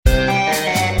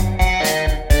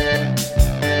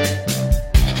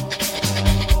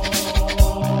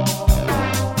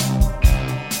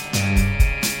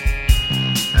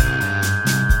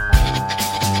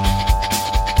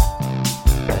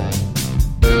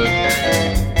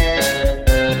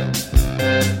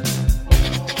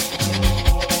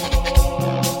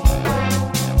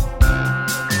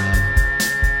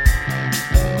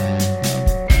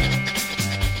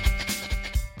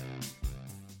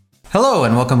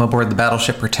welcome aboard the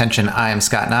Battleship Pretension. I am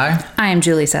Scott Nye. I am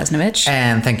Julie Sasnovich.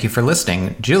 And thank you for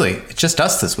listening. Julie, it's just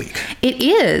us this week. It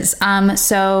is.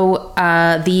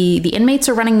 The inmates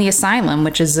are running the asylum,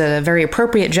 which is a very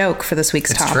appropriate joke for this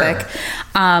week's topic.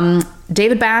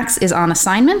 David Bax is on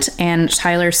assignment, and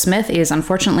Tyler Smith is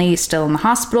unfortunately still in the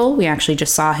hospital. We actually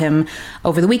just saw him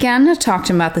over the weekend, talked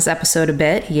to him about this episode a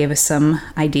bit. He gave us some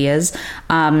ideas.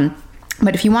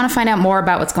 But if you want to find out more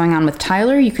about what's going on with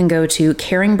Tyler, you can go to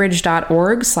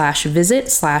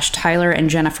caringbridge.org/visit/Tyler and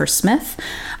Jennifer Smith.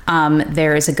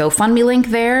 There is a GoFundMe link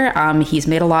there. He's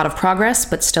made a lot of progress,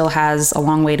 but still has a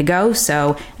long way to go.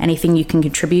 So anything you can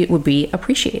contribute would be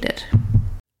appreciated.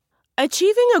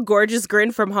 Achieving a gorgeous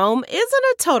grin from home isn't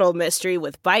a total mystery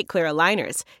with Byte Clear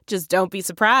aligners. Just don't be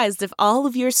surprised if all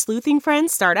of your sleuthing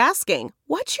friends start asking,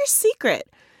 "What's your secret?"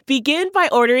 Begin by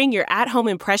ordering your at-home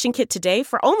impression kit today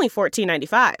for only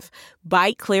 $14.95.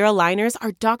 Byte Clear aligners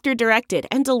are doctor-directed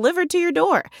and delivered to your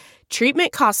door.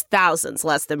 Treatment costs thousands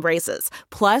less than braces.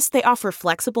 Plus, they offer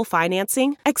flexible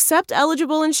financing, accept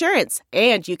eligible insurance,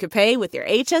 and you can pay with your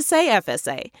HSA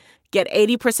FSA. Get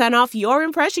 80% off your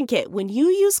impression kit when you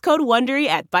use code WONDERY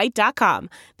at Byte.com.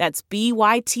 That's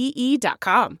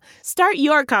BYTE.com. Start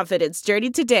your confidence journey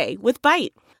today with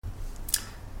Byte.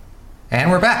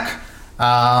 And we're back.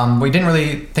 We didn't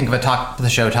really think of the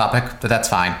show topic, but that's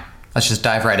fine. Let's just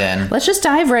dive right in. Let's just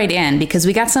dive right in because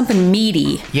we got something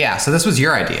meaty. Yeah, so this was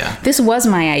your idea. This was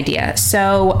my idea.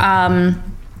 So,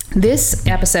 this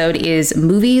episode is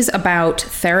movies about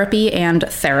therapy and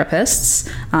therapists.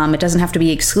 It doesn't have to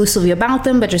be exclusively about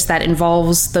them, but just that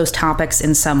involves those topics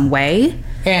in some way.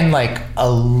 And like a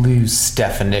loose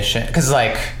definition, because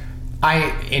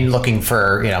in looking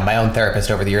for, my own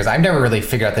therapist over the years, I've never really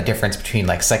figured out the difference between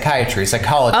like psychiatry,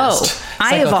 psychologist,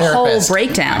 I have a whole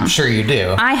breakdown. I'm sure you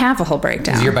do. I have a whole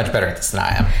breakdown. You're much better at this than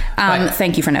I am.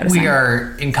 Thank you for noticing. We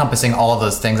are encompassing all of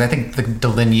those things. I think the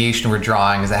delineation we're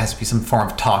drawing is that it has to be some form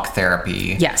of talk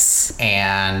therapy. Yes.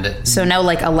 And so no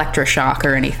like electroshock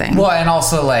or anything. Well, and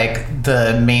also like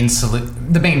the main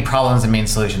problems and main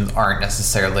solutions aren't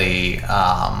necessarily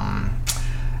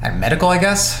medical, I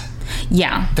guess.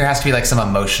 Yeah. There has to be like some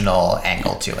emotional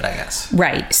angle to it, I guess.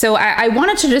 Right. So I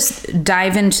wanted to just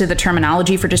dive into the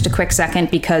terminology for just a quick second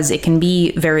because it can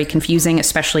be very confusing,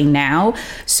 especially now.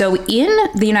 So in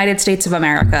the United States of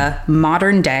America,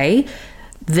 modern day,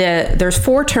 there's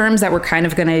 4 terms that we're kind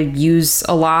of going to use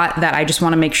a lot that I just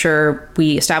want to make sure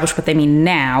we establish what they mean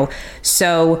now.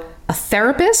 So a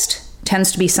therapist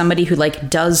tends to be somebody who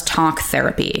does talk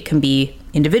therapy. It can be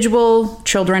individual,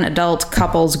 children, adult,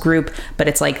 couples, group, but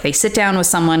it's like they sit down with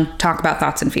someone, talk about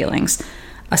thoughts and feelings.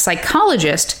 A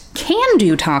psychologist can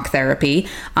do talk therapy.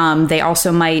 They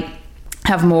also might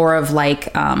have more of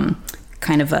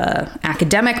kind of a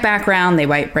academic background. They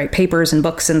write papers and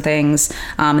books and things,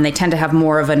 and they tend to have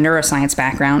more of a neuroscience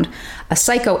background. A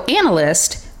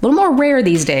psychoanalyst, a little more rare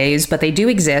these days, but they do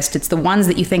exist. It's the ones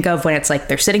that you think of when it's like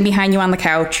they're sitting behind you on the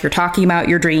couch, you're talking about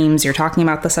your dreams, you're talking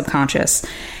about the subconscious.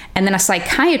 And then a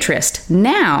psychiatrist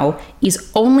now is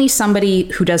only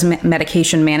somebody who does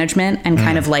medication management and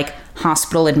kind of like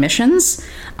hospital admissions.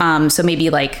 So maybe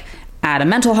like at a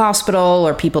mental hospital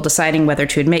or people deciding whether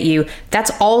to admit you.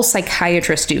 That's all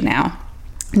psychiatrists do now.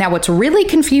 Now, what's really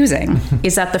confusing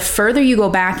is that the further you go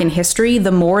back in history,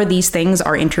 the more these things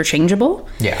are interchangeable.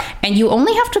 Yeah. And you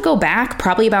only have to go back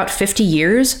probably about 50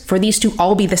 years for these to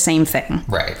all be the same thing.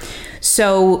 Right.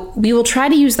 So we will try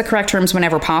to use the correct terms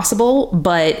whenever possible,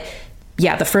 but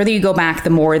yeah, the further you go back, the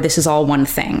more this is all one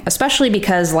thing, especially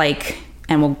because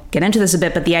and we'll get into this a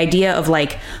bit, but the idea of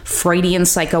Freudian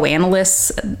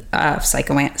psychoanalysis,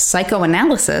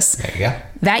 there you go.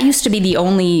 That used to be the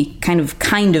only kind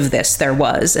of this there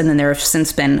was, and then there have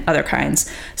since been other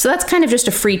kinds. So that's kind of just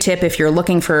a free tip if you're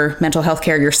looking for mental health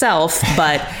care yourself,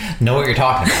 but know what you're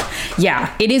talking about.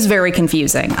 Yeah, it is very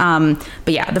confusing.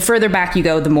 But yeah, the further back you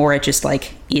go, the more it just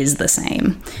is the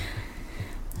same.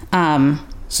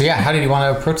 So yeah, how did you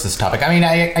want to approach this topic? I mean,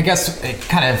 I guess it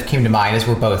kind of came to mind as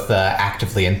we're both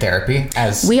actively in therapy.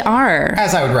 We are.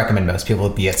 As I would recommend most people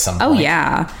be at some point. Oh,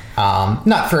 yeah.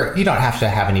 You don't have to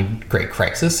have any great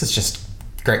crisis. It's just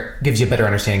great, gives you a better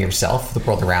understanding of yourself, the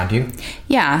world around you.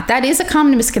 Yeah, that is a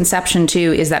common misconception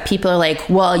too, is that people are like,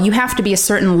 well, you have to be a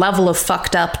certain level of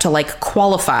fucked up to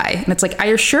qualify. And it's like, I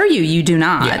assure you, you do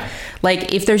not. Yeah.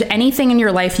 If there's anything in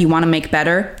your life you want to make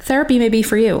better, therapy may be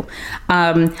for you.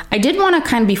 I did want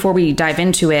to before we dive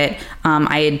into it,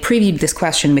 I had previewed this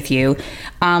question with you.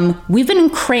 We've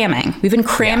been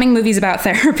cramming movies about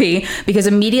therapy because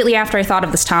immediately after I thought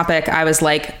of this topic, I was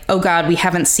like, oh God, we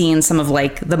haven't seen some of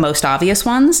the most obvious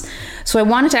ones. So I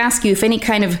wanted to ask you if any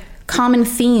kind of common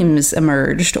themes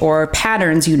emerged or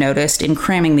patterns you noticed in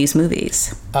cramming these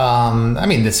movies? I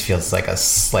mean, this feels like a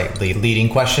slightly leading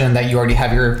question that you already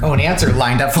have your own answer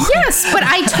lined up for. Yes, but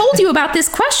I told you about this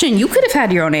question. You could have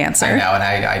had your own answer. I know, and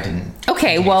I didn't.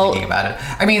 Okay, thinking about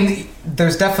it. I mean,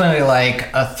 there's definitely like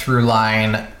a through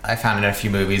line I found in a few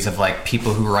movies of like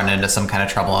people who run into some kind of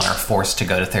trouble and are forced to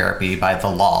go to therapy by the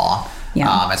law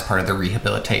as part of the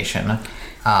rehabilitation.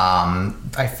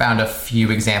 I found a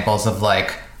few examples of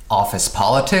like office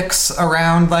politics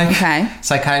around like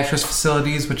psychiatrist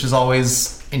facilities, which is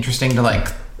always interesting to like.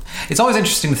 It's always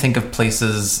interesting to think of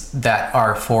places that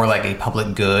are for like a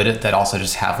public good that also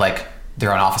just have like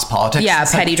their own office politics. Yeah,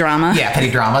 petty drama. Yeah,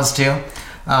 petty dramas too.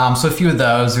 So a few of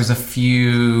those. There's a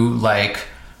few like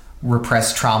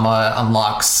repressed trauma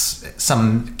unlocks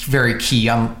some very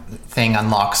key thing,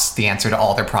 unlocks the answer to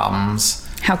all their problems.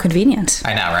 How convenient.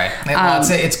 I know, right? Well,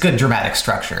 it's good dramatic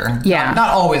structure. Yeah. Not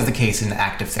always the case in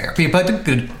active therapy, but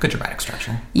good dramatic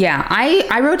structure. Yeah,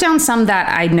 I wrote down some that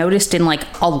I noticed in like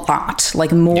a lot,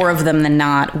 like more of them than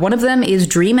not. One of them is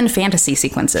dream and fantasy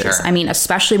sequences. Sure. I mean,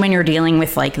 especially when you're dealing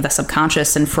with like the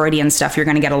subconscious and Freudian stuff, you're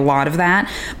going to get a lot of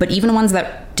that. But even ones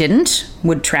that didn't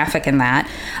would traffic in that.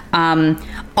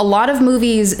 A lot of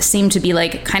movies seem to be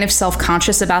like kind of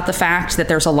self-conscious about the fact that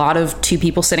there's a lot of two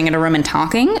people sitting in a room and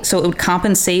talking. So it would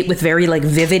compensate with very like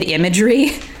vivid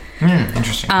imagery.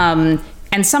 Interesting.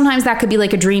 And sometimes that could be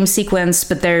like a dream sequence,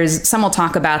 but there's some will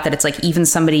talk about that it's like even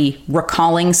somebody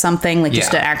recalling something, like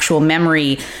just an actual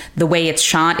memory, the way it's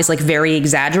shot is like very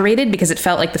exaggerated because it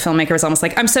felt like the filmmaker was almost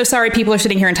like, I'm so sorry people are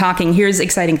sitting here and talking, here's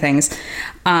exciting things.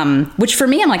 Which for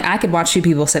me, I'm like, I could watch two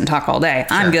people sit and talk all day.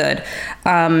 Sure. I'm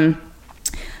good.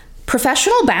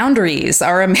 Professional boundaries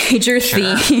are a major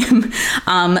theme.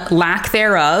 Lack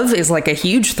thereof is like a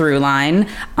huge through line.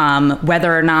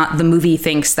 Whether or not the movie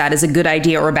thinks that is a good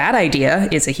idea or a bad idea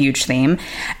is a huge theme.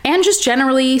 And just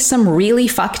generally some really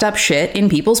fucked up shit in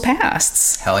people's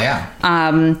pasts. Hell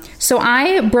yeah. So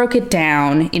I broke it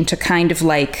down into kind of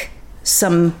like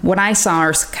what I saw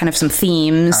are kind of some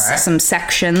themes, some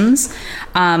sections.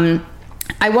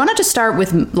 I wanted to start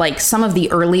with like some of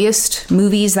the earliest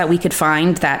movies that we could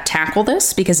find that tackle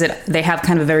this because they have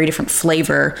kind of a very different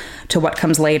flavor to what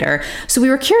comes later. So we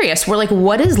were curious. We're like,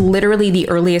 what is literally the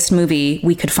earliest movie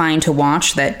we could find to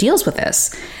watch that deals with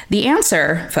this? The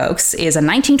answer, folks, is a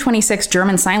 1926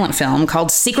 German silent film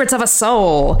called Secrets of a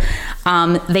Soul.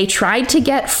 They tried to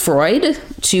get Freud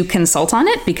to consult on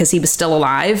it because he was still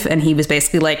alive and he was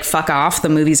basically like, fuck off, the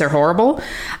movies are horrible.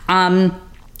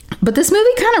 But this movie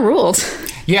kind of ruled.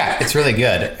 Yeah, it's really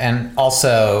good. And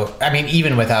also, I mean,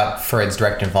 even without Freud's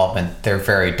direct involvement, they're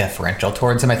very deferential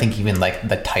towards him. I think even like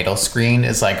the title screen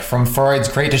is like from Freud's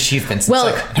great achievements. Well,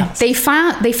 it's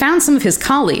like, they found some of his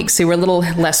colleagues who were a little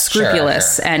less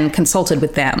scrupulous and consulted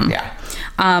with them. Yeah.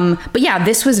 But yeah,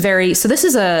 this was so this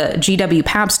is a G.W.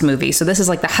 Pabst movie. So this is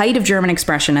like the height of German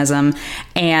Expressionism.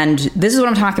 And this is what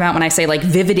I'm talking about when I say like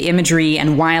vivid imagery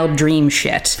and wild dream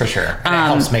shit. For sure. And it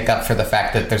helps make up for the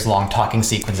fact that there's long talking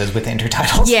sequences with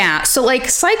intertitles. Yeah. So like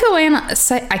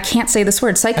I can't say this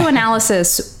word.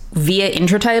 Psychoanalysis via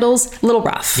intertitles, little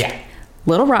rough. Yeah.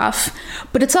 Little rough.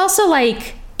 But it's also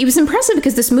like, it was impressive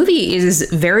because this movie is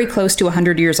very close to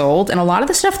 100 years old. And a lot of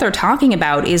the stuff they're talking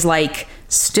about is like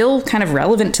still kind of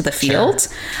relevant to the field.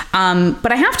 Sure.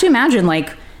 But I have to imagine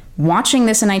like watching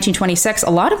this in 1926, a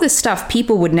lot of this stuff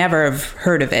people would never have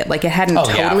heard of it. Like it hadn't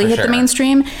totally hit the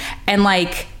mainstream. And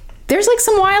like there's like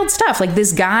some wild stuff. Like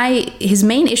this guy, his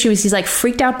main issue is he's like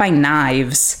freaked out by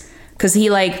knives because he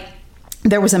like,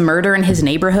 there was a murder in his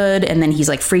neighborhood and then he's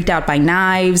like freaked out by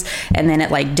knives and then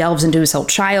it like delves into his whole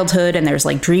childhood and there's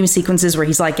like dream sequences where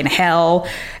he's like in hell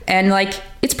and like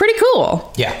it's pretty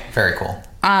cool. Yeah, very cool.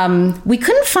 We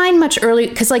couldn't find much early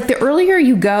because like the earlier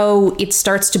you go, it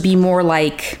starts to be more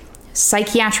like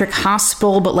psychiatric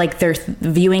hospital, but like they're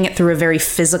viewing it through a very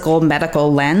physical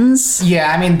medical lens.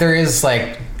 Yeah, I mean there is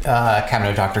like Cabinet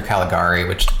of Dr. Caligari,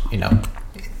 which, you know,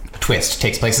 twist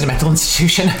takes place in a mental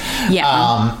institution.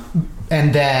 Yeah.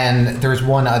 And then there's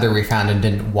one other we found and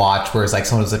didn't watch where it's like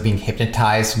someone was like being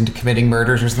hypnotized into committing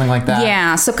murders or something like that.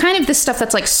 Yeah, so kind of this stuff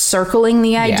that's like circling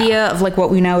the idea of like what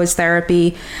we know as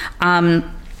therapy.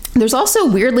 There's also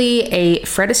weirdly a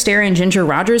Fred Astaire and Ginger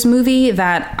Rogers movie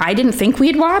that I didn't think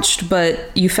we'd watched,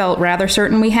 but you felt rather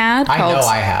certain we had. I know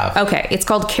I have. Okay, it's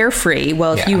called Carefree.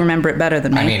 Well, if you remember it better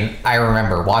than me. I mean, I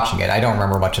remember watching it. I don't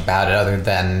remember much about it other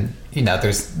than, you know,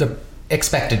 there's the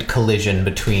expected collision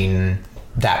between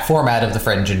that format of the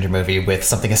Fred and Ginger movie with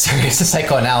something as serious as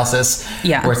psychoanalysis.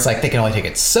 Yeah. Where it's like they can only take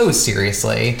it so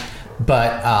seriously.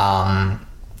 But, I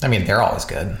mean, they're always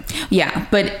good. Yeah,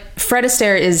 but Fred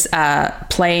Astaire is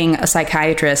playing a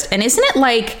psychiatrist. And isn't it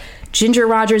like Ginger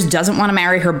Rogers doesn't want to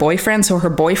marry her boyfriend, so her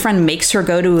boyfriend makes her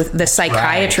go to the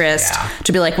psychiatrist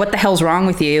to be like, what the hell's wrong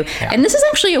with you? Yeah. And this is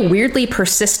actually a weirdly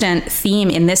persistent theme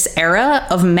in this era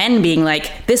of men being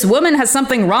like, this woman has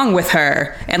something wrong with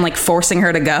her, and like forcing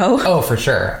her to go. Oh, for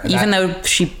sure. Even though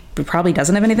she probably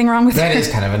doesn't have anything wrong with her. That is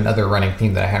kind of another running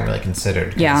theme that I hadn't really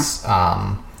considered. Yeah.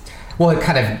 Well, it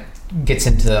kind of gets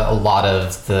into a lot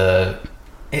of the...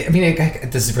 I mean,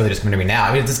 this is really just coming to me now.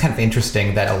 I mean, it's kind of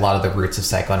interesting that a lot of the roots of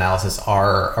psychoanalysis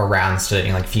are around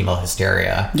studying like female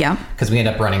hysteria. Yeah. Because we end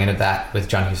up running into that with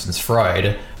John Huston's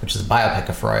Freud, which is a biopic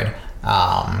of Freud,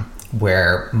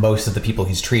 where most of the people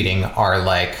he's treating are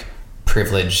like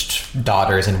privileged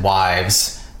daughters and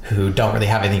wives who don't really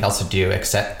have anything else to do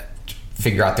except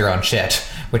figure out their own shit,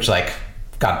 which, like,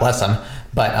 God bless them.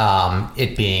 But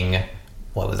it being...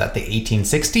 what was that, the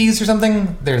 1860s or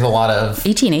something? There's a lot of...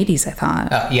 1880s, I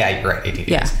thought. Yeah, you're right, 1880s.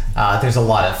 Yeah. There's a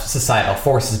lot of societal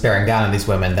forces bearing down on these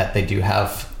women that they do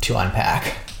have to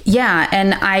unpack. Yeah,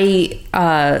 and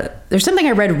there's something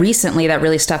I read recently that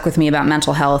really stuck with me about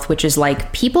mental health, which is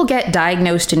like people get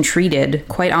diagnosed and treated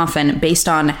quite often based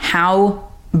on how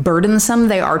burdensome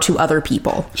they are to other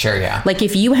people. Sure, yeah. Like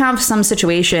if you have some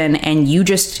situation and you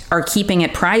just are keeping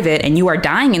it private and you are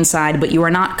dying inside, but you are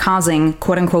not causing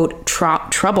quote unquote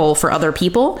trouble for other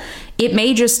people, it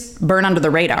may just burn under the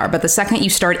radar. But the second you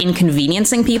start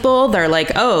inconveniencing people, they're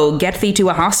like, oh, get thee to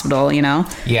a hospital, you know?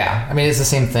 Yeah. I mean, it's the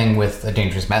same thing with A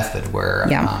Dangerous Method where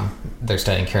they're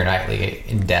studying Keira Knightley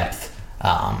in depth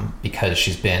because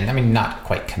she's been, I mean, not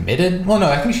quite committed. Well, no,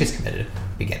 I think she's committed at the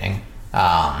beginning.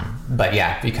 But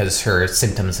yeah, because her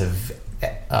symptoms have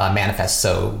manifest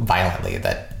so violently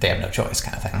that they have no choice,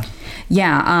 kind of thing.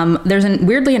 Yeah, there's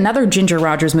weirdly another Ginger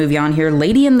Rogers movie on here,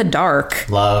 Lady in the Dark.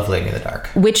 Love Lady in the Dark.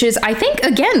 Which is, I think,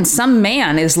 again, some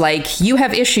man is like, you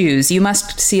have issues, you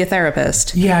must see a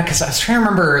therapist. Yeah, because I was trying to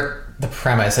remember the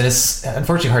premise, and it's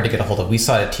unfortunately hard to get a hold of. We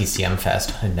saw it at TCM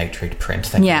Fest, a nitrate print.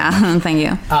 Thank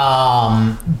you.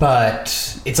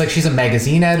 But it's like she's a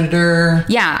magazine editor.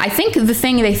 Yeah, I think the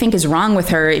thing they think is wrong with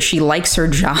her is she likes her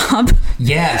job.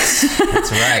 Yes,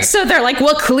 that's right. So they're like,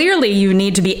 well, clearly you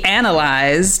need to be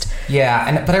analyzed.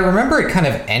 Yeah, but I remember it kind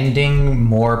of ending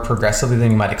more progressively than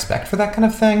you might expect for that kind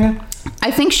of thing. I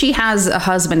think she has a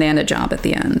husband and a job at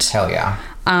the end. Hell yeah.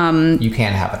 You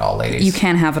can have it all, ladies. You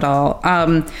can have it all.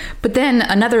 But then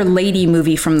another lady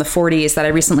movie from the 40s that I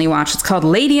recently watched, it's called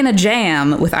Lady in a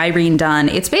Jam with Irene Dunne.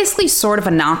 It's basically sort of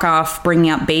a knockoff Bringing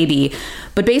Up Baby.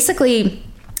 But basically,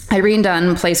 Irene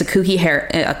Dunne plays a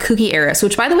kooky heiress,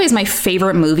 which, by the way, is my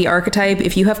favorite movie archetype.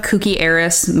 If you have kooky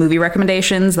heiress movie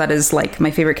recommendations, that is like my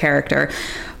favorite character.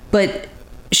 But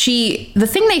the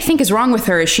thing they think is wrong with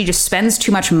her is she just spends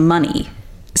too much money.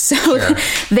 So sure.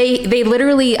 they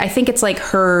literally, I think it's like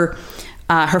her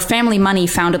family money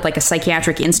founded like a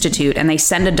psychiatric institute, and they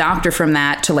send a doctor from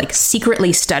that to like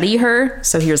secretly study her.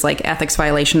 So here's like ethics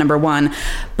violation number 1,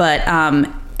 but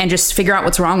and just figure out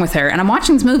what's wrong with her. And I'm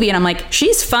watching this movie and I'm like,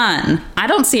 she's fun. I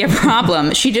don't see a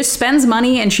problem. She just spends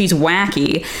money and she's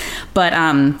wacky. But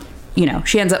you know,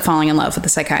 she ends up falling in love with the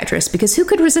psychiatrist, because who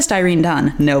could resist Irene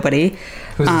Dunne? Nobody.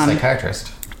 Who's the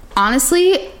psychiatrist?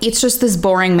 Honestly, it's just this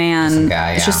boring man.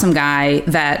 It's just some guy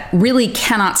that really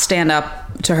cannot stand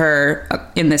up to her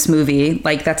in this movie.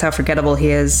 Like, that's how forgettable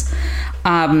he is.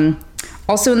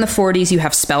 Also in the 40s, you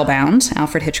have Spellbound,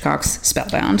 Alfred Hitchcock's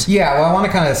Spellbound. Yeah, well, I want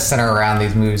to kind of center around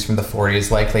these movies from the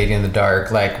 40s, like Lady in the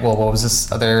Dark. Like, well, what was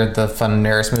the fun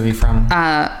Neris movie from?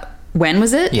 When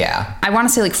was it? Yeah. I want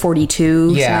to say like 42,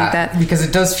 something like that. Because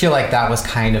it does feel like that was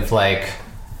kind of like...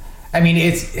 I mean,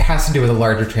 it has to do with a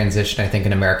larger transition, I think,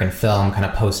 in American film, kind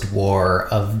of post-war,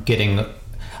 of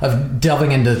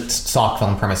delving into soft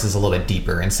film premises a little bit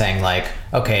deeper and saying, like,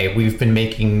 okay, we've been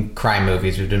making crime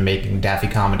movies, we've been making daffy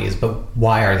comedies, but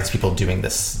why are these people doing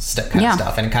this kind of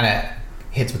stuff? And it kind of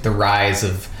hits with the rise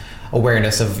of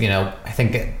awareness of, you know, I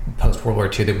think post-World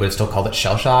War II, they would have still called it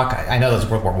shell shock. I know that's a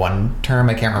World War I term.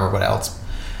 I can't remember what else.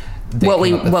 What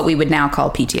we would now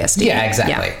call PTSD. Yeah,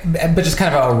 exactly. Yeah. But just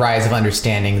kind of a rise of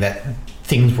understanding that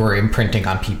things were imprinting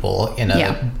on people in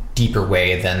a deeper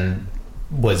way than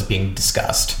was being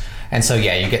discussed. And so,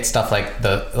 yeah, you get stuff like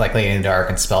Lady in the Dark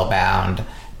and Spellbound,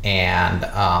 and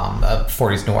a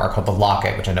 40s noir called The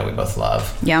Locket, which I know we both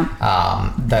love. Yeah.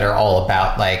 That are all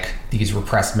about like these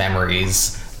repressed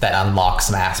memories that unlock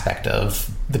some aspect of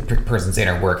the person's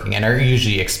inner working, and are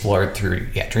usually explored through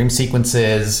dream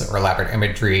sequences or elaborate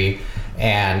imagery.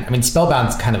 And I mean,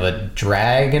 Spellbound's kind of a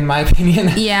drag in my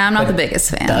opinion. Yeah, I'm not the biggest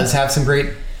fan. It does have some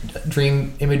great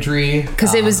dream imagery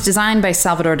because it was designed by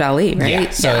Salvador Dali, right? Yeah,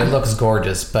 so it looks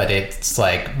gorgeous, but it's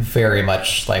like very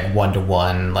much like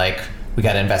one-to-one, like we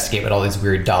got to investigate what all these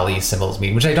weird Dali symbols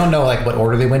mean, which I don't know like what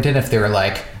order they went in. If they were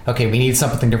like, okay, we need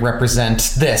something to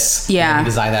represent this. Yeah. And we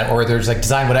design that, or there's like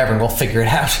design whatever and we'll figure it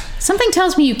out. Something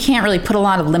tells me you can't really put a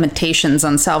lot of limitations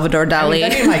on Salvador Dali. I mean,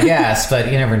 that'd be my guess, but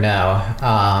you never know.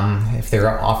 If they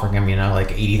were offering him, like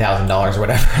 $80,000 or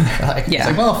whatever, and they're like, it's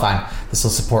like, well, fine, this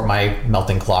will support my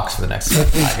melting clocks for the next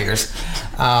 5 years.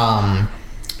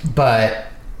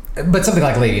 But something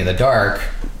like Lady in the Dark,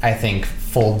 I think,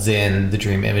 folds in the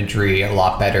dream imagery a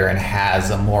lot better and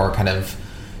has a more kind of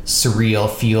surreal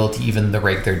feel to even the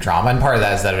regular drama. And part of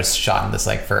that is that it was shot in this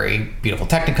like very beautiful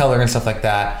Technicolor and stuff like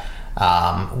that.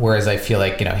 Whereas I feel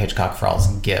like, Hitchcock, for all his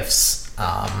gifts,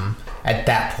 at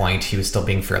that point, he was still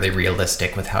being fairly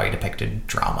realistic with how he depicted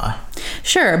drama.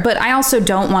 Sure, but I also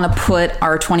don't want to put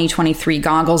our 2023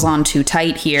 goggles on too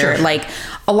tight here. Sure. Like,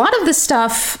 a lot of this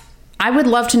stuff, I would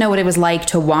love to know what it was like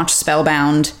to watch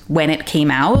Spellbound when it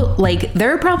came out. Like,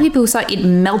 there are probably people who saw it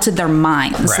melted their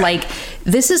minds. Right. Like,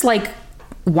 this is like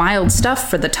wild stuff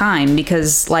for the time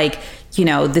because like,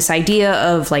 this idea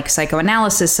of like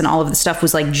psychoanalysis and all of the stuff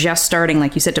was like just starting,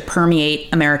 like you said, to permeate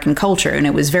American culture. And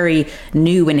it was very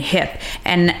new and hip.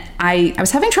 And I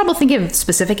was having trouble thinking of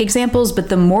specific examples, but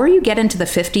the more you get into the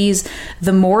 50s,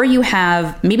 the more you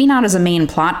have, maybe not as a main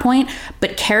plot point,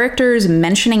 but characters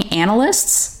mentioning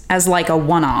analysts as like a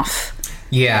one-off.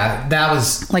 Yeah, that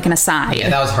was... like an aside. Yeah,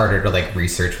 that was harder to like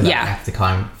research without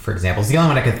lexicon for examples. The only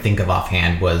one I could think of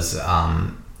offhand was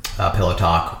Pillow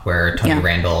Talk, where Tony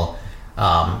Randall...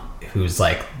 who's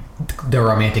like the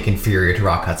romantic inferior to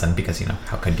Rock Hudson because,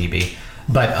 how could he be?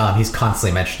 But he's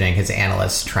constantly mentioning his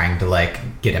analysts trying to like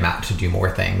get him out to do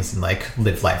more things and like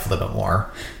live life a little bit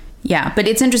more. Yeah, but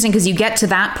it's interesting because you get to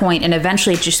that point and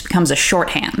eventually it just becomes a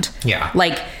shorthand. Yeah.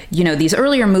 Like, these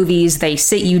earlier movies, they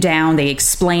sit you down, they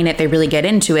explain it, they really get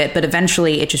into it, but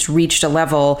eventually it just reached a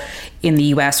level in the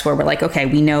US where we're like, okay,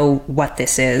 we know what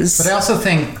this is. But I also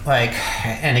think like,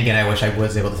 and again, I wish I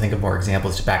was able to think of more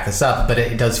examples to back this up, but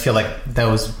it does feel like that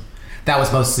was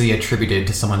mostly attributed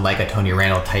to someone like a Tony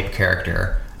Randall type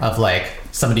character of like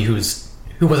somebody who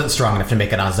wasn't strong enough to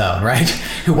make it on his own, right?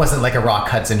 Who wasn't like a Rock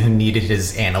Hudson who needed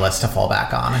his analyst to fall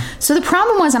back on. So the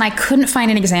problem was, and I couldn't find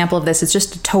an example of this, it's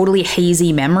just a totally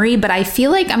hazy memory, but I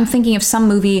feel like I'm thinking of some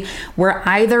movie where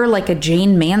either like a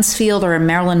Jane Mansfield or a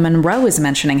Marilyn Monroe is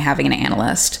mentioning having an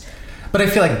analyst. But I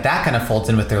feel like that kind of folds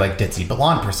in with their like ditzy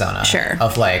blonde persona. Sure.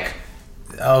 Of like,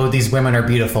 oh, these women are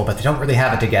beautiful, but they don't really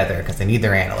have it together because they need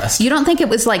their analyst. You don't think it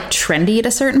was like trendy at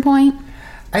a certain point?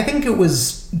 I think it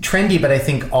was trendy, but I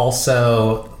think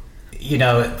also,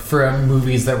 for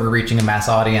movies that were reaching a mass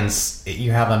audience,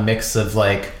 you have a mix of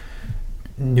like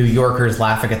New Yorkers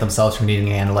laughing at themselves for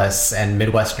needing analysts and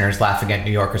Midwesterners laughing at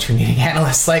New Yorkers for needing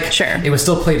analysts. Like, sure. It was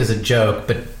still played as a joke,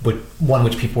 but one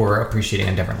which people were appreciating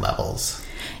on different levels.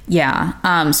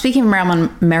 Yeah. Speaking of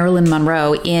Marilyn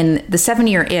Monroe, in The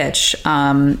 7-Year Itch,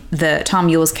 the Tom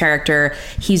Yule's character,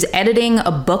 he's editing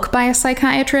a book by a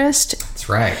psychiatrist. That's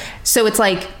right. So it's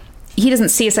like, he doesn't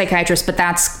see a psychiatrist, but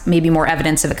that's maybe more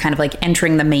evidence of it kind of like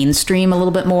entering the mainstream a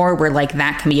little bit more, where like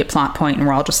that can be a plot point and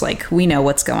we're all just like, we know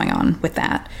what's going on with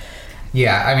that.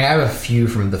 Yeah. I mean, I have a few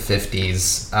from the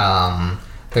 50s.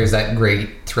 There's that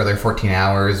great thriller 14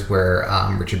 Hours where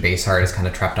Richard Basehart is kind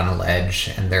of trapped on a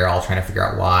ledge and they're all trying to figure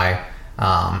out why.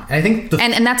 And I think...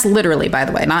 And that's literally, by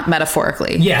the way, not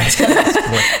metaphorically. Yeah, that's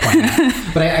worth pointing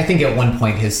out. But I think at one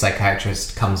point his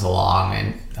psychiatrist comes along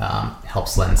and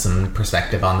helps lend some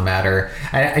perspective on the matter.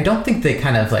 I don't think they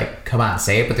kind of like come out and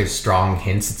say it, but there's strong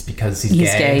hints it's because he's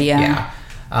gay. Yeah.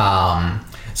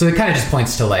 So it kind of just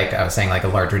points to, like I was saying, like a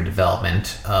larger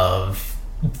development of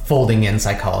folding in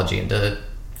psychology into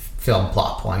film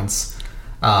plot points.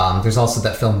 There's also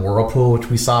that film Whirlpool,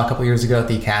 which we saw a couple years ago at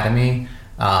the Academy,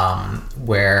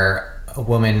 where a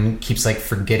woman keeps like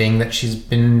forgetting that she's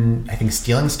been, I think,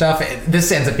 stealing stuff.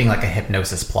 This ends up being like a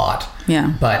hypnosis plot.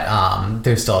 Yeah. But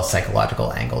there's still a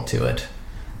psychological angle to it.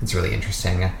 It's really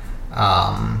interesting.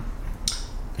 Shadow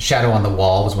on the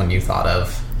Wall was one you thought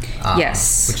of.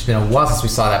 Yes. Which has been a while since we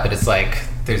saw that, but it's like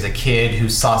there's a kid who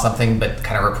saw something but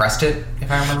kind of repressed it,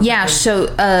 if I remember. Yeah, so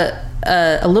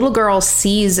a little girl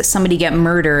sees somebody get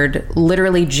murdered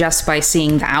literally just by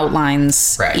seeing the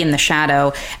outlines in the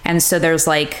shadow. And so there's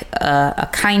like a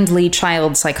kindly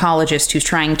child psychologist who's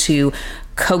trying to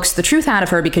coax the truth out of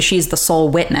her because she's the sole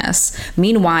witness.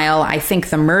 Meanwhile, I think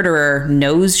the murderer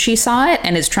knows she saw it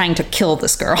and is trying to kill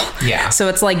this girl. Yeah. So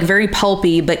it's like very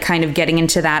pulpy, but kind of getting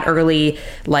into that early,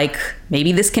 like,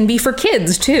 maybe this can be for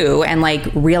kids too. And like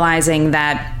realizing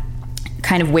that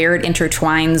kind of where it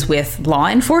intertwines with law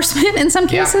enforcement in some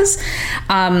cases.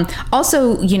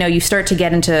 Also, you know, you start to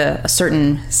get into a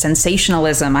certain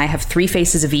sensationalism. I have Three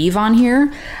Faces of Eve on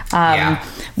here,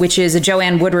 which is a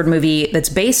Joanne Woodward movie that's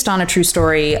based on a true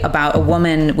story about a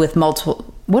woman with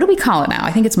multiple, what do we call it now?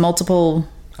 I think it's multiple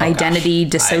identity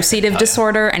dissociative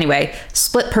disorder. Anyway,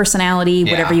 split personality,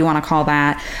 whatever you want to call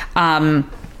that.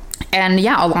 And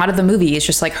yeah, a lot of the movie is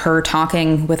just like her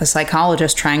talking with a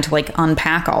psychologist trying to like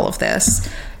unpack all of this.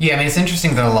 Yeah, I mean, it's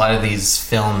interesting that a lot of these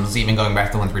films, even going back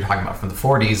to the ones we were talking about from the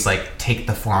 40s, like take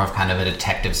the form of kind of a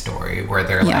detective story where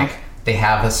they're like, they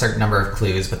have a certain number of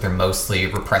clues, but they're mostly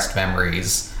repressed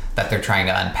memories that they're trying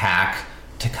to unpack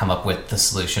to come up with the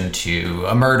solution to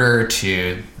a murder,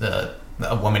 to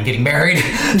a woman getting married.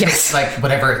 Yes. Like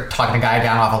whatever, talking a guy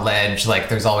down off a ledge, like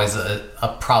there's always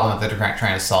a problem that they're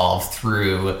trying to solve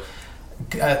through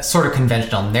a sort of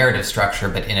conventional narrative structure,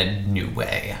 but in a new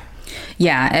way.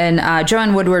 Yeah, and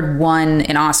Joanne Woodward won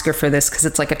an Oscar for this because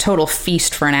it's like a total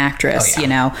feast for an actress, you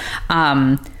know.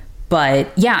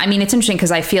 But yeah, I mean, it's interesting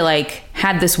because I feel like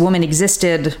had this woman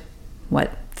existed,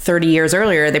 30 years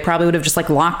earlier, they probably would have just like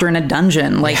locked her in a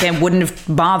dungeon, like and wouldn't have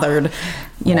bothered,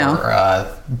 you know.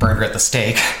 Burned her at the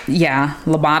stake. Yeah,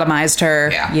 lobotomized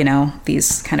her, you know,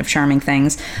 these kind of charming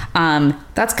things.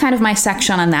 That's kind of my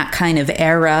section on that kind of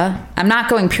era. I'm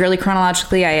not going purely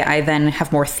chronologically. I then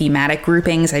have more thematic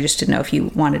groupings. I just didn't know if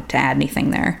you wanted to add anything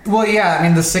there. Well, yeah, I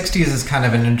mean, the 60s is kind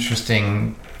of an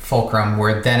interesting fulcrum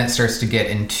where then it starts to get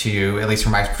into, at least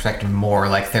from my perspective, more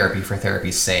like therapy for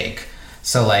therapy's sake.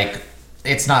 So like,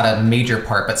 it's not a major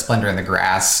part, but Splendor in the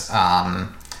Grass,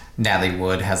 Natalie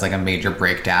Wood has like a major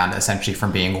breakdown, essentially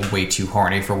from being way too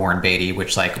horny for Warren Beatty,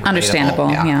 which like understandable,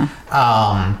 and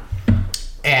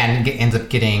ends up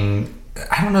getting,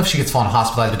 I don't know if she gets fallen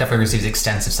hospitalized, but definitely receives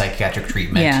extensive psychiatric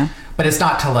treatment. Yeah, but it's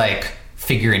not to like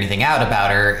figure anything out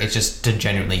about her; it's just to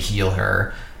genuinely heal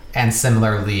her. And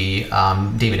similarly,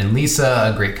 David and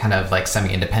Lisa, a great kind of like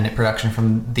semi-independent production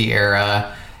from the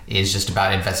era, is just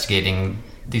about investigating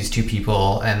these two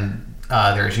people and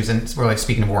their issues. And we're like,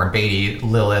 speaking of Warren Beatty,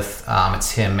 Lilith,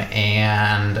 it's him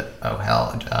and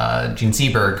Gene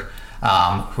Seberg,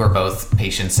 who are both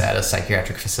patients at a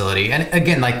psychiatric facility. And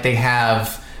again, like they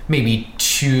have maybe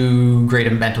too great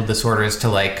of mental disorders to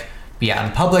like be out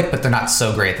in public, but they're not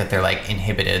so great that they're like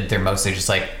inhibited. They're mostly just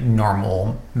like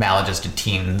normal maladjusted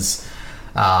teens,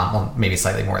 well, maybe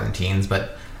slightly more than teens,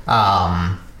 but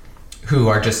who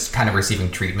are just kind of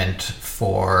receiving treatment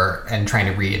for and trying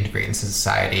to reintegrate into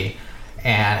society.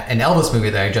 And an Elvis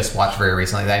movie that I just watched very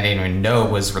recently that I didn't even know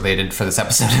was related for this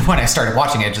episode when I started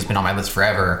watching it, it's just been on my list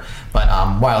forever, but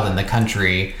Wild in the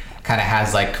Country kind of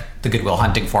has like the Good Will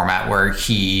Hunting format where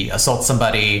he assaults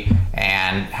somebody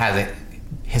and has a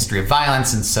history of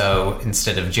violence, and so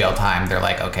instead of jail time, they're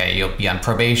like, okay, you'll be on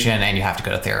probation and you have to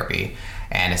go to therapy.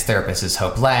 And his therapist is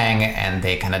Hope Lang, and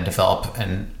they kind of develop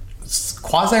an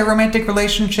quasi-romantic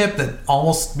relationship that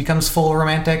almost becomes full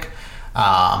romantic,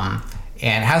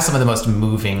 and has some of the most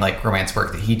moving like romance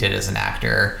work that he did as an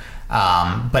actor,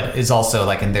 but is also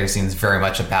like in their scenes very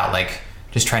much about like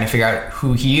just trying to figure out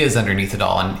who he is underneath it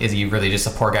all, and is he really just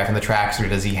a poor guy from the tracks, or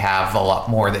does he have a lot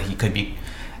more that he could be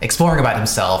exploring about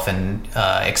himself and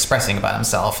expressing about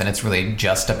himself, and it's really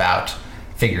just about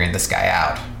figuring this guy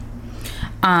out.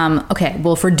 Okay,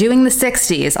 well, if we're doing the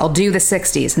 60s, I'll do the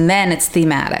 60s, and then it's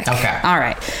thematic. Okay. All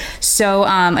right. So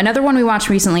another one we watched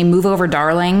recently, Move Over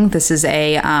Darling. This is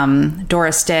a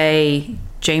Doris Day,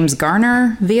 James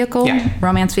Garner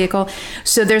romance vehicle.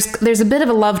 So there's a bit of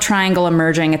a love triangle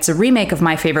emerging. It's a remake of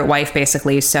My Favorite Wife,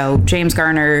 basically. So James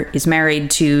Garner is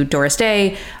married to Doris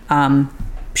Day.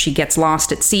 She gets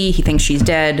lost at sea. He thinks she's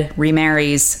dead,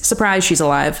 remarries. Surprise, she's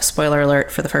alive. Spoiler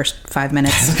alert for the first 5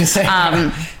 minutes.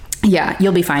 Yeah,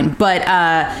 you'll be fine. But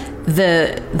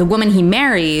the woman he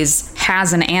marries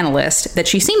has an analyst that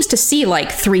she seems to see like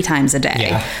 3 times a day.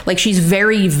 Yeah. Like she's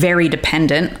very, very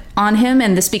dependent on him.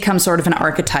 And this becomes sort of an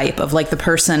archetype of like the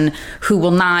person who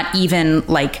will not even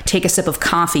like take a sip of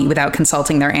coffee without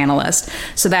consulting their analyst.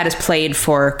 So that is played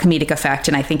for comedic effect.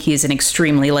 And I think he's an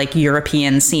extremely like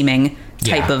European seeming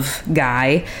type of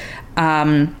guy.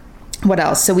 What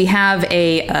else? So we have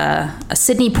a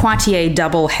Sidney Poitier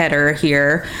double header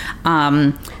here.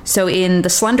 So in The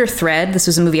Slender Thread, this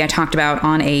was a movie I talked about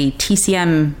on a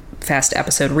TCM Fest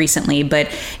episode recently, but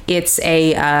it's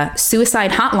a suicide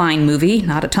hotline movie.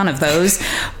 Not a ton of those,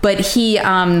 but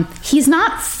he's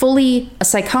not fully a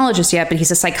psychologist yet, but he's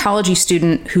a psychology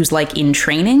student who's like in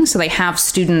training. So they have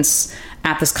students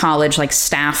at this college, like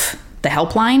staff the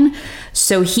helpline.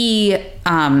 So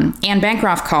Anne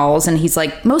Bancroft calls, and he's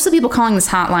like, most of the people calling this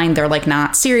hotline, they're like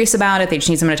not serious about it. They just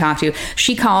need someone to talk to.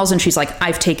 She calls and she's like,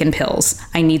 I've taken pills.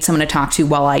 I need someone to talk to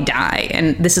while I die.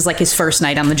 And this is like his first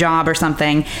night on the job or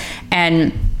something.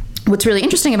 And what's really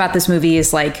interesting about this movie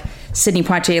is like Sidney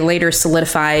Poitier later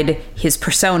solidified his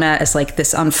persona as like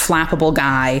this unflappable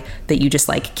guy that you just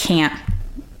like can't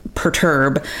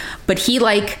perturb, but he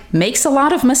like makes a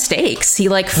lot of mistakes. He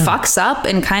like fucks up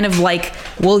and kind of like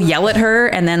will yell at her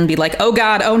and then be like, oh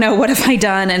God, oh no, what have I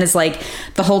done? And it's like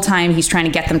the whole time he's trying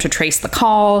to get them to trace the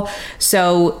call.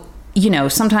 So, you know,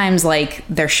 sometimes like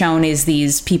they're shown as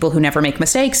these people who never make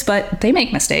mistakes, but they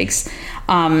make mistakes.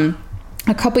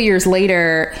 A couple years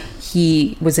later,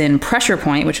 he was in Pressure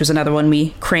Point, which was another one we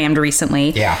crammed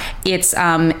recently. Yeah. It's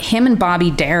him and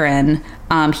Bobby Darin.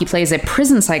 He plays a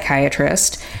prison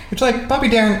psychiatrist. Which, like, Bobby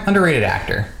Darin, underrated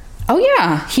actor. Oh,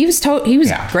 yeah. He was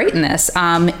great in this.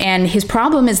 And his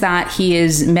problem is that he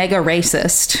is mega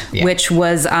racist, which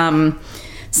was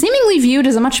seemingly viewed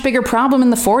as a much bigger problem in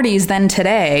the 40s than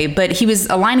today. But he was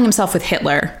aligning himself with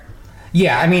Hitler.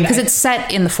 Yeah, I mean... Because it's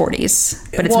set in the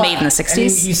 40s, but it's made in the 60s. I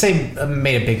mean, you say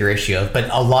made a bigger issue of, but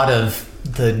a lot of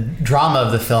the drama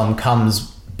of the film comes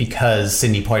because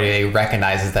Sidney Poitier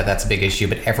recognizes that that's a big issue,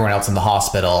 but everyone else in the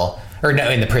hospital, or no,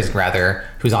 in the prison rather,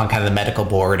 who's on kind of the medical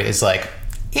board is like,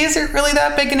 is it really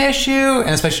that big an issue?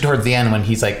 And especially towards the end when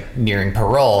he's like nearing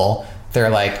parole, they're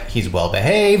like, he's well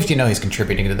behaved, you know, he's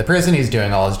contributing to the prison, he's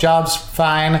doing all his jobs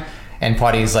fine. And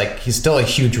Poitier's like, he's still a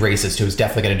huge racist who's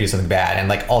definitely going to do something bad. And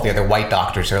like all the other white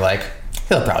doctors are like,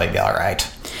 he'll probably be all right.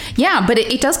 Yeah, but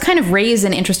it does kind of raise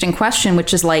an interesting question,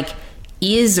 which is like,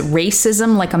 is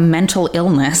racism like a mental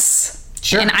illness?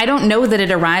 Sure. And I don't know that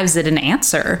it arrives at an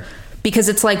answer, because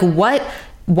it's like,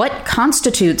 what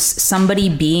constitutes somebody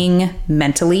being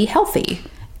mentally healthy?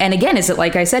 And again, is it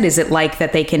like I said, is it like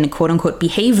that they can quote unquote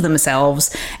behave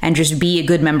themselves and just be a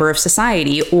good member of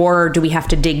society? Or do we have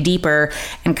to dig deeper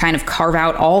and kind of carve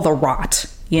out all the rot,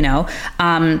 you know?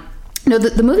 No,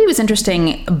 the movie was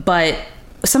interesting, but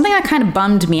something that kind of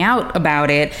bummed me out about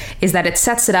it is that it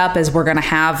sets it up as we're going to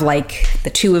have like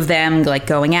the two of them like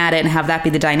going at it and have that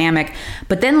be the dynamic.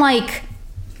 But then like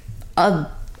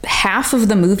half of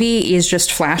the movie is just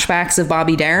flashbacks of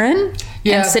Bobby Darin,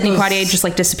 and Sidney Poitier just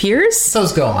like disappears.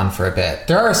 Those go on for a bit.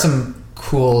 There are some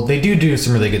cool, they do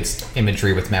some really good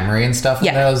imagery with memory and stuff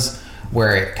in those,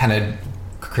 where it kind of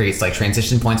creates like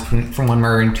transition points from one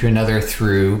memory to another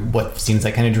through what seems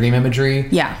like kind of dream imagery.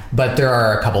 Yeah. But there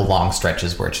are a couple long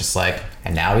stretches where it's just like,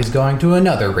 and now he's going to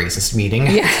another racist meeting.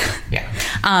 Yeah.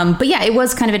 Yeah. But yeah, it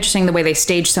was kind of interesting the way they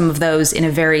staged some of those in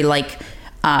a very like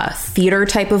theater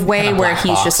type of way, kind of where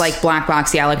he's just like black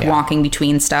box, walking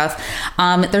between stuff.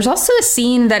 There's also a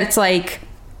scene that it's like,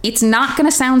 it's not going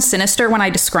to sound sinister when I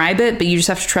describe it, but you just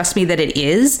have to trust me that it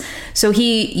is. So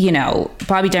he, you know,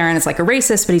 Bobby Darin is like a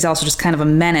racist, but he's also just kind of a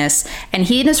menace. And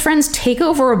he and his friends take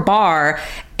over a bar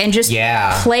and just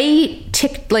play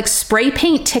spray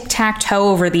paint tic-tac-toe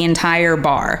over the entire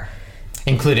bar.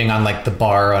 Including on like the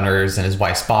bar owners and his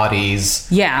wife's bodies.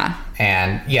 Yeah.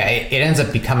 And yeah, it ends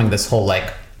up becoming this whole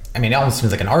like, I mean, it almost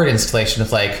seems like an art installation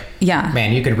of like,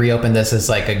 man, you could reopen this as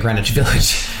like a Greenwich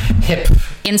Village hip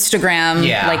Instagram,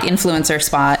 like influencer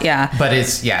spot. Yeah. But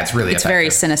it's really effective. Very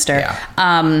sinister.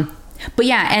 Yeah. But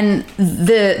yeah, and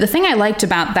the thing I liked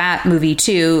about that movie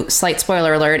too, slight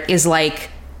spoiler alert, is like,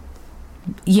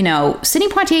 you know, Sidney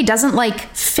Poitier doesn't like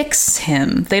fix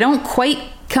him. They don't quite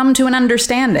come to an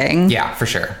understanding. Yeah, for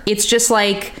sure. It's just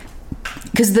like,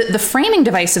 because the framing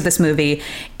device of this movie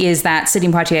is that Sidney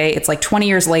Poitier, it's like 20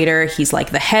 years later, he's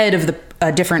like the head of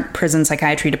a different prison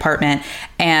psychiatry department,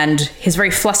 and his very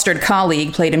flustered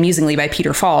colleague, played amusingly by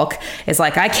Peter Falk, is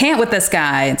like, I can't with this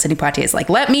guy. And Sidney Poitier is like,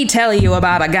 let me tell you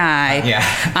about a guy.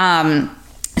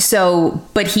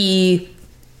 But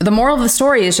the moral of the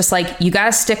story is just like, you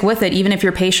gotta stick with it even if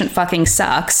your patient fucking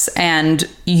sucks, and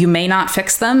you may not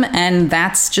fix them, and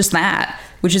that's just that.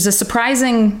 Which is a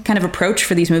surprising kind of approach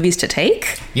for these movies to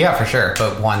take. Yeah, for sure.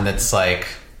 But one that's like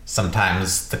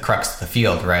sometimes the crux of the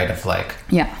field, right? Of like,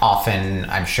 often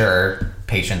I'm sure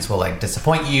patients will like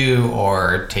disappoint you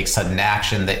or take sudden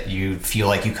action that you feel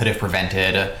like you could have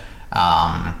prevented.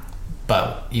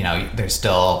 But, you know, there's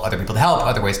still other people to help,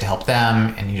 other ways to help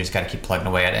them, and you just got to keep plugging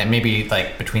away at it. And maybe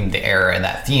like between the era and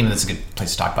that theme, that's a good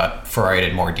place to talk about Freud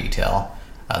in more detail,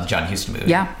 the John Huston movie.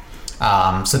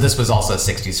 Yeah. So this was also a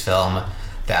 60s film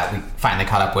that we finally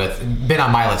caught up with. Been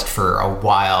on my list for a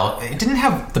while. It didn't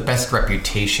have the best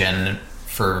reputation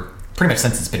for pretty much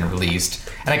since it's been released.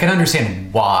 And I can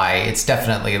understand why. It's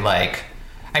definitely like,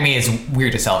 I mean, it's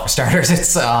weird to sell for starters.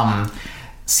 It's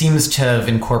seems to have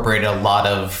incorporated a lot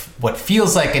of what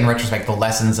feels like, in retrospect, the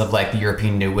lessons of like the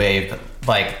European New Wave. But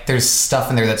like, there's stuff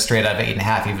in there that's straight out of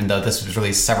 8½, even though this was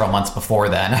released several months before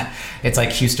then. It's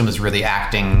like Huston was really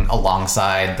acting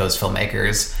alongside those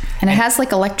filmmakers. And it has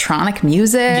like electronic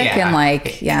music and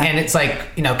like, And it's like,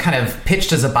 you know, kind of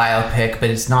pitched as a biopic, but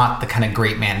it's not the kind of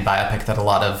great man biopic that a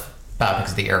lot of biopics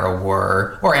of the era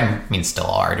were, or I mean, still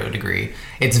are to a degree.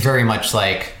 It's very much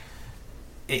like,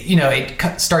 you know,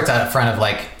 it starts out front of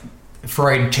like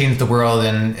Freud changed the world,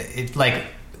 and it like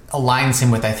aligns him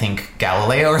with, I think,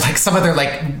 Galileo or like some other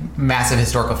like massive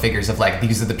historical figures of like,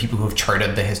 these are the people who have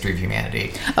charted the history of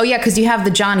humanity. Oh yeah, because you have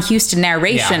the John Huston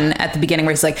narration at the beginning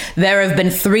where he's like, there have been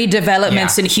 3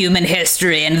 developments in human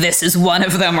history and this is one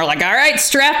of them. We're like, all right,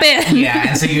 strap in. Yeah,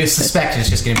 and so you suspect it's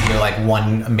just going to be like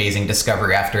one amazing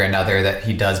discovery after another that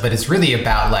he does, but it's really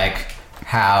about like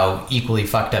how equally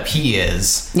fucked up he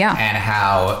is, and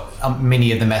how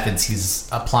many of the methods he's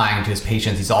applying to his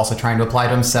patients he's also trying to apply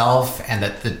to himself, and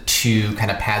that the two kind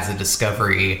of paths of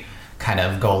discovery kind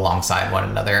of go alongside one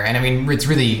another. And I mean, it's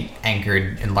really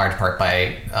anchored in large part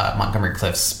by Montgomery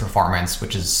Clift's performance,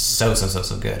 which is so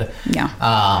good.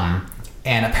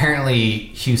 And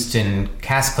apparently Huston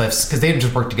cast Clift's, because they had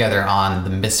just worked together on The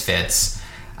Misfits,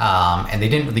 and they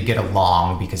didn't really get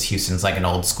along because Huston's like an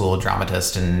old school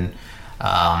dramatist, and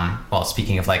well,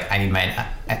 speaking of like, I need my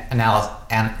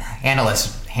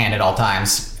analyst hand at all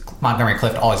times, Montgomery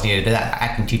Clift always needed that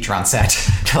acting teacher on set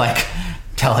to like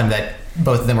tell him that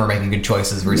both of them were making good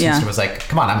choices, whereas Huston was like,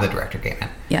 come on, I'm the director, gay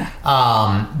man.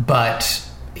 But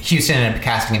Huston ended up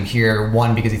casting him here,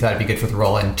 1, because he thought it'd be good for the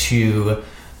role, and 2,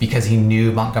 because he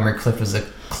knew Montgomery Clift was a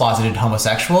closeted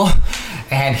homosexual,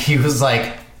 and he was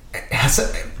like,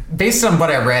 based on what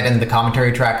I read in the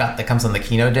commentary track that comes on the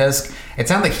Kino disc, it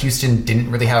sounded like Huston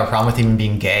didn't really have a problem with him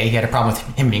being gay. He had a problem with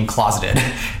him being closeted.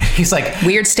 He's like,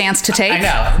 weird stance to take. I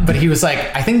know, but he was like,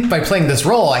 I think by playing this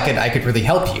role, I could really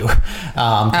help you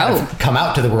kind of come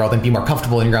out to the world and be more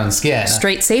comfortable in your own skin.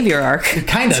 Straight savior arc.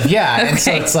 Kind of, yeah. Okay. And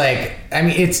so it's like, I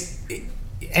mean,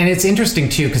 it's interesting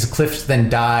too, because Clift then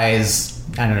dies,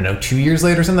 I don't know, 2 years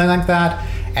later, something like that.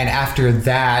 And after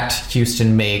that,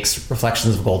 Huston makes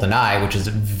Reflections of Golden Eye, which is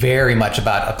very much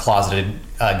about a closeted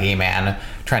gay man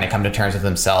trying to come to terms with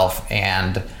himself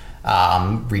and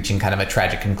reaching kind of a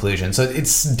tragic conclusion. So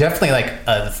it's definitely like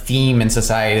a theme in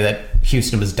society that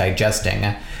Huston was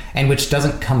digesting, and which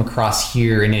doesn't come across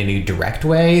here in any direct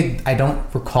way. I don't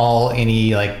recall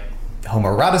any like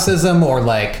homoeroticism or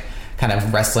like kind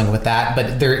of wrestling with that,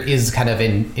 but there is kind of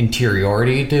an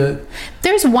interiority to it.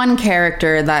 There's one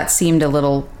character that seemed a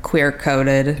little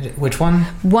queer-coded. Which one?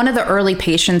 One of the early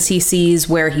patients he sees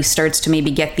where he starts to maybe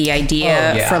get the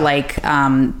idea for like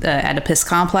the Oedipus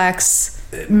complex.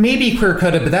 Maybe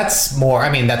queer-coded, but that's more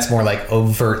like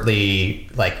overtly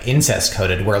like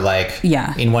incest-coded, where like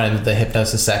in one of the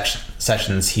hypnosis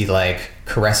sessions he like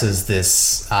caresses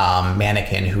this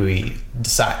mannequin who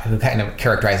kind of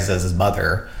characterizes as his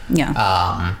mother.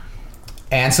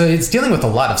 And so it's dealing with a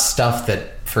lot of stuff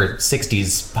that for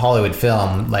 60s Hollywood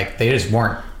film, like they just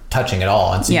weren't touching at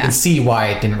all. And so you can see why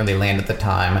it didn't really land at the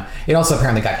time. It also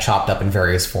apparently got chopped up in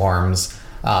various forms.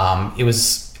 It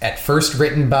was at first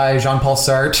written by Jean-Paul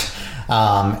Sartre,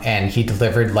 and he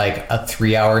delivered like a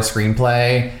 3-hour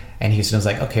screenplay. And Huston was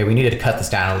like, okay, we needed to cut this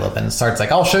down a little bit. And Sartre's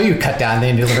like, I'll show you cut down.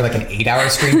 They delivered like an 8-hour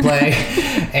screenplay.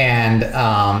 And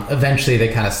eventually they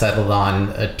kind of settled on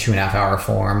a 2.5-hour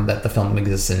form that the film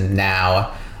exists in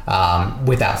now,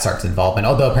 without Sartre's involvement.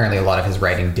 Although apparently a lot of his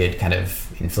writing did kind of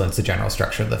influence the general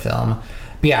structure of the film.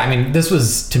 But yeah, I mean, this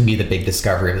was to me the big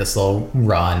discovery of this little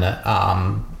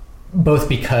run. Both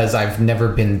because I've never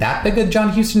been that big a John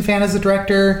Huston fan as a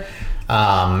director,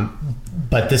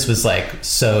 but this was like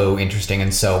so interesting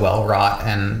and so well wrought,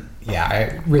 and yeah,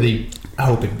 I really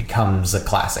hope it becomes a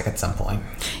classic at some point.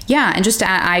 Yeah, and just to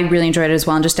add, I really enjoyed it as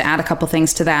well, and just to add a couple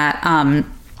things to that,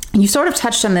 you sort of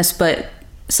touched on this, but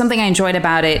something I enjoyed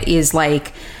about it is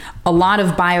like a lot of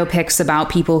biopics about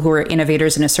people who are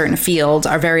innovators in a certain field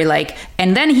are very like,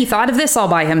 and then he thought of this all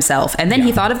by himself, and then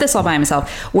he thought of this all by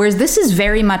himself. Whereas this is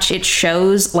very much, it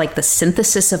shows like the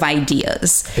synthesis of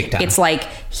ideas. It's like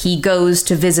he goes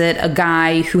to visit a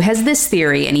guy who has this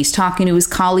theory, and he's talking to his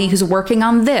colleague who's working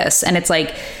on this. And it's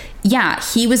like, yeah,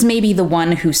 he was maybe the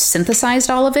one who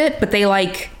synthesized all of it, but they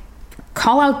like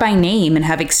call out by name and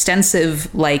have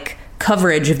extensive like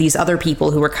coverage of these other people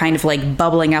who were kind of like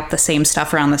bubbling up the same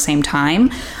stuff around the same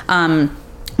time,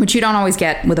 which you don't always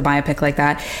get with a biopic like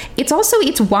that. It's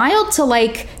wild to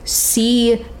like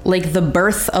see like the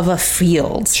birth of a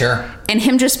field. Sure. And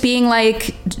him just being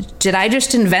like, did I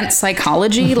just invent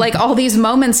psychology? Like all these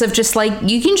moments of just like,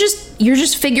 you're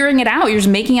just figuring it out. You're just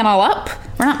making it all up.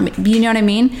 We're not, you know what I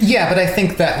mean? Yeah, but I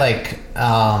think that like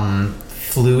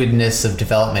fluidness of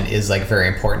development is like very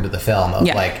important to the film. Of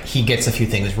like he gets a few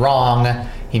things wrong,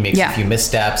 he makes a few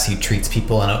missteps, he treats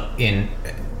people I'm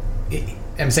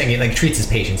saying he like treats his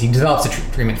patients. He develops a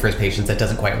treatment for his patients that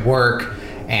doesn't quite work,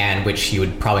 and which he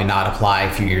would probably not apply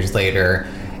a few years later.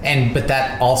 But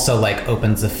that also like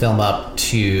opens the film up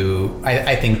to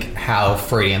I think how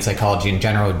Freudian psychology in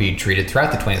general would be treated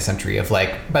throughout the 20th century. Of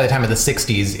like by the time of the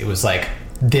 60s, it was like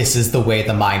this is the way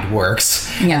the mind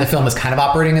works, and the film is kind of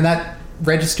operating in that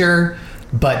register.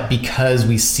 But because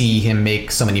we see him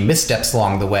make so many missteps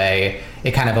along the way,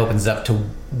 it kind of opens up to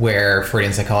where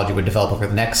Freudian psychology would develop over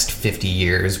the next 50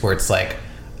 years, where it's like,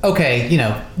 okay, you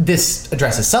know, this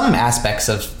addresses some aspects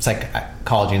of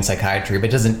psychology and psychiatry,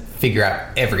 but doesn't figure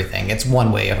out everything. It's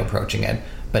one way of approaching it,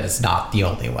 but it's not the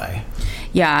only way.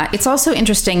 Yeah, it's also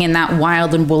interesting in that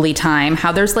wild and woolly time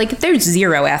how there's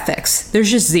zero ethics. There's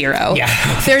just zero.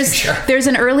 Yeah, there's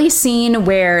an early scene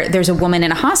where there's a woman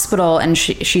in a hospital and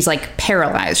she's like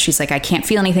paralyzed. She's like, I can't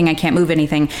feel anything, I can't move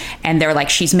anything. And they're like,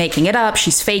 she's making it up,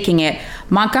 she's faking it.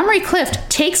 Montgomery Clift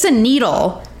takes a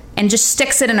needle and just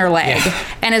sticks it in her leg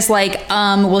and is like,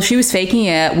 well, she was faking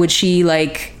it. Would she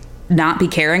like not be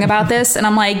caring about this? And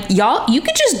I'm like, y'all, you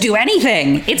could just do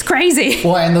anything. It's crazy.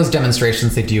 Well, and those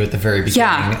demonstrations they do at the very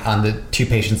beginning on the two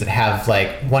patients that have like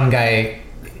one guy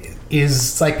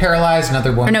is like paralyzed,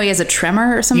 another one. Or no, he has a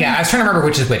tremor or something. Yeah, I was trying to remember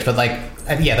which is which, but like,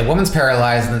 the woman's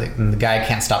paralyzed and the guy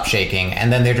can't stop shaking. And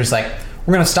then they're just like,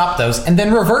 we're going to stop those and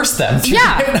then reverse them through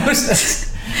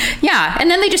hypnosis. Yeah,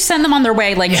 and then they just send them on their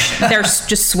way, like they're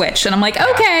just switched. And I'm like,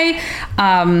 okay.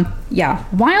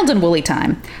 Wild and woolly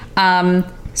time.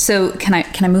 So can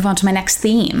I move on to my next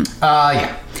theme?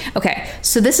 Yeah. Okay,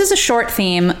 so this is a short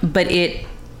theme, but it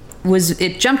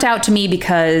jumped out to me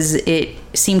because it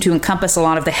seemed to encompass a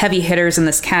lot of the heavy hitters in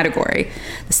this category.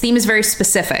 This theme is very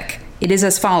specific. It is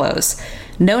as follows: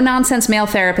 no-nonsense male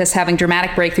therapists having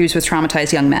dramatic breakthroughs with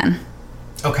traumatized young men.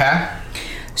 Okay.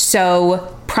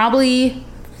 So probably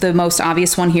the most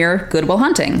obvious one here, Good Will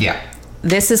Hunting. Yeah.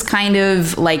 This is kind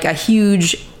of like a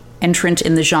huge entrant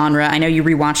in the genre. I know you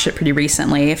rewatched it pretty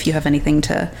recently. If you have anything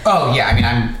to... Oh, yeah. I mean,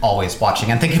 I'm always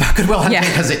watching and thinking about Good Will Hunting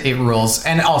because it rules.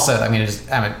 And also, I mean,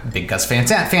 I'm a big Gus Van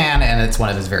Sant fan, and it's one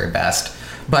of his very best.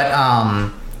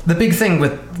 But the big thing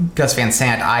with Gus Van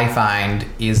Sant, I find,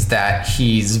 is that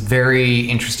he's very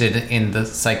interested in the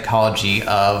psychology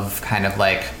of kind of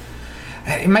like...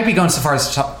 It might be going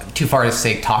too far to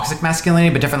say toxic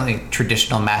masculinity, but definitely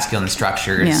traditional masculine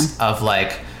structures of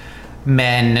like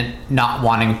men not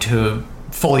wanting to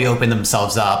fully open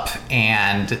themselves up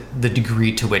and the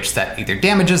degree to which that either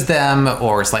damages them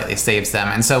or slightly saves them.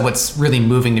 And so what's really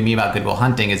moving to me about Good Will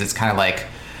Hunting is it's kind of like,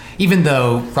 even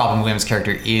though Robin Williams'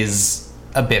 character is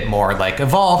a bit more like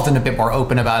evolved and a bit more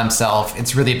open about himself,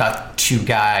 it's really about two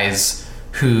guys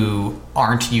who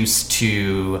aren't used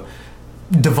to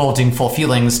divulging full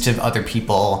feelings to other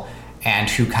people and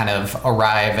who kind of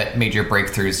arrive at major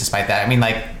breakthroughs despite that. I mean,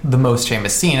 like, the most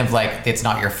famous scene of, like, it's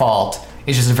not your fault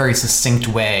is just a very succinct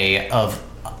way of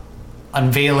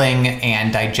unveiling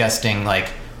and digesting,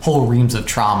 like, whole reams of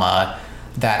trauma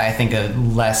that I think a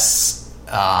less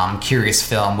curious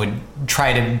film would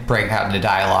try to break out into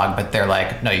dialogue, but they're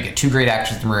like, no, you get two great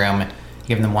actors in the room, you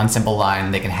give them one simple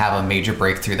line, they can have a major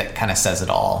breakthrough that kind of says it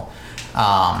all.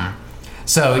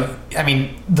 So, I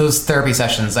mean, those therapy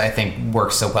sessions, I think,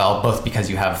 work so well, both because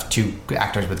you have two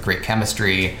actors with great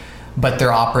chemistry, but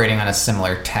they're operating on a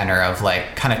similar tenor of,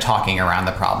 like, kind of talking around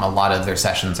the problem. A lot of their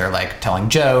sessions are, like, telling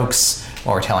jokes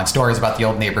or telling stories about the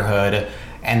old neighborhood,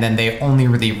 and then they only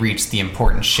really reach the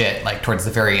important shit, like, towards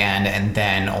the very end, and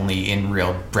then only in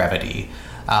real brevity.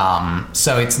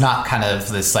 So it's not kind of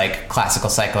this, like, classical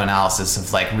psychoanalysis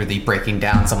of, like, really breaking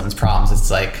down someone's problems.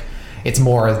 It's, like, it's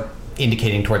more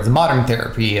indicating towards the modern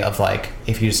therapy of, like,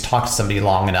 if you just talk to somebody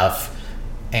long enough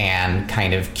and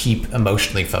kind of keep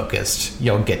emotionally focused,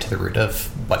 you'll get to the root of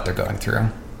what they're going through.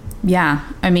 Yeah.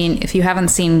 I mean, if you haven't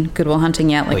seen Good Will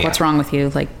Hunting yet, like, what's wrong with you?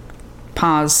 Like,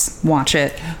 pause, watch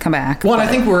it, come back. Well, I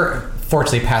think we're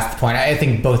fortunately past the point. I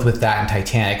think both with that and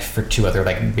Titanic, for two other,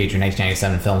 like, major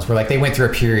 1997 films, where, like, they went through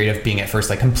a period of being at first,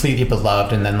 like, completely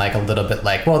beloved and then, like, a little bit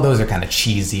like, well, those are kind of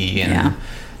cheesy and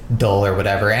dull or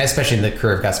whatever. And especially in the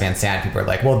career of Gus Van Sant, people are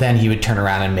like, well, then he would turn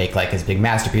around and make, like, his big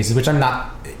masterpieces, which I'm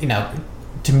not, you know,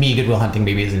 to me, Good Will Hunting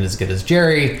maybe isn't as good as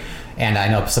Jerry, and I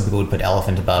know some people would put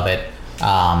Elephant above it.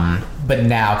 But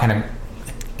now, kind of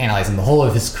analyzing the whole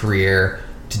of his career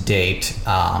to date,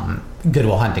 Good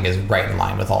Will Hunting is right in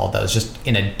line with all of those, just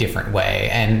in a different way.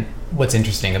 And what's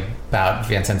interesting about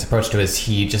Van Sant's approach to it is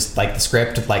he just liked the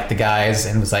script, liked the guys,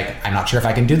 and was like, I'm not sure if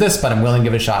I can do this, but I'm willing to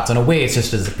give it a shot. So in a way, it's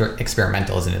just as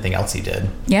experimental as anything else he did.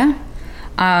 Yeah.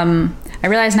 I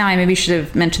realize now I maybe should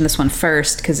have mentioned this one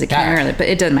first because it came earlier, but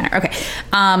it doesn't matter. Okay.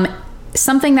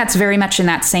 Something that's very much in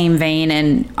that same vein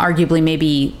and arguably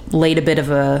maybe laid a bit of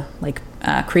a,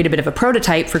 create a bit of a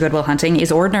prototype for Good Will Hunting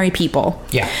is Ordinary People.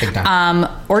 Yeah, big time.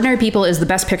 Ordinary People is the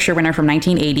Best Picture winner from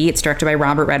 1980. It's directed by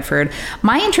Robert Redford.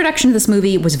 My introduction to this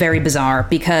movie was very bizarre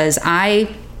because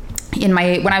when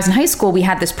I was in high school, we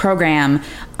had this program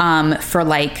for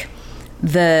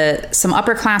some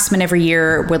upperclassmen every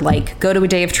year would go to a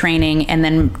day of training and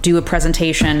then do a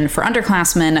presentation for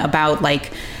underclassmen about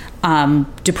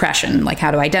depression,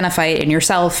 how to identify it in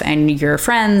yourself and your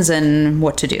friends and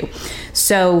what to do.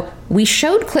 So we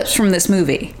showed clips from this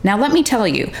movie. Now, let me tell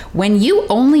you, when you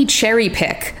only cherry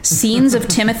pick scenes of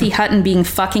Timothy Hutton being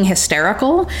fucking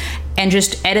hysterical and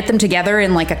just edit them together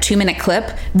in a 2-minute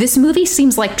clip, this movie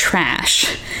seems like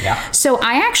trash. Yeah. So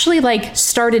I actually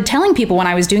started telling people when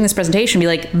I was doing this presentation, be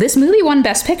like, this movie won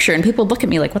Best Picture, and people would look at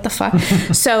me like, what the fuck?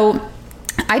 So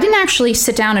I didn't actually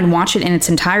sit down and watch it in its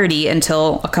entirety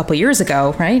until a couple years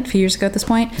ago, right? A few years ago at this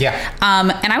point. Yeah.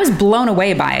 And I was blown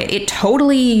away by it. It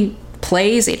totally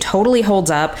plays. It totally holds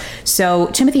up. So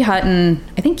Timothy Hutton,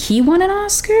 I think he won an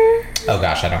Oscar. Oh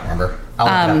gosh, I don't remember.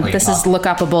 This is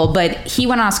look-upable, but he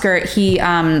won an Oscar.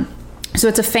 So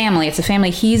it's a family.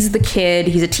 He's the kid.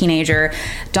 He's a teenager.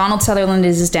 Donald Sutherland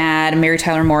is his dad. Mary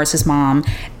Tyler Moore is his mom.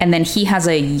 And then he has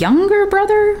a younger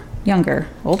brother.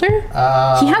 Older?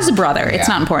 He has a brother. It's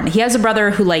not important. He has a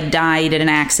brother who died in an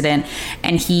accident,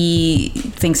 and he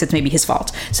thinks it's maybe his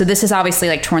fault. So this has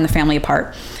obviously torn the family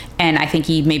apart. And I think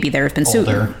there have been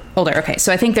older. Okay.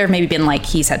 So I think there have maybe been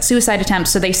he's had suicide attempts.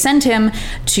 So they send him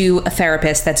to a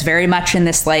therapist that's very much in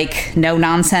this no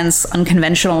nonsense,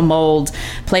 unconventional mold,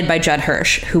 played by Judd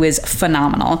Hirsch, who is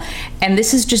phenomenal. And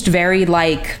this is just very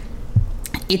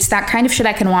it's that kind of shit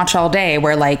I can watch all day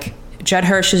where Judd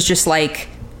Hirsch is just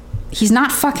he's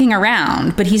not fucking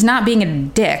around, but he's not being a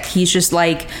dick. He's just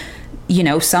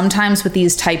sometimes with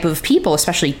these type of people,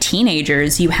 especially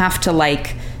teenagers, you have to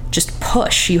just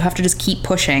push. You have to just keep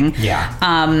pushing. Yeah.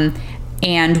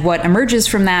 And what emerges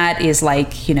from that is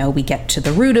we get to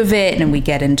the root of it and we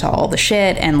get into all the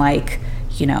shit and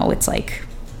it's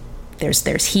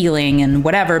there's healing and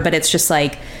whatever, but it's just I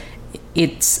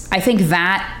think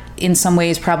that in some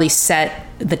ways probably set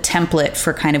the template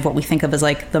for kind of what we think of as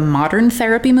the modern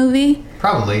therapy movie.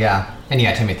 Probably, yeah. And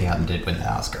yeah, Timothy Hutton did win the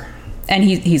Oscar. And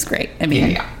he's great. I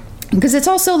mean, yeah. Because it's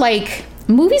also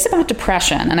movies about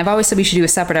depression, and I've always said we should do a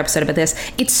separate episode about this.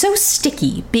 It's so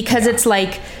sticky because it's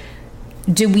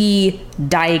do we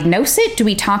diagnose it? Do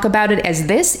we talk about it as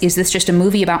this? Is this just a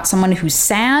movie about someone who's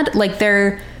sad?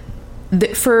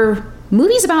 For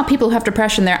movies about people who have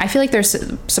depression, I feel there's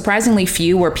surprisingly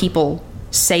few where people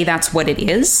say that's what it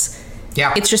is.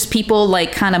 Yeah. It's just people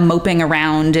kind of moping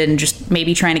around and just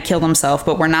maybe trying to kill themselves,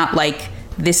 but we're not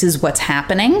this is what's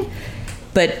happening.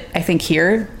 But I think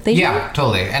here they do. Yeah,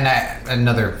 totally. And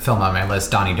another film on my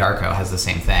list, Donnie Darko, has the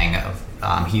same thing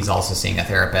of he's also seeing a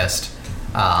therapist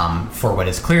for what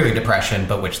is clearly depression,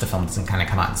 but which the film doesn't kind of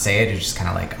come out and say it. It's just kind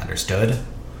of understood.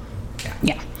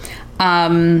 Yeah.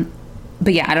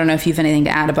 But yeah, I don't know if you have anything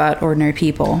to add about Ordinary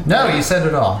People. No, you said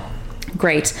it all.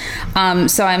 Great.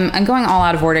 So I'm going all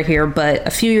out of order here, but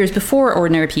a few years before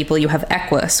Ordinary People, you have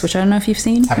Equus, which I don't know if you've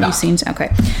seen. Have you seen?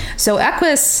 Okay. So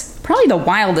Equus, probably the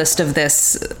wildest of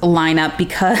this lineup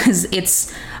because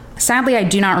it's, sadly, I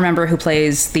do not remember who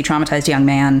plays the traumatized young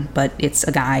man, but it's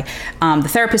a guy. The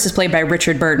therapist is played by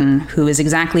Richard Burton, who is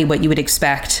exactly what you would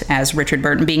expect as Richard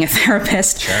Burton being a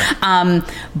therapist. Sure.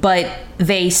 But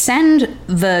they send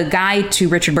the guy to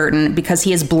Richard Burton because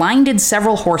he has blinded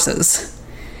several horses.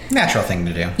 Natural thing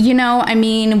to do.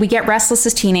 We get restless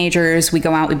as teenagers. We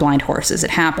go out, we blind horses. It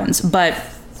happens. But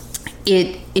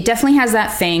it definitely has that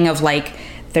thing of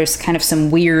there's kind of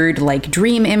some weird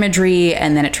dream imagery,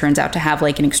 and then it turns out to have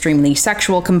an extremely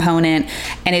sexual component.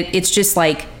 And it's just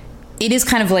it is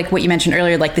kind of what you mentioned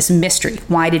earlier, this mystery.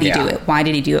 Why did he do it? Why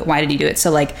did he do it? Why did he do it?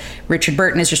 So Richard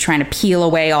Burton is just trying to peel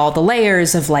away all the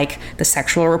layers of the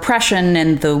sexual repression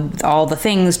and all the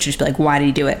things to just be why did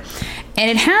he do it? And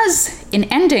it has an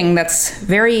ending that's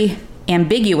very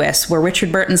ambiguous where Richard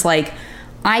Burton's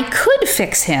I could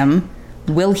fix him.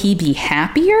 Will he be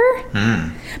happier?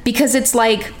 Because it's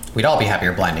we'd all be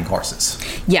happier blinding horses.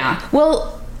 Yeah.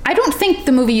 Well, I don't think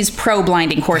the movie's pro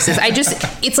blinding horses.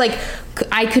 It's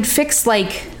I could fix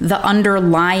the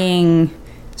underlying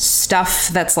stuff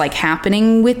that's like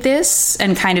happening with this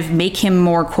and kind of make him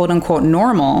more quote unquote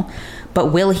normal, but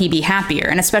will he be happier?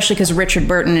 And especially because Richard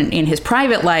Burton in his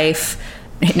private life,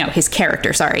 no, his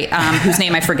character, sorry, whose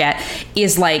name I forget,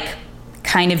 is like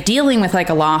kind of dealing with like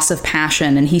a loss of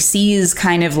passion, and he sees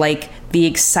kind of like the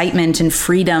excitement and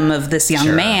freedom of this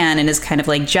young man and is kind of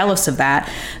like jealous of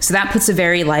that. So that puts a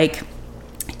very like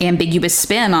ambiguous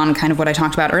spin on kind of what I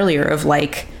talked about earlier of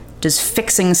like,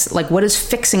 what does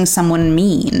fixing someone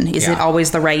mean? Is it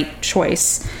always the right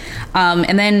choice?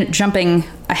 And then jumping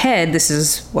ahead, this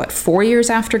is 4 years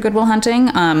after Good Will Hunting.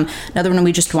 Another one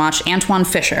we just watched, Antwone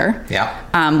Fisher.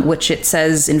 Which it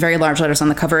says in very large letters on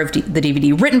the cover of the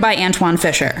DVD, written by Antwone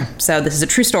Fisher. So this is a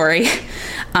true story.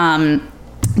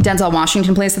 Denzel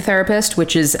Washington plays the therapist,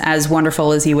 which is as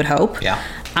wonderful as you would hope.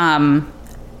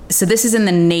 So this is in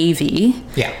the Navy.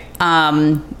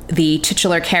 The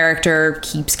titular character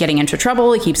keeps getting into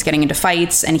trouble, he keeps getting into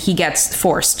fights, and he gets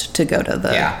forced to go to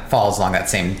the... follows along that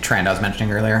same trend I was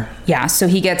mentioning earlier. So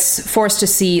he gets forced to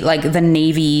see, like, the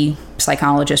Navy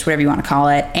psychologist, whatever you want to call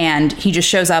it, and he just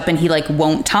shows up and he, like,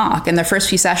 won't talk. And the first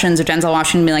few sessions of Denzel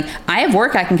Washington being like, I have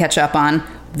work I can catch up on.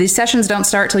 These sessions don't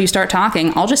start till you start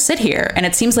talking. I'll just sit here. And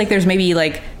it seems like there's maybe,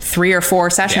 like, 3 or 4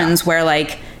 sessions where,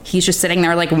 like, he's just sitting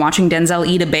there, like, watching Denzel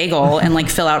eat a bagel and, like,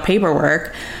 fill out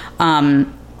paperwork.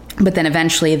 But then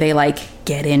eventually they like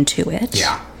get into it.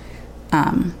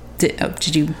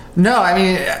 Did you? No, I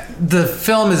mean, the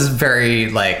film is very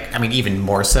like, I mean, even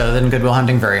more so than Good Will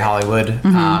Hunting, very Hollywood.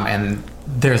 And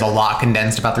there's a lot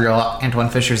condensed about the real Antwone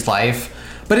Fisher's life,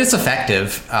 but it's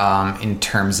effective in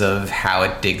terms of how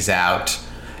it digs out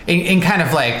in kind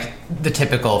of like the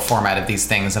typical format of these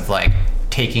things of like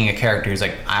taking a character who's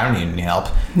like, I don't need any help,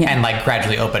 and like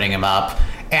gradually opening him up.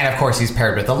 And of course, he's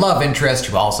paired with a love interest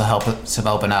who also helps him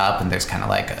open up, and there's kind of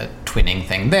like a twinning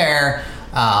thing there.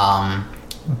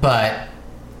 But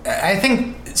I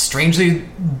think, strangely,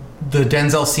 the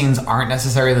Denzel scenes aren't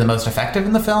necessarily the most effective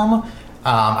in the film.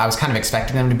 I was kind of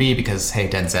expecting them to be because, hey,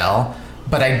 Denzel.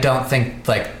 But I don't think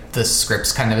like the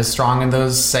script's kind of as strong in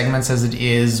those segments as it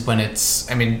is when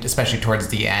it's, I mean, especially towards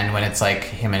the end when it's like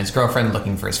him and his girlfriend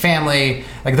looking for his family.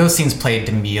 Like those scenes played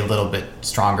to me a little bit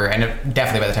stronger, and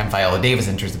definitely by the time Viola Davis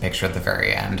enters the picture at the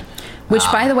very end. Which,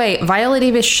 by the way, Viola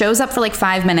Davis shows up for like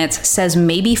 5 minutes, says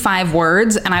maybe 5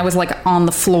 words, and I was like on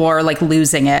the floor, like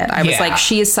losing it. I was like,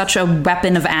 she is such a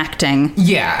weapon of acting.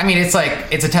 Yeah, I mean, it's like,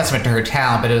 it's a testament to her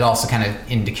talent, but it also kind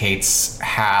of indicates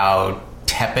how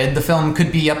tepid the film could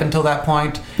be up until that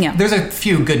point. There's a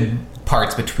few good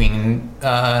parts between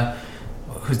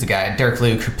who's the guy, Derek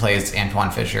Luke, who plays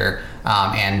Antwone Fisher,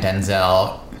 and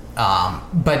Denzel,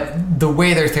 but the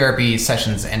way their therapy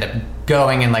sessions end up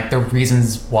going and like the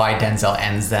reasons why Denzel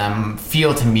ends them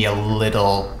feel to me a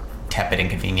little tepid and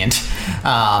convenient,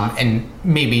 and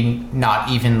maybe not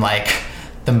even like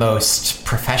the most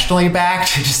professionally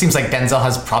backed. It just seems like Denzel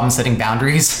has problems setting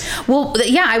boundaries. Well,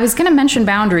 yeah, I was going to mention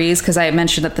boundaries because I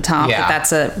mentioned at the top that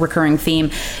that's a recurring theme.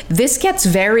 This gets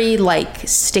very like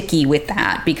sticky with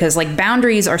that because like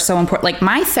boundaries are so important. Like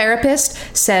my therapist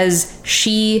says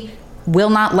she will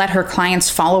not let her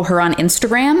clients follow her on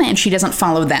Instagram and she doesn't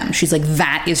follow them. She's like,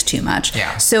 that is too much.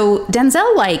 So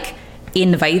Denzel like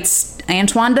invites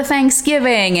Antwone to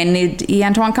Thanksgiving and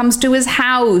Antwone comes to his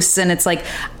house and it's like,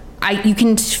 you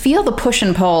can feel the push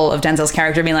and pull of Denzel's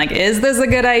character being like, is this a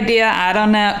good idea? I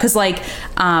don't know. Because like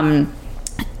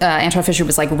Antwone Fisher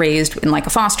was like raised in like a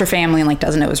foster family and like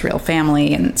doesn't know his real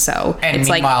family. And so it's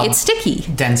like, it's sticky.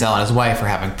 Denzel and his wife are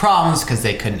having problems because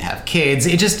they couldn't have kids.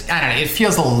 It just, I don't know, it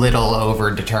feels a little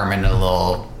over-determined, a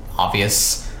little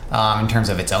obvious in terms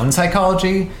of its own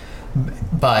psychology.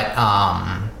 But,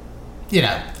 you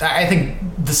know, I think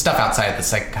the stuff outside of the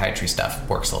psychiatry stuff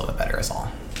works a little bit better as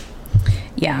all.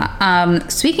 Yeah.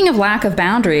 Speaking of lack of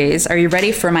boundaries, are you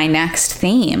ready for my next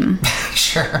theme?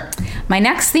 Sure. My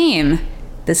next theme,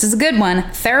 this is a good one.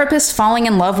 Therapists falling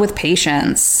in love with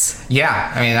patients.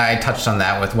 Yeah. I mean, I touched on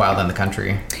that with Wild in the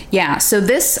Country. Yeah. So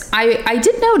this, I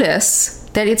did notice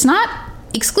that it's not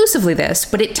exclusively this,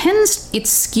 but it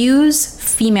skews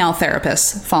female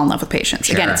therapists fall in love with patients.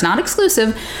 Again, it's not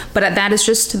exclusive, but that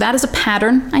is a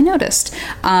pattern I noticed.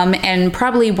 And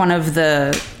probably one of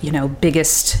the,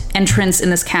 biggest entrants in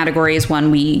this category is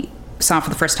one we saw for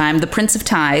the first time, The Prince of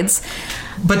Tides.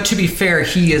 But to be fair,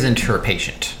 he isn't her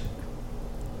patient.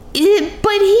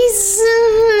 But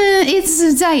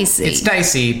it's dicey. It's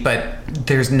dicey, but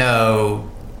there's no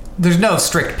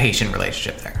strict patient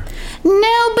relationship there.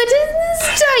 No, but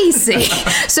it's dicey.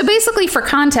 So basically, for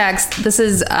context, this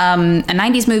is a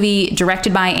 90s movie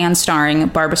directed by and starring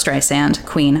Barbra Streisand,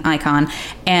 Queen icon,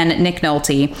 and Nick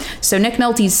Nolte. So Nick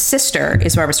Nolte's sister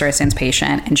is Barbra Streisand's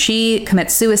patient, and she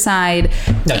commits suicide.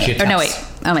 No, she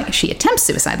attempts. She attempts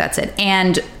suicide, that's it.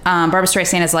 And Barbra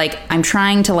Streisand is like, I'm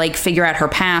trying to like figure out her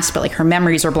past, but like her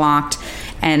memories are blocked.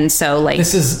 And so like...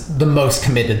 This is the most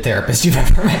committed therapist you've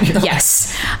ever met in your life.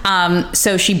 Yes.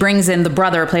 So she brings in the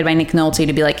brother, played by Nick Nolte,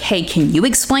 to be like, hey, can you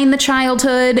explain the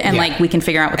childhood? And like, we can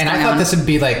figure out what's going on. And I thought this would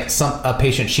be like a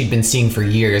patient she'd been seeing for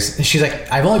years. She's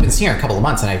like, I've only been seeing her a couple of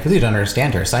months and I really don't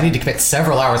understand her. So I need to commit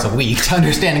several hours a week to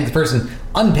understanding the person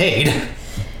unpaid.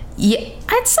 Yeah,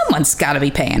 someone's got to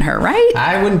be paying her, right?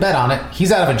 I wouldn't bet on it.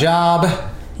 He's out of a job.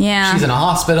 Yeah. She's in a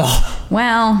hospital.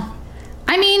 Well,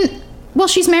 I mean... Well,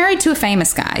 she's married to a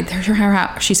famous guy.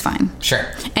 She's fine. Sure.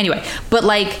 Anyway, but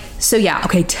like, so yeah,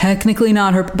 okay, technically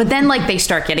not her. But then like they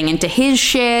start getting into his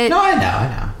shit. No, I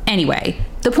know. Anyway,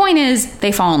 the point is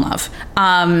they fall in love.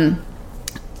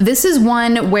 This is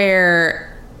one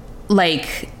where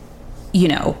like, you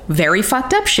know, very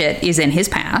fucked up shit is in his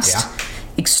past. Yeah.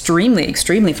 Extremely,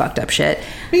 extremely fucked up shit.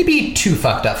 Maybe too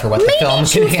fucked up for what the film can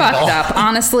handle. Maybe too fucked up,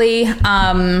 honestly.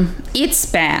 It's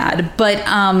bad, but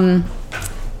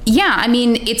yeah, I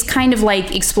mean, it's kind of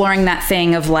like exploring that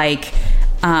thing of like,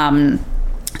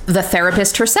 the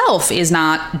therapist herself is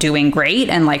not doing great,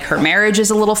 and like her marriage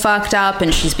is a little fucked up,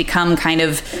 and she's become kind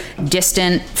of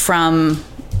distant from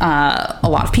a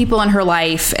lot of people in her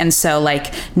life. And so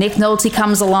like Nick Nolte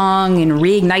comes along and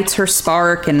reignites her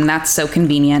spark, and that's so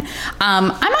convenient. I'm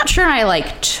not sure I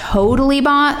like totally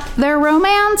bought their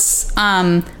romance,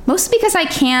 mostly because I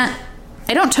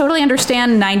don't totally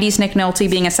understand 90s Nick Nolte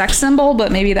being a sex symbol,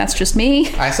 but maybe that's just me.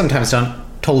 I sometimes don't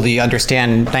totally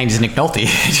understand 90s Nick Nolte.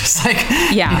 Just like,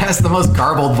 yeah. He has the most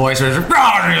garbled voice. Where well,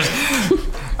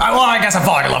 I guess I'm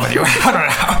falling in love with you. I don't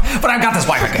know. But I've got this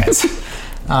wife of kids.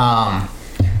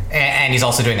 And he's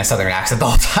also doing a southern accent the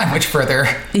whole time, which further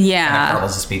kind of garbles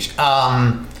his speech.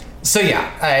 So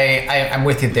yeah, I'm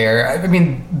with you there. I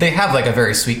mean, they have like a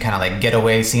very sweet kind of like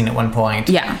getaway scene at one point.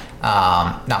 Yeah.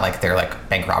 Not like they're like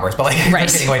bank robbers, but like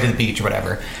getting away to the beach or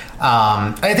whatever.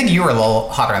 I think you were a little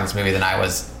hotter on this movie than I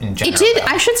was in general. It did. Though.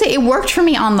 I should say it worked for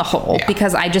me on the whole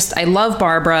because I love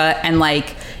Barbara, and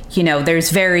like, you know, there's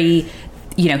very...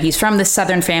 You know, he's from this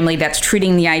Southern family that's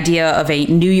treating the idea of a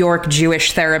New York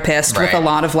Jewish therapist with a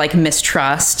lot of like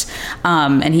mistrust.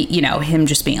 And he, you know, him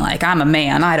just being like, I'm a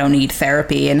man, I don't need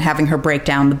therapy, and having her break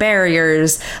down the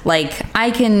barriers. Like, I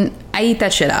eat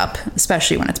that shit up,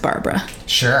 especially when it's Barbara.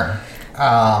 Sure.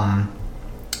 I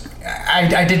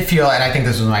did feel, and I think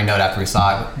this was my note after we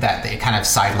saw it, that it kind of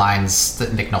sidelines the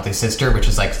Nick Nolte's sister, which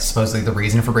is like supposedly the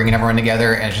reason for bringing everyone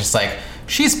together. And it's just like,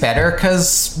 she's better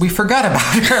because we forgot about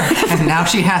her and now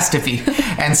she has to be.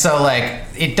 And so like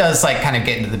it does like kind of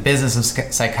get into the business of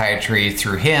psychiatry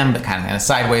through him, but kind of in a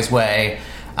sideways way,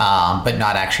 but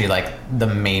not actually like the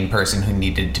main person who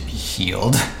needed to be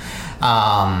healed.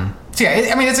 So yeah,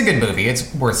 I mean, it's a good movie.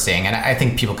 It's worth seeing, and I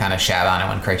think people kind of shat on it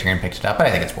when Criterion picked it up, but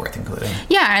I think it's worth including.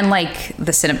 Yeah, and like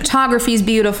the cinematography is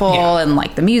beautiful, and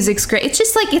like the music's great. It's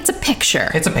just like it's a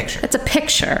picture. It's a picture. It's a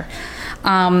picture.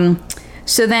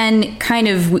 So then, kind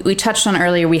of, we touched on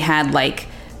earlier. We had like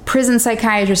prison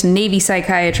psychiatrist, Navy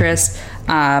psychiatrist.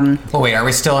 Well, wait, are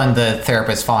we still in the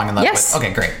therapist falling in love with?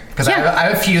 Okay, great. Because I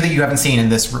have a few that you haven't seen in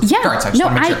this regard, so I just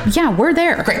want to make sure. Yeah, we're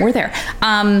there. Great. We're there.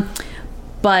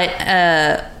 But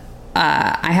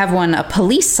I have one, a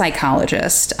police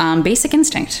psychologist, Basic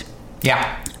Instinct.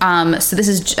 Yeah. So this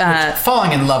is...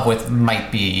 falling in love with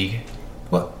might be...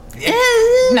 Well,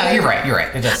 no, you're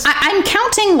right. It does. I'm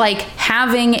counting like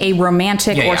having a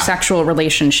romantic or sexual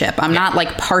relationship. I'm not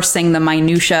like parsing the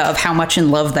minutia of how much in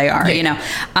love they are, you know.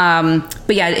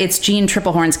 But yeah, it's Jeanne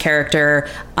Tripplehorn's character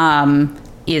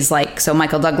is like, so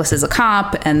Michael Douglas is a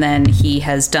cop, and then he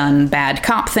has done bad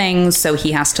cop things, so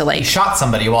he has to like... He shot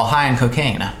somebody while high on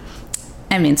cocaine.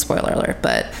 I mean, spoiler alert,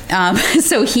 but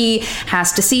so he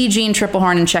has to see Jeanne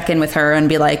Tripplehorn and check in with her and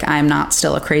be like, I'm not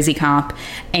still a crazy cop.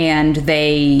 And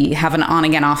they have an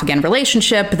on-again, off-again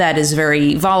relationship that is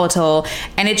very volatile.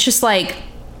 And it's just like,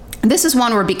 this is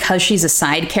one where because she's a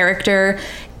side character,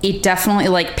 it definitely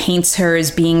like paints her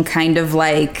as being kind of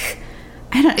like,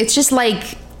 it's just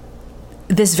like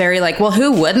this very like, well,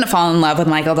 who wouldn't fall in love with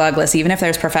Michael Douglas, even if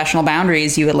there's professional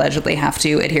boundaries you allegedly have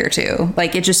to adhere to?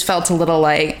 Like, it just felt a little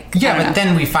like... Yeah, but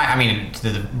then we find, I mean, to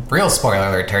the real spoiler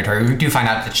alert territory, we do find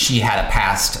out that she had a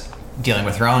past dealing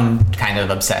with her own kind of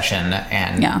obsession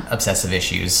and obsessive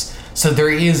issues. So there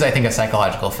is, I think, a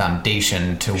psychological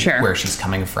foundation to where she's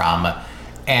coming from.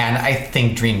 And I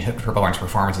think Jean Tripplehorn's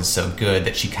performance is so good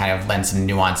that she kind of lends some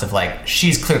nuance of like,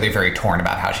 she's clearly very torn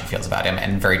about how she feels about him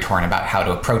and very torn about how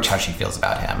to approach how she feels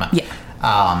about him. Yeah.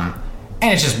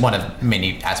 And it's just one of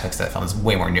many aspects of that film. It's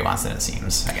way more nuanced than it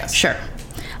seems, I guess. Sure.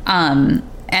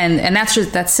 And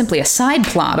that's simply a side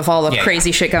plot of all the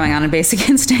crazy shit going on in Basic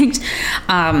Instinct,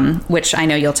 which I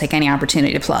know you'll take any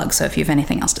opportunity to plug. So if you have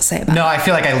anything else to say about it. No, I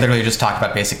feel like I literally just talked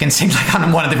about Basic Instinct like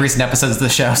on one of the recent episodes of the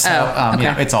show. So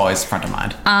it's always front of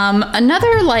mind.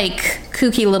 Another like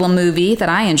kooky little movie that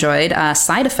I enjoyed,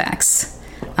 Side Effects.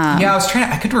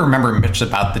 I couldn't remember much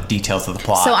about the details of the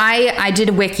plot. So I did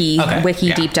a wiki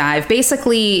deep dive.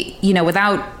 Basically,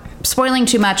 without spoiling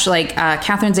too much, like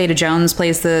Catherine Zeta-Jones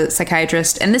plays the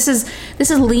psychiatrist, and this is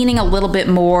leaning a little bit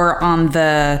more on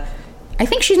the, I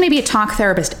think she's maybe a talk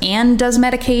therapist and does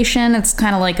medication. It's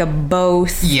kind of like a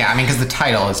both. Yeah, I mean, because the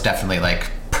title is definitely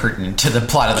like pertinent to the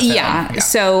plot of the film. Yeah.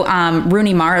 So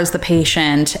Rooney Mara's the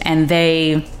patient, and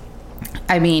they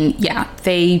have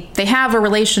a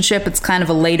relationship. It's kind of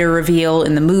a later reveal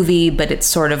in the movie, but it's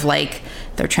sort of like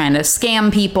they're trying to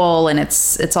scam people, and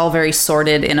it's all very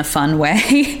sordid in a fun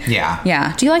way. Yeah.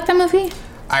 Yeah. Do you like that movie?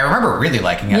 I remember really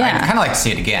liking it. Yeah. I'd kind of like to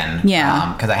see it again.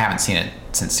 Yeah. Because I haven't seen it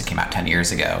since it came out 10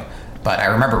 years ago. But I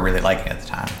remember really liking it at the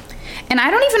time. And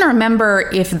I don't even remember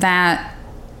if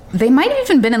they might have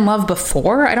even been in love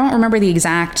before. I don't remember the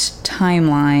exact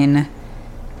timeline.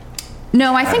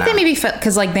 No, I think they maybe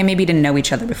because they maybe didn't know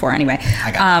each other before anyway.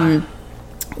 I got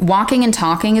Walking and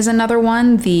Talking is another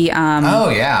one. The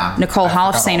Nicole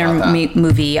Holofcener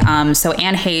movie. So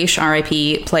Anne Heche,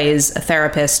 R.I.P., plays a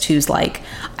therapist who's like,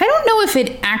 I don't know if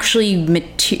it actually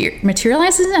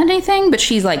materializes into anything, but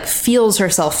she's like feels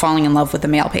herself falling in love with the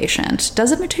male patient.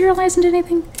 Does it materialize into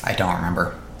anything? I don't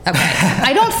remember. Okay.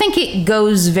 I don't think it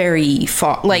goes very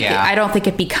far. I don't think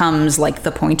it becomes like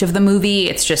the point of the movie.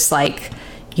 It's just like,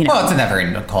 Well, it's in that very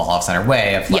Nicole Holofcener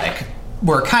way of like,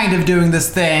 we're kind of doing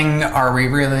this thing. Are we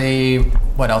really?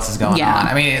 What else is going on?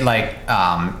 I mean,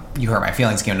 You Hurt My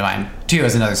Feelings came to mind too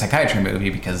as another psychiatry movie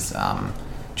because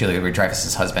Julia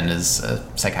Louis-Dreyfus's husband is a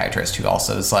psychiatrist who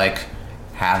also is like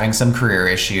having some career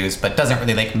issues, but doesn't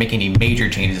really like make any major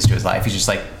changes to his life. He's just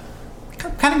like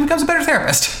kind of becomes a better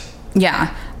therapist.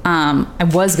 Yeah. I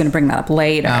was going to bring that up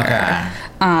later. Okay.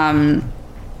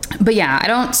 But yeah, I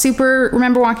don't super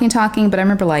remember Walking and Talking, but I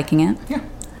remember liking it. Yeah.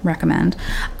 Recommend.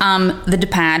 The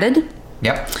Departed.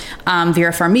 Yep.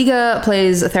 Vera Farmiga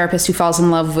plays a therapist who falls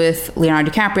in love with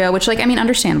Leonardo DiCaprio, which,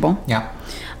 understandable. Yeah.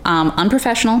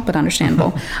 Unprofessional, but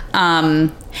understandable.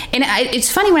 And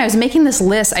it's funny, when I was making this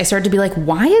list, I started to be like,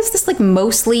 why is this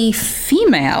mostly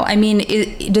female? I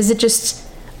mean, does it just,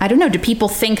 I don't know, do people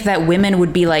think that women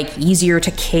would be easier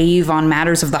to cave on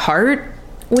matters of the heart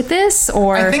with this?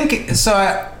 Or I think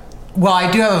so. Well,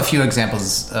 I do have a few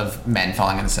examples of men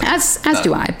falling in the same. As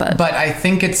do I, but I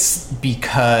think it's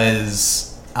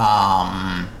because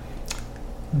of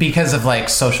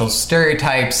social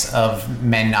stereotypes of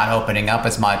men not opening up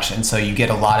as much, and so you get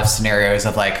a lot of scenarios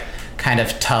of kind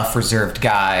of tough, reserved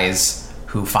guys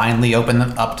who finally open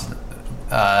up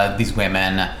to these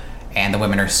women, and the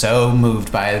women are so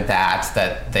moved by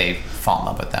that they fall in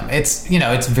love with them. It's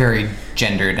it's very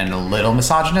gendered and a little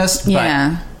misogynist,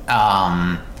 but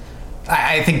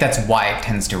I think that's why it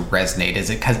tends to resonate. Is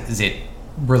it because it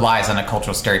relies on a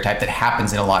cultural stereotype that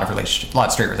happens in a lot of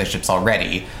straight relationships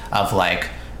already, of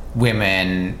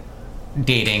women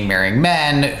dating, marrying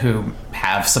men who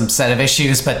have some set of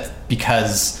issues, but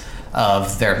because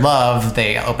of their love,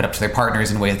 they open up to their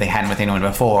partners in ways they hadn't with anyone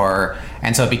before,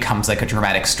 and so it becomes a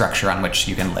dramatic structure on which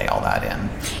you can lay all that in.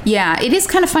 Yeah, it is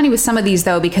kind of funny with some of these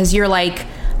though, because you're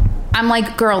I'm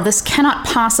like, girl, this cannot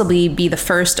possibly be the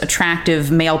first attractive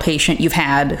male patient you've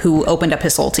had who opened up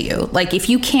his soul to you. If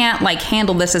you can't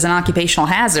handle this as an occupational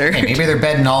hazard. Hey, maybe they're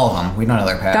bedding all of them. We don't know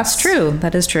their past. That's true.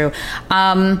 That is true.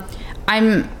 I'm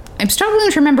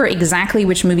struggling to remember exactly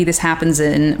which movie this happens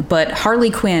in, but Harley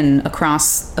Quinn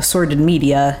across assorted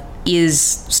media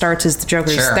starts as the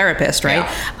Joker's therapist, right?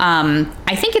 Yeah.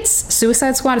 I think it's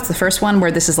Suicide Squad. It's the first one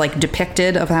where this is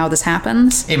depicted of how this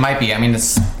happens. It might be. I mean,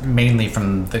 it's mainly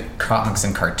from the comics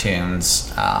and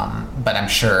cartoons, but I'm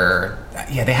sure.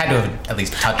 Yeah, they had to have at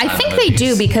least touched on it. I think they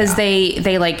do because they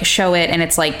show it, and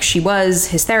it's she was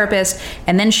his therapist,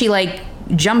 and then she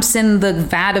jumps in the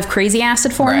vat of crazy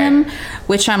acid for him,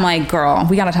 which I'm like, girl,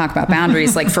 we got to talk about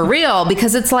boundaries, for real,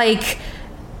 because it's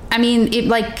I mean, it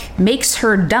makes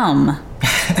her dumb,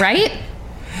 right?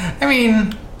 I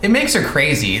mean, it makes her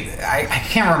crazy. I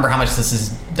can't remember how much this is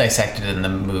dissected in the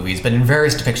movies, but in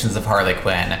various depictions of Harley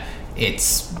Quinn,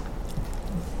 it's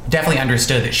definitely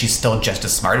understood that she's still just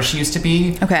as smart as she used to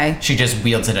be. Okay. She just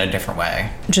wields it in a different way.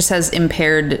 Just has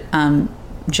impaired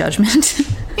judgment.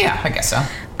 Yeah, I guess so.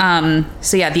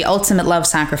 So yeah, the ultimate love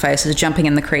sacrifice is jumping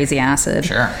in the crazy acid.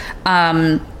 Sure.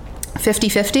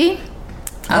 50-50.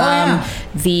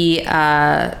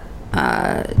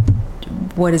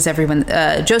 What is everyone?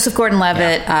 Joseph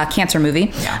Gordon-Levitt, cancer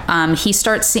movie. Yeah. He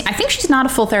starts seeing, I think she's not a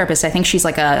full therapist. I think she's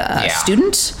like a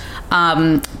student.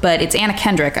 But it's Anna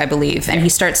Kendrick, I believe. And he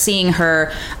starts seeing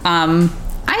her.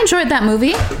 I enjoyed that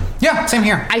movie. Yeah, same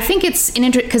here. I think it's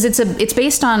an because it's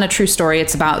based on a true story.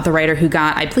 It's about the writer who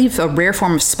got, I believe, a rare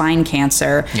form of spine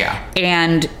cancer. Yeah.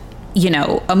 And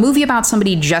a movie about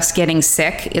somebody just getting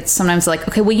sick, it's sometimes like,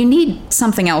 okay, well, you need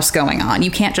something else going on. You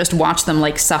can't just watch them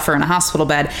like suffer in a hospital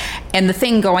bed. And the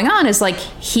thing going on is like,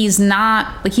 he's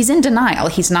in denial.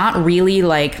 He's not really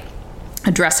like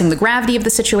addressing the gravity of the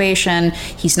situation.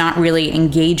 He's not really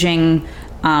engaging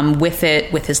with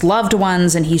it with his loved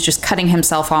ones, and he's just cutting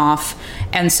himself off.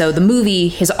 And so the movie,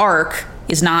 his arc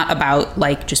is not about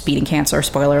like just beating cancer,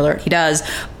 spoiler alert, he does,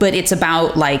 but it's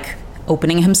about like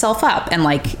opening himself up, and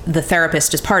like the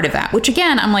therapist is part of that, which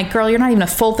again, I'm like, girl, you're not even a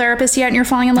full therapist yet and you're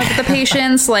falling in love with the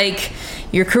patients. Like,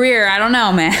 your career, I don't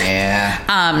know, man.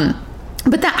 Yeah.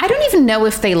 But that, I don't even know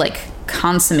if they like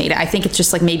consummate it. I think it's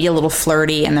just like maybe a little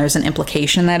flirty, and there's an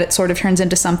implication that it sort of turns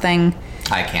into something.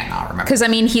 I can't not remember. Because I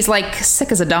mean, he's like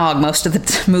sick as a dog most of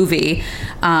the movie.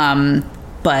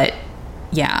 But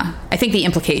yeah, I think the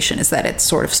implication is that it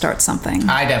sort of starts something.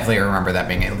 I definitely remember that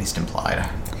being at least implied.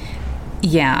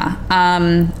 Yeah.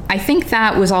 I think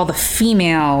that was all the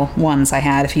female ones I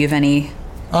had, if you have any.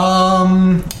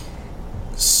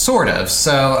 Sort of.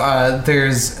 So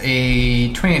there's a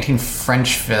 2019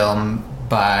 French film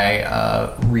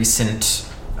by recent...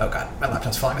 Oh god, my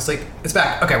laptop's falling asleep. It's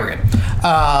back. Okay, we're good.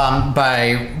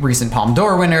 By recent Palme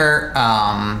d'Or winner...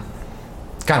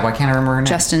 God, why can't I remember her name?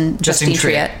 Justine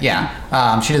Triet.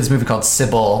 Yeah. She did this movie called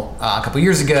Sybil a couple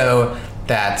years ago.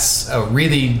 That's a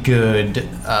really good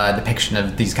depiction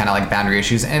of these kind of like boundary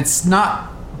issues. And it's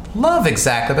not love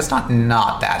exactly, but it's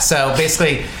not that. So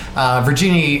basically,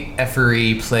 Virginie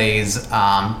Efira plays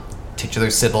titular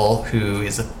Sybil, who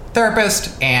is a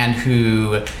therapist and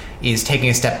who is taking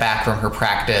a step back from her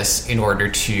practice in order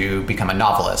to become a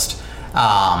novelist.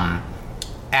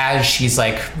 As she's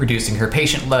like reducing her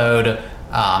patient load,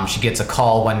 she gets a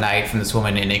call one night from this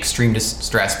woman in extreme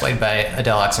distress, played by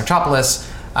Adele Exarchopoulos,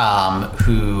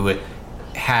 who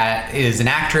is an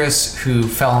actress who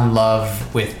fell in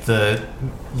love with the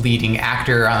leading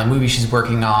actor on the movie she's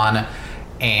working on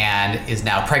and is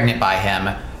now pregnant by him.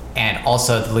 And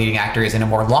also the leading actor is in a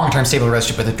more long-term stable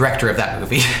relationship with the director of that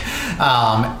movie.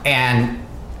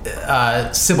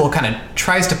 Sybil kind of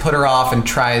tries to put her off and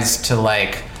tries to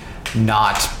like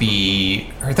not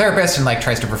be her therapist and like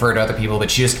tries to refer to other people,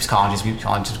 but she just keeps calling.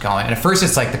 And at first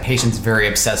it's like the patient's very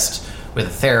obsessed with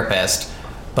the therapist,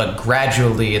 but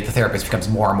gradually the therapist becomes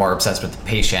more and more obsessed with the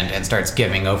patient and starts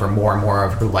giving over more and more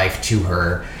of her life to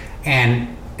her.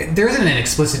 And there isn't an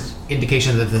explicit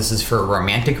indication that this is for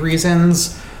romantic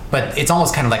reasons, but it's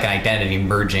almost kind of like an identity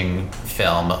merging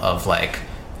film of like,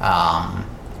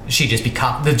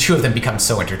 the two of them become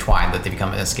so intertwined that they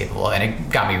become inescapable. And it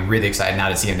got me really excited now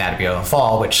to see Anatomy of a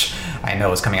Fall, which I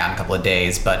know is coming out in a couple of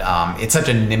days, but it's such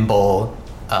a nimble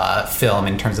film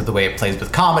in terms of the way it plays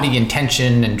with comedy and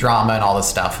tension and drama and all this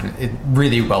stuff, and it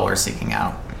really well worth seeking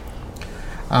out.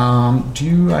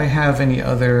 Do I have any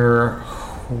other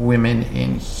women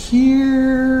in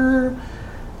here?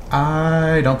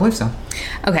 I don't believe so.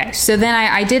 Okay, so then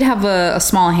I did have a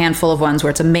small handful of ones where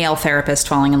it's a male therapist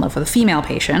falling in love with a female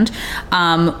patient.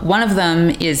 One of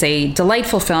them is a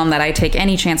delightful film that I take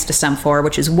any chance to stump for,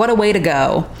 which is What a Way to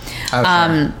Go. Oh,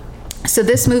 sure. So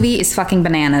this movie is fucking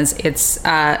bananas. It's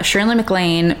Shirley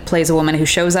MacLaine plays a woman who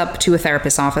shows up to a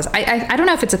therapist's office. I don't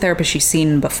know if it's a therapist she's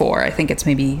seen before. I think it's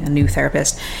maybe a new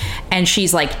therapist. And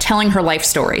she's like telling her life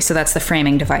story. So that's the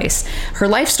framing device. Her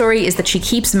life story is that she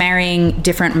keeps marrying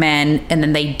different men and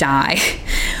then they die.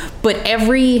 But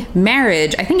every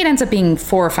marriage, I think it ends up being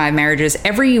 4 or 5 marriages,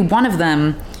 every one of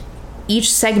them,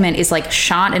 each segment is like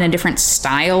shot in a different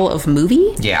style of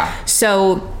movie. Yeah.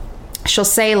 So she'll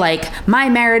say like, my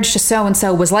marriage to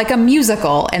so-and-so was like a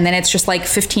musical, and then it's just like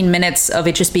 15 minutes of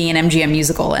it just being an MGM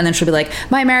musical, and then she'll be like,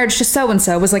 my marriage to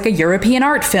so-and-so was like a European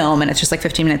art film, and it's just like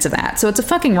 15 minutes of that. So it's a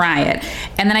fucking riot.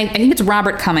 And then I think it's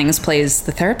Robert Cummings plays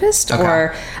the therapist.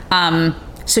 Okay.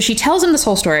 So she tells him this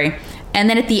whole story, and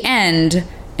then at the end,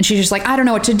 and she's just like, I don't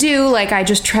know what to do, like I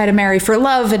just try to marry for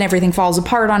love and everything falls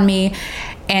apart on me.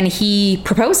 And he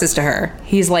proposes to her.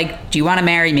 He's like, do you want to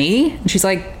marry me? And she's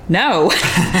like, no.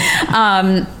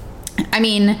 I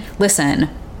mean, listen,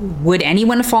 would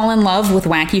anyone fall in love with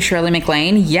wacky Shirley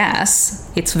MacLaine?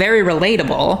 Yes. It's very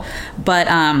relatable, but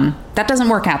that doesn't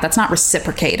work out. That's not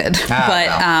reciprocated.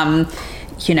 No.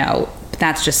 You know,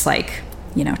 that's just like,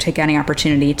 you know, take any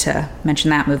opportunity to mention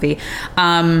that movie.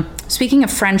 Speaking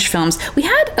of French films, we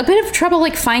had a bit of trouble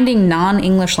like finding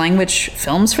non-English language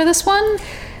films for this one.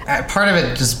 Part of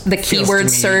it just the keyword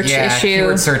search issue.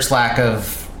 Keyword search, lack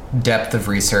of depth of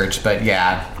research, but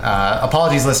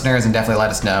apologies listeners, and definitely let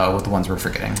us know what the ones we're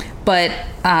forgetting. But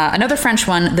another French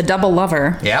one, The Double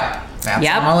Lover. Yep. That's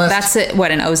on my list. That's it. What,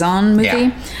 an Ozon movie?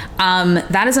 Yeah.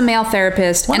 That is a male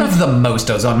therapist. One of the most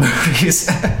Ozon movies.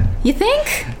 You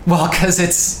think? Well, because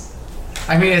it's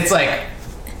like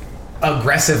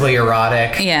aggressively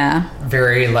erotic. Yeah.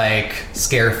 Very like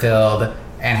scare filled,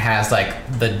 and has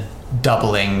like the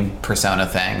doubling persona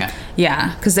thing.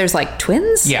 Yeah, because there's like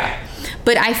twins. Yeah.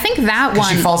 But I think that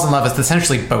one. She falls in love with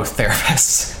essentially both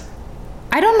therapists.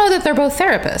 I don't know that they're both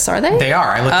therapists, are they? They are.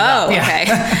 I looked it up.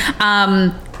 Yeah.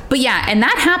 Okay. But yeah, and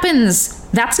that happens.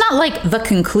 That's not like the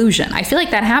conclusion. I feel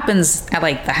like that happens at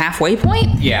like the halfway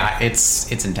point. Yeah, it's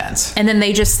intense. And then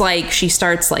they just like, she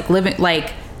starts like living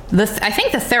like I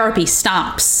think the therapy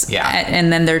stops. Yeah.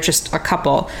 And then they're just a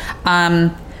couple.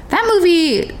 That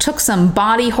movie took some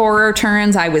body horror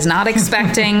turns I was not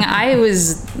expecting. I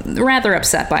was rather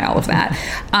upset by all of that.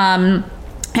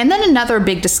 And then another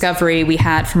big discovery we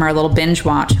had from our little binge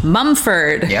watch,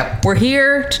 Mumford. Yep. We're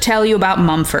here to tell you about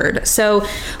Mumford. So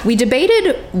we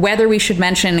debated whether we should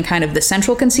mention kind of the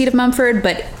central conceit of Mumford,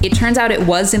 but it turns out it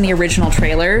was in the original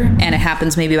trailer, and it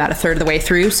happens maybe about a third of the way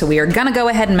through, so we are going to go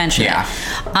ahead and mention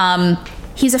it.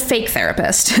 He's a fake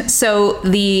therapist. So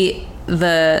the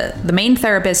main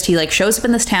therapist, he like shows up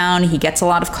in this town, he gets a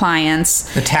lot of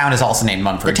clients. The town is also named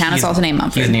Mumford.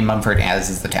 He's named Mumford, as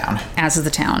is the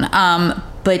town.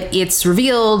 But it's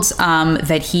revealed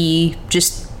that he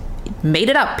just made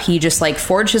it up. He just like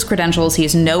forged his credentials. He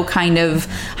has no kind of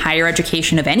higher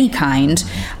education of any kind.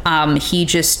 He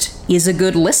just is a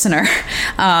good listener.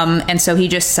 And so he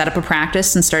just set up a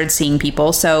practice and started seeing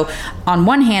people. So on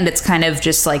one hand, it's kind of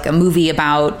just like a movie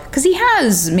about, because he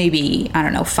has maybe, I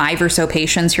don't know, 5 or so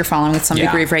patients you're following with some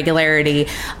degree of regularity.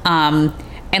 And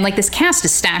like this cast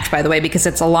is stacked, by the way, because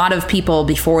it's a lot of people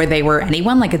before they were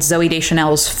anyone. Like it's Zooey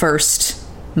Deschanel's first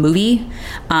movie.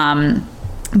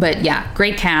 But yeah,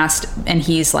 great cast. And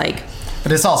he's like...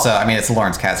 But it's also, I mean, it's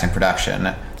Lawrence Kasdan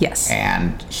production. Yes.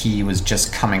 And he was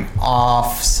just coming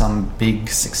off some big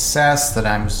success that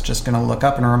I was just going to look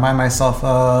up and remind myself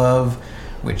of,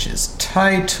 which is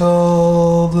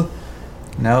titled...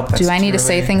 Nope. That's Do I need to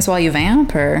say things while you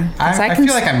vamp, or? I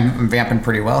feel like I'm vamping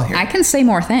pretty well here. I can say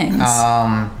more things.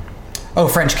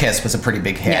 French Kiss was a pretty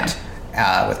big hit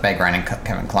with Meg Ryan and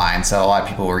Kevin Kline, so a lot of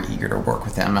people were eager to work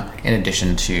with him, in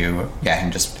addition to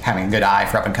him just having a good eye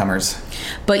for up-and-comers.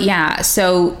 But yeah,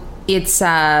 so it's,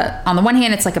 on the one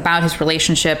hand, it's like about his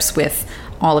relationships with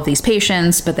all of these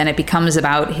patients, but then it becomes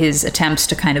about his attempts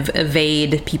to kind of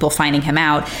evade people finding him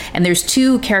out. And there's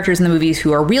 2 characters in the movies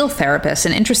who are real therapists,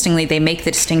 and interestingly, they make the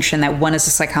distinction that one is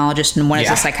a psychologist and one is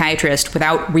a psychiatrist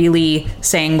without really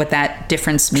saying what that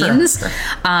difference means.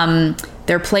 Sure.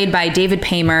 They're played by David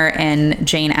Paymer and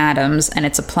Jane Addams, and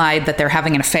it's implied that they're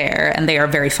having an affair, and they are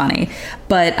very funny.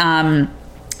 But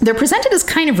they're presented as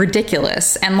kind of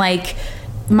ridiculous, and like...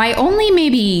 My only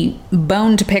maybe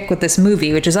bone to pick with this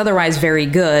movie, which is otherwise very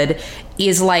good,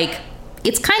 is like,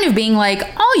 it's kind of being like,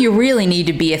 all you really need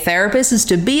to be a therapist is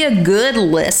to be a good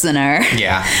listener.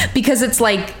 Yeah. Because it's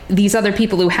like these other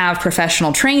people who have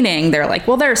professional training, they're like,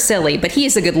 well, they're silly, but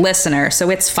he's a good listener, so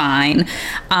it's fine.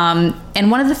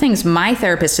 And one of the things my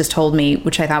therapist has told me,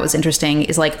 which I thought was interesting,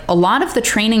 is like a lot of the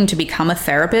training to become a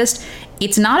therapist,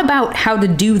 it's not about how to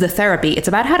do the therapy. It's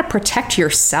about how to protect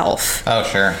yourself. Oh,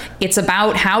 sure. It's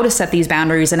about how to set these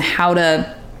boundaries and how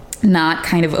to not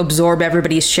kind of absorb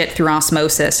everybody's shit through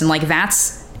osmosis. And like,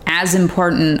 that's as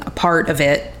important a part of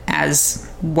it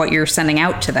as what you're sending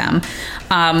out to them.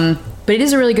 But it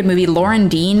is a really good movie. Lauren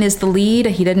Dean is the lead.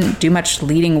 He didn't do much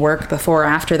leading work before or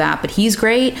after that, but he's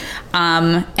great.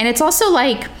 And it's also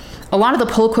like, a lot of the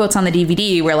pull quotes on the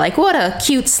DVD were like, what a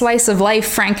cute slice of life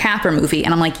Frank Capra movie.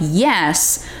 And I'm like,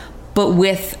 yes, but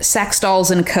with sex dolls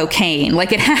and cocaine.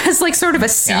 Like, it has like sort of a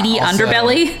seedy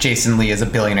underbelly. Jason Lee is a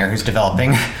billionaire who's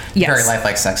developing very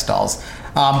lifelike sex dolls.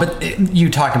 But you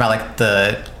talk about like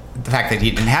the fact that he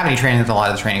didn't have any training, that a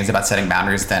lot of the training is about setting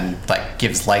boundaries, then like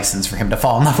gives license for him to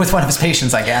fall in love with one of his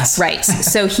patients, I guess. Right.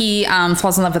 So he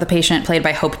falls in love with a patient played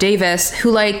by Hope Davis,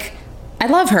 who like, I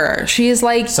love her. She is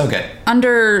like so good,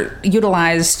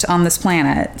 underutilized on this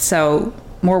planet. So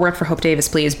more work for Hope Davis,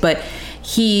 please. But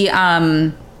he,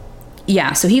 so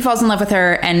he falls in love with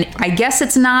her, and I guess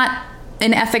it's not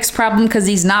an ethics problem because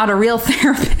he's not a real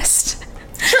therapist.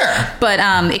 Sure. But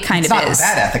it kind of is. It's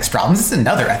not that ethics problem. This is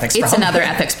another ethics problem. It's another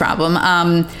ethics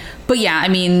problem. But yeah, I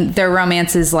mean, their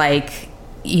romance is like,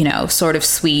 you know, sort of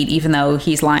sweet, even though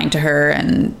he's lying to her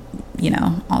and, you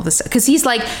know, all this. Because he's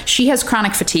like, she has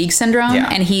chronic fatigue syndrome,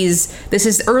 and this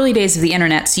is early days of the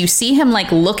internet. So you see him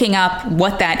like looking up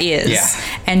what that is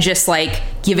and just like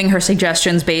giving her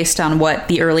suggestions based on what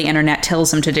the early internet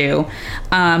tells him to do.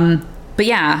 But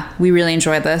yeah, we really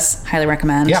enjoyed this. Highly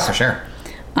recommend. Yeah, for sure.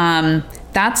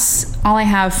 That's all I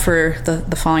have for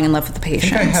the falling in love with the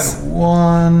patients. I think I had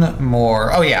one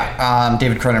more. Oh yeah,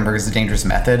 David Cronenberg's The Dangerous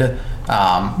Method,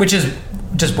 which is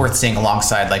just worth seeing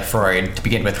alongside like Freud to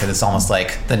begin with, because it's almost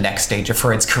like the next stage of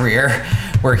Freud's career,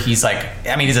 where he's like,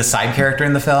 I mean, he's a side character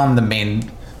in the film. The main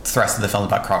thrust of the film is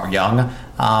about Carl Jung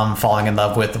falling in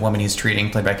love with the woman he's treating,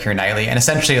 played by Keira Knightley, and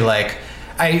essentially like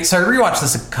I rewatched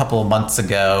this a couple of months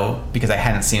ago because I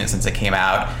hadn't seen it since it came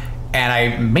out. And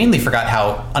I mainly forgot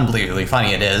how unbelievably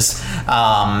funny it is,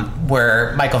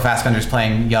 where Michael Fassbender's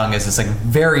playing Jung is this like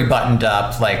very buttoned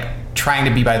up, like trying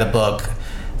to be by the book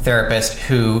therapist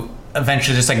who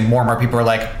eventually just like more and more people are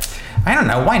like, I don't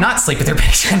know, why not sleep with your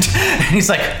patient? And he's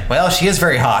like, well, she is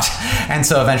very hot. And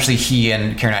so eventually he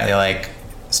and Keira Knightley like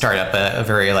start up a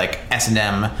very like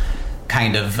S&M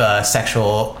kind of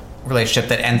sexual relationship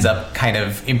that ends up kind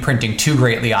of imprinting too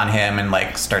greatly on him and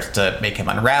like starts to make him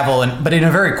unravel, but in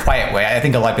a very quiet way. I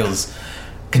think a lot of people's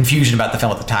confusion about the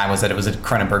film at the time was that it was a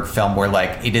Cronenberg film where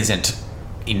like it isn't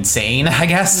insane, I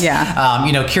guess. Yeah.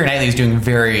 You know, Keira Knightley is doing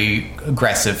very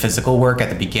aggressive physical work at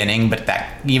the beginning, but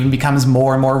that even becomes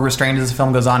more and more restrained as the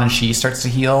film goes on and she starts to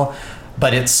heal.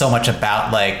 But it's so much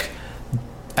about like,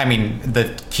 I mean, a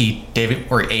key David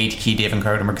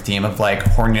Cronenberg theme of like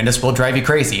horniness will drive you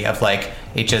crazy, of like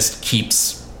it just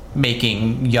keeps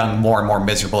making Jung more and more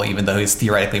miserable, even though he's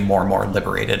theoretically more and more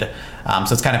liberated.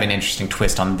 So it's kind of an interesting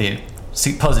twist on the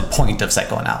supposed point of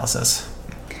psychoanalysis.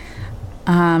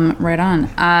 Right on.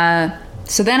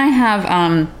 So then I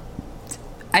have,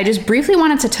 I just briefly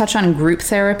wanted to touch on group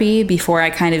therapy before I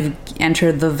kind of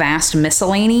enter the vast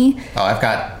miscellany. Oh, I've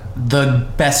got the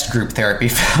best group therapy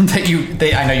film that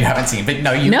I know you haven't seen, but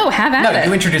have at it.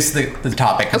 You introduced the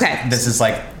topic. Okay. This is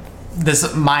like,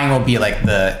 mine will be like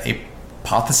the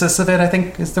hypothesis of it, I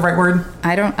think is the right word.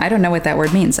 I don't know what that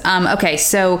word means. Okay,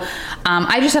 so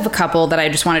I just have a couple that I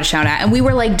just wanted to shout out, and we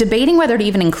were like debating whether to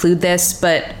even include this,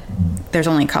 but there's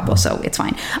only a couple, so it's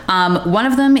fine. One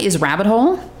of them is Rabbit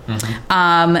Hole.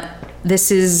 Mm-hmm.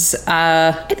 This is,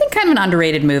 I think, kind of an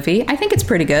underrated movie. I think it's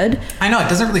pretty good. I know, it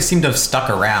doesn't really seem to have stuck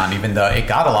around, even though it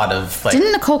got a lot of, like...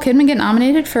 Didn't Nicole Kidman get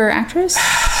nominated for actress?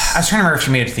 I was trying to remember if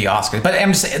she made it to the Oscars. But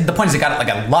I'm just, the point is it got,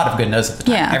 like, a lot of good notes at the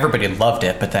time. Yeah. Everybody loved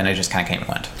it, but then it just kind of came and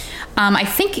went. I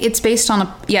think it's based on a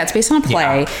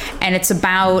play, and it's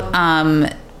about...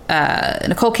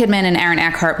 Nicole Kidman and Aaron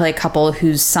Eckhart play a couple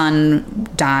whose son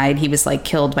died. He was like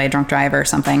killed by a drunk driver or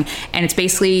something. And it's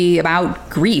basically about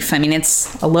grief. I mean,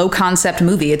 it's a low concept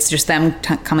movie. It's just them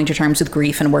coming to terms with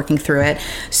grief and working through it.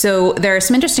 So there are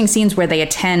some interesting scenes where they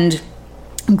attend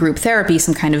group therapy,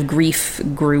 some kind of grief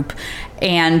group.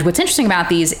 And what's interesting about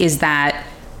these is that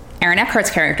Aaron Eckhart's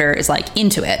character is like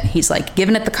into it. He's like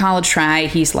giving it the college try.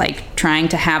 He's like trying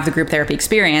to have the group therapy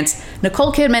experience.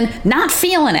 Nicole Kidman not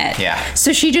feeling it. Yeah.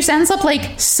 So she just ends up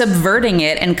like subverting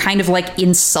it and kind of like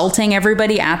insulting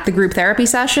everybody at the group therapy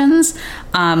sessions,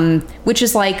 which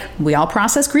is like, we all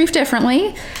process grief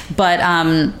differently, but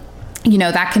you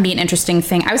know, that can be an interesting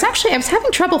thing. I was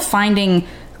having trouble finding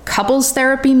couples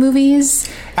therapy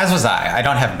movies. As was I. I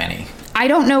don't have many. I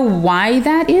don't know why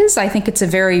that is. I think it's a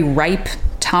very ripe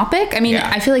topic. I mean,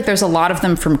 I feel like there's a lot of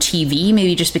them from TV,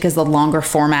 maybe just because the longer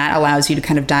format allows you to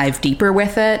kind of dive deeper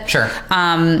with it. Sure.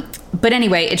 But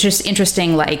anyway, it's just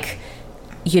interesting, like,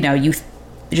 you know,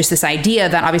 just this idea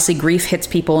that obviously grief hits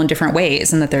people in different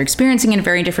ways and that they're experiencing it in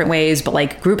very different ways. But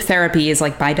like group therapy is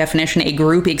like by definition a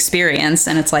group experience.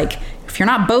 And it's like, if you're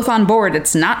not both on board,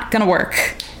 it's not going to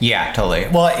work. Yeah, totally.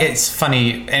 Well, it's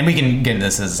funny, and we can get into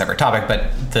this as a separate topic,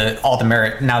 but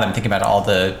now that I'm thinking about all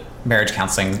the marriage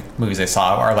counseling movies I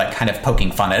saw are like kind of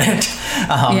poking fun at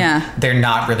it. They're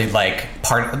not really like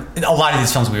a lot of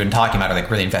these films we've been talking about are like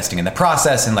really investing in the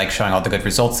process and like showing all the good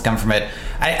results that come from it.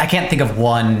 I can't think of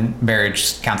one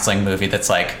marriage counseling movie that's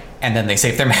like, and then they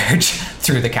save their marriage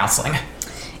through the counseling.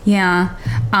 Yeah.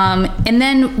 And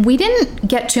then we didn't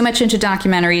get too much into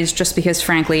documentaries just because,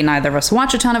 frankly, neither of us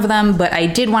watch a ton of them, but I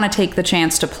did want to take the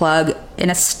chance to plug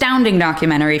an astounding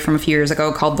documentary from a few years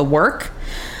ago called The Work,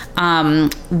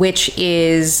 which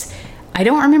is, I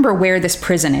don't remember where this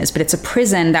prison is, but it's a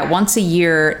prison that once a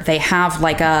year they have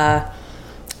like a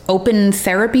open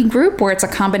therapy group where it's a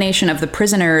combination of the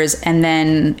prisoners, and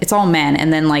then it's all men,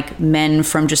 and then like men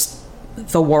from just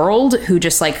the world who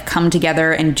just like come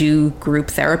together and do group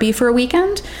therapy for a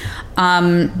weekend.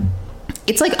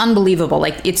 It's like unbelievable.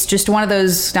 Like, it's just one of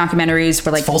those documentaries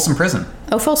where like... It's Folsom Prison.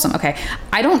 Oh, Folsom. Okay.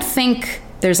 I don't think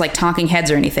there's like talking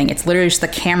heads or anything. It's literally just the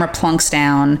camera plunks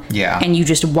down. Yeah. And you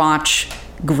just watch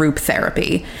group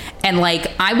therapy. And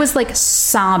like, I was like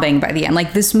sobbing by the end.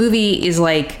 Like, this movie is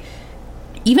like,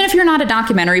 even if you're not a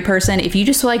documentary person, if you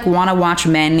just like want to watch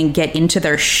men and get into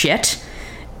their shit,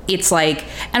 it's like...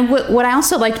 And what I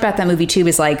also liked about that movie too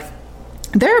is like,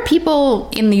 there are people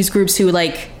in these groups who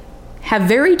like have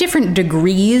very different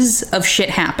degrees of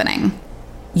shit happening.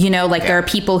 You know, like there are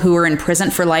people who are in prison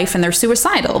for life and they're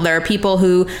suicidal. There are people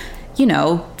who, you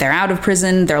know, they're out of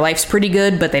prison, their life's pretty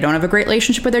good, but they don't have a great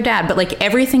relationship with their dad. But like,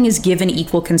 everything is given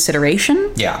equal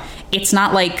consideration. Yeah. It's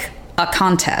not like a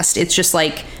contest. It's just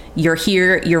like, you're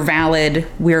here, you're valid,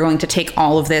 we're going to take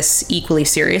all of this equally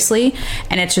seriously.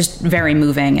 And it's just very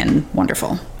moving and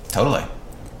wonderful. Totally.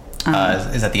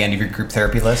 Is that the end of your group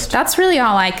therapy list? That's really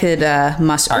all I could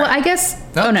muster. Right. Well, I guess...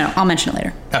 Oh, no, I'll mention it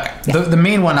later. Okay. Yeah. The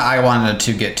main one I wanted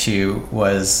to get to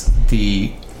was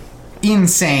the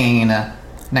insane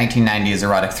 1990s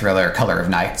erotic thriller Color of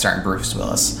Night, starring Bruce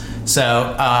Willis.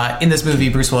 So, in this movie,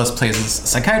 Bruce Willis plays a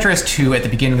psychiatrist who, at the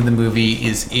beginning of the movie,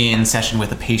 is in session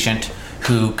with a patient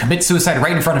who commits suicide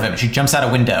right in front of him. She jumps out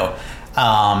a window.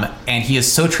 And he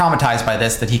is so traumatized by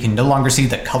this that he can no longer see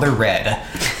the color red.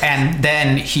 And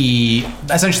then he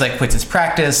essentially like quits his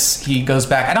practice. He goes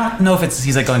back. I don't know if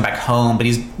he's like going back home, but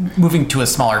he's moving to a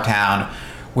smaller town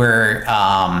where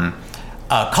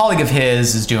a colleague of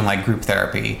his is doing like group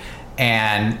therapy.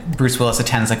 And Bruce Willis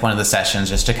attends like one of the sessions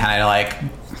just to kind of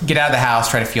like get out of the house,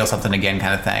 try to feel something again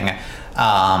kind of thing.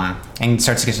 And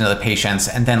starts to get to know the patients.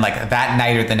 And then like that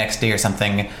night or the next day or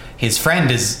something, his friend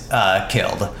is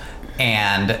killed.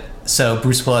 And so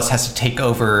Bruce Willis has to take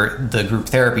over the group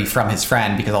therapy from his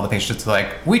friend because all the patients are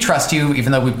like, we trust you,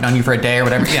 even though we've known you for a day or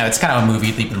whatever. You know, it's kind of a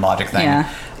movie leap and logic thing. Yeah.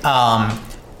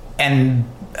 And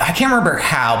I can't remember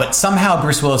how, but somehow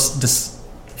Bruce Willis just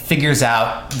figures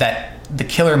out that the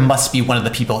killer must be one of the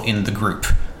people in the group.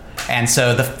 And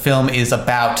so the film is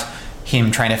about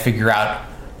him trying to figure out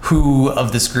who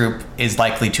of this group is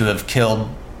likely to have killed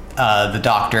the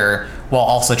doctor, while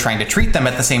also trying to treat them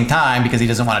at the same time because he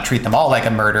doesn't want to treat them all like a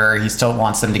murderer. He still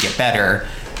wants them to get better.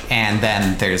 And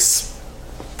then there's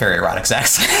very erotic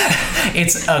sex.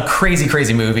 It's a crazy,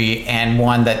 crazy movie, and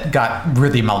one that got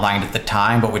really maligned at the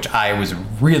time, but which I was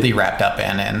really wrapped up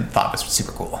in and thought was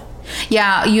super cool.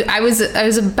 Yeah, I was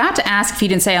about to ask if you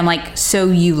didn't say, I'm like, so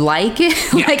you like it?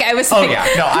 Yeah. Like I was Oh like, yeah,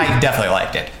 no, I definitely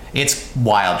liked it. It's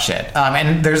wild shit.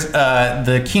 And there's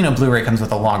the Kino Blu-ray comes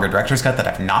with a longer director's cut that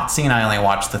I've not seen. I only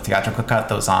watched the theatrical cut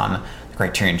that was on the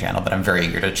Criterion channel, but I'm very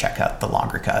eager to check out the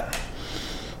longer cut.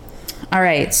 All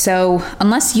right, so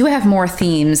unless you have more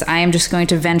themes, I am just going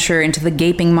to venture into the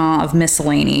gaping maw of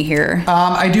miscellany here.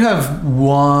 I do have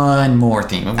one more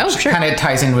theme, which sure. kind of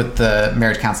ties in with the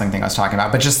marriage counseling thing I was talking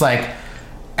about, but just like,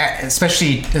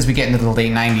 especially as we get into the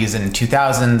late 90s and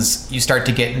 2000s, you start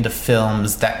to get into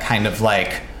films that kind of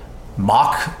like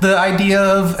mock the idea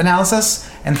of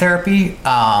analysis and therapy,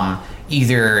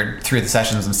 either through the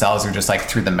sessions themselves or just like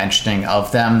through the mentioning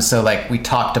of them. So like we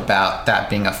talked about that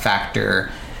being a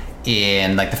factor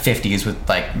in like the 50s with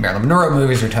like Marilyn Monroe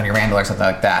movies or Tony Randall or something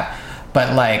like that.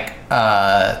 But like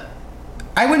I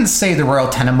wouldn't say the Royal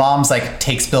Tenenbaums like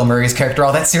takes Bill Murray's character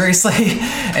all that seriously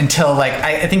until like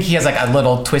I think he has like a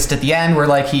little twist at the end where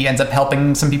like he ends up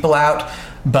helping some people out,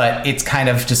 but it's kind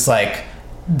of just like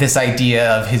this idea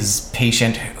of his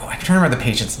patient, I can't remember the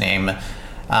patient's name,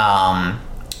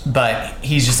 but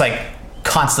he's just like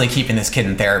constantly keeping this kid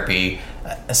in therapy,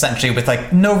 essentially with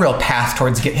like no real path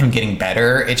towards him getting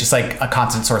better. It's just like a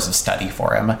constant source of study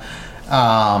for him.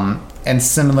 And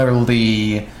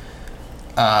similarly,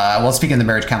 well, speaking of the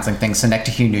marriage counseling thing,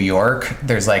 Synecdoche, New York,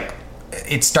 there's like,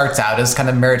 it starts out as kind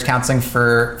of marriage counseling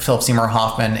for Philip Seymour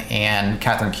Hoffman and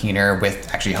Catherine Keener,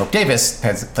 with actually Hope Davis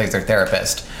plays their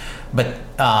therapist. But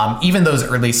even those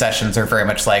early sessions are very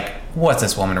much like, what's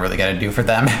this woman really going to do for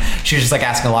them? She's just like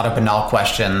asking a lot of banal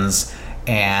questions.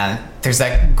 And there's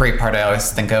that great part I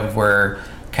always think of where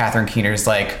Catherine Keener's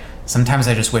like, sometimes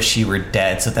I just wish she were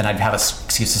dead, so then I'd have an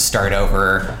excuse to start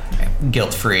over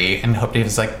guilt-free. And Hope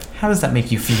Davis is like, how does that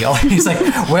make you feel? And he's like,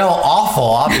 well, awful,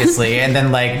 obviously. And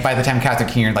then like by the time Catherine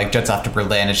Keener like jets off to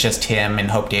Berlin, it's just him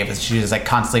and Hope Davis. She's like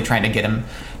constantly trying to get him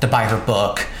to buy her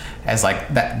book, as like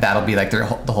that'll be like the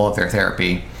whole of their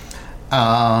therapy.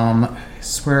 Oh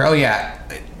yeah,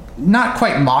 not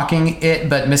quite mocking it,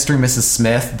 but Mr. and Mrs.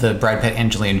 Smith, the Brad Pitt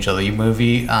Angelina Jolie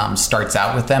movie, starts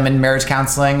out with them in marriage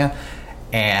counseling,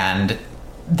 and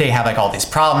they have like all these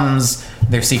problems.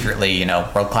 They're secretly, you know,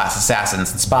 world-class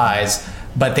assassins and spies,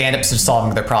 but they end up just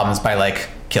solving their problems by like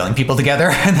killing people together.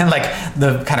 And then like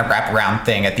the kind of wraparound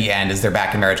thing at the end is they're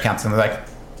back in marriage counseling. They're like,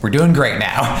 we're doing great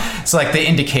now. So like the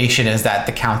indication is that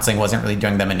the counseling wasn't really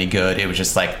doing them any good. It was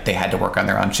just like they had to work on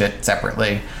their own shit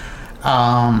separately.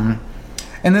 And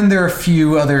then there are a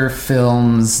few other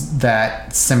films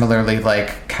that similarly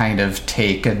like kind of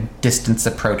take a distance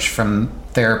approach from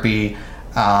therapy.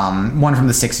 One from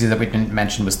the 60s that we didn't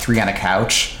mention was Three on a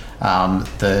Couch.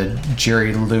 The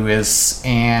Jerry Lewis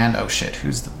and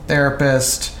who's the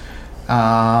therapist?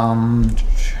 I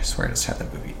swear I just had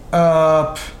that movie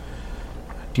up.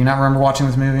 Do you not remember watching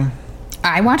this movie?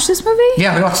 I watched this movie?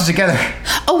 Yeah, we watched it together.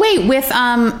 Oh wait, with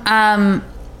oh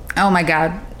my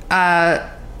god.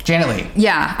 Janet Leigh.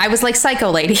 Yeah, I was like Psycho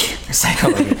Lady. Psycho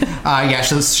Lady. Yeah,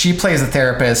 so she plays a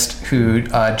therapist who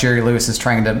Jerry Lewis is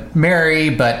trying to marry,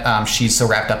 but she's so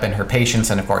wrapped up in her patients,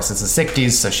 and of course it's the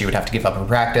 60s, so she would have to give up her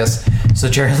practice. So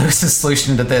Jerry Lewis's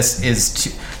solution to this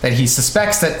is that he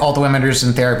suspects that all the women are just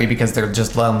in therapy because they're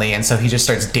just lonely, and so he just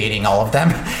starts dating all of them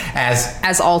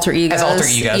as alter egos. As alter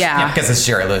egos, yeah, because it's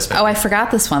Jerry Lewis. Oh, I forgot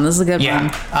this one. This is a good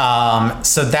one.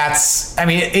 So that's, I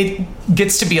mean, it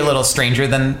gets to be a little stranger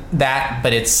than that,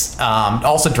 but it's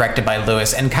also directed by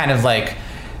Lewis, and kind of like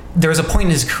there was a point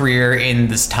in his career in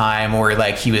this time where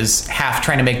like he was half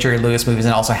trying to make Jerry Lewis movies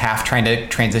and also half trying to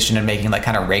transition and making like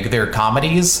kind of regular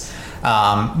comedies.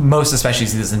 Most especially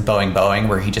see this in Boeing Boeing,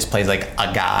 where he just plays like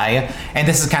a guy, and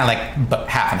this is kind of like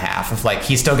half and half of like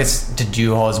he still gets to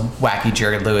do all his wacky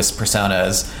Jerry Lewis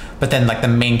personas, but then like the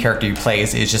main character he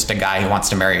plays is just a guy who wants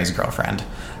to marry his girlfriend,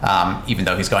 even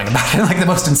though he's going about it in like the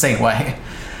most insane way.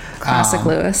 Classic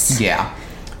Lewis. Yeah.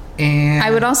 And I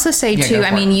would also say too,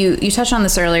 I mean, you touched on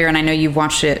this earlier, and I know you've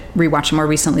rewatched it more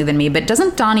recently than me, but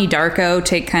doesn't Donnie Darko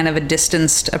take kind of a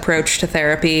distanced approach to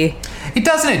therapy? It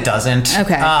does and it doesn't.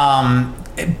 Okay.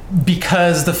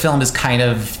 Because the film is kind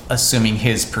of assuming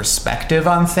his perspective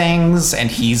on things, and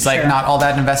he's like not all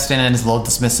that invested in it and is a little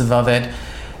dismissive of it.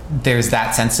 There's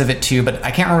that sense of it too, but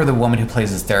I can't remember the woman who plays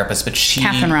his therapist, but she...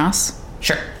 Catherine Ross.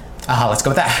 Sure. Let's go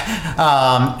with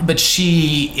that. But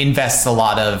she invests a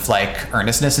lot of like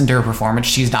earnestness into her performance.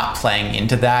 She's not playing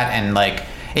into that, and like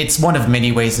it's one of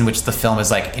many ways in which the film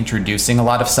is like introducing a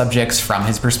lot of subjects from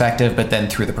his perspective, but then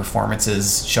through the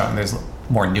performances showing there's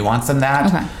more nuance than that.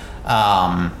 Okay.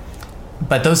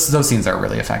 But those scenes are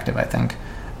really effective, I think.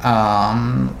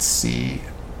 Let's see.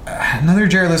 Another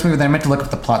Jerry Lewis movie that I meant to look up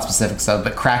the plot specifics of,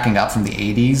 but Cracking Up from the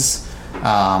 80s.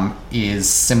 Is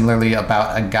similarly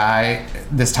about a guy.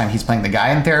 This time he's playing the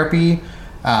guy in therapy,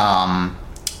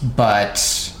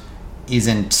 but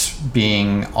isn't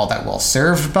being all that well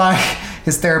served by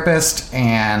his therapist.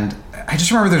 And I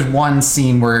just remember there's one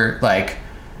scene where like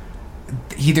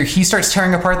either he starts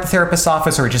tearing apart the therapist's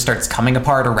office or it just starts coming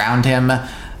apart around him.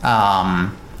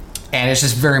 And it's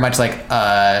just very much like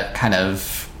a kind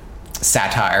of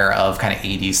satire of kind of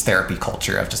 80s therapy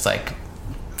culture of just like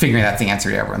figuring out the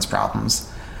answer to everyone's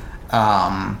problems.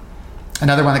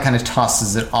 Another one that kind of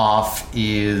tosses it off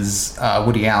is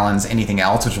Woody Allen's Anything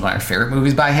Else, which is one of my favorite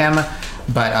movies by him.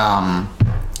 But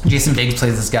Jason Biggs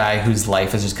plays this guy whose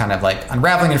life is just kind of like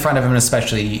unraveling in front of him,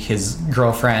 especially his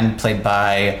girlfriend, played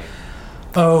by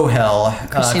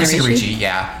Christina Ricci,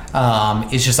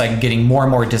 is just like getting more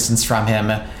and more distance from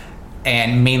him,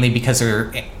 and mainly because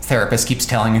her therapist keeps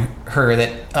telling her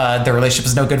that the relationship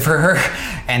is no good for her,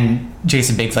 and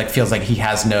Jason Biggs like feels like he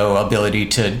has no ability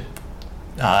to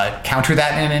counter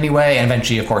that in any way, and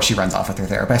eventually of course she runs off with her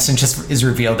therapist, and just is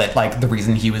revealed that like the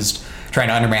reason he was trying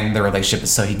to undermine the relationship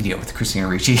is so he can deal with Christina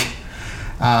Ricci.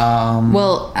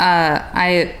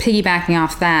 I piggybacking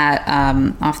off that,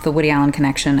 off the Woody Allen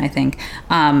connection, I think.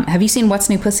 Have you seen What's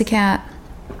New Pussycat?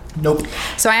 Nope.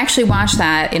 So I actually watched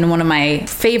that in one of my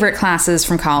favorite classes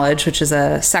from college, which is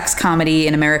a sex comedy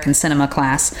in American cinema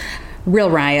class.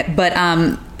 Real riot. But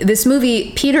this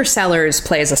movie, Peter Sellers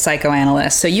plays a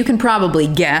psychoanalyst, so you can probably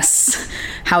guess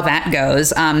how that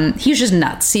goes. He's just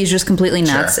nuts. He's just completely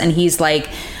nuts. Sure. And he's like...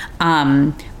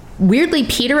 weirdly,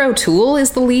 Peter O'Toole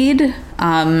is the lead,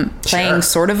 playing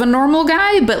sort of a normal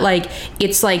guy, but like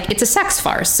it's a sex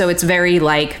farce. So it's very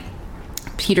like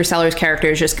Peter Sellers' character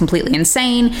is just completely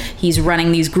insane. He's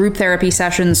running these group therapy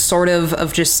sessions sort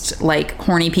of just like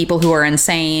horny people who are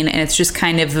insane. And it's just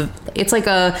kind of, it's like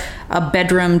a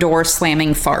bedroom door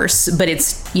slamming farce, but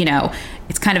it's, you know,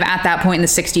 it's kind of at that point in the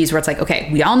 60s where it's like, okay,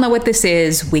 we all know what this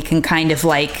is. We can kind of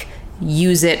like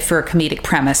use it for a comedic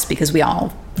premise because we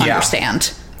all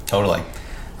understand. Totally.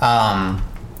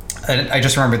 I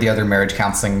just remember the other marriage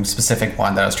counseling specific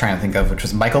one that I was trying to think of, which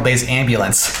was Michael Bay's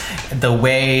Ambulance. The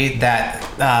way that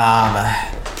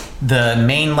the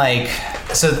main,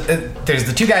 there's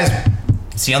the two guys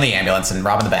stealing the ambulance and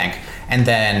robbing the bank, and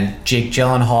then Jake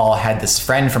Gyllenhaal had this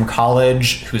friend from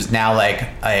college who's now like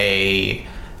a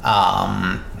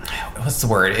what's the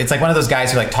word? It's like one of those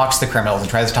guys who like talks to the criminals and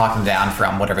tries to talk them down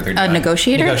from whatever they're doing. A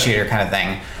negotiator? Negotiator kind of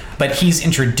thing. But he's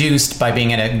introduced by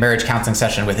being in a marriage counseling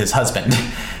session with his husband.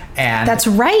 And that's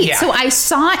right. Yeah. So I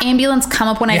saw Ambulance come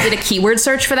up when I did a keyword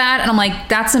search for that, and I'm like,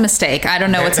 that's a mistake. I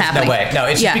don't know what's happening. No way. No,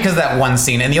 it's just because of that one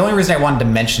scene. And the only reason I wanted to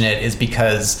mention it is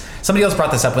because somebody else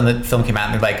brought this up when the film came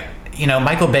out, and they're like,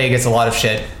 Michael Bay gets a lot of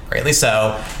shit, rightly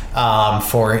so,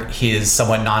 for his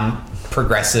somewhat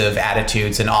non-progressive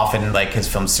attitudes, and often like his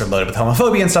films are loaded with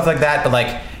homophobia and stuff like that. But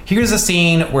like, here's a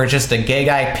scene where just a gay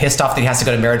guy pissed off that he has to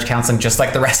go to marriage counseling just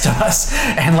like the rest of us.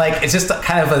 And like, it's just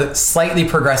kind of a slightly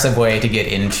progressive way to get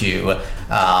into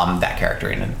that character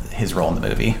and his role in the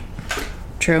movie.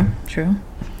 True.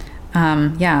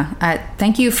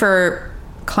 Thank you for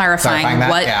clarifying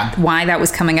why that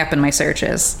was coming up in my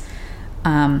searches.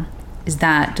 Does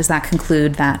that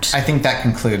conclude that? I think that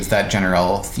concludes that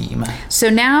general theme. So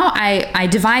now I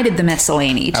divided the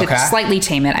miscellany to slightly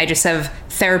tame it. I just have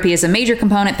therapy as a major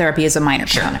component, therapy as a minor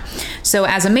component. So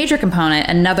as a major component,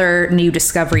 another new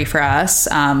discovery for us,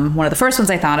 one of the first ones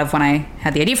I thought of when I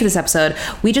had the idea for this episode,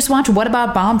 we just watched What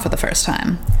About Bob for the first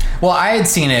time. Well, I had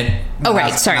seen it when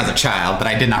I was sorry. as a child, but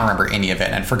I did not remember any of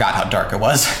it and forgot how dark it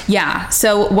was. Yeah,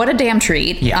 so what a damn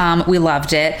treat. Yeah. We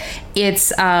loved it.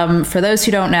 It's, for those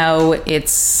who don't know,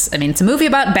 it's a movie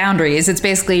about boundaries. It's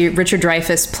basically Richard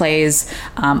Dreyfuss plays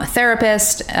a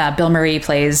therapist. Bill Murray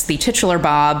plays the titular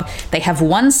Bob. They have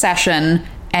one session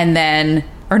and then...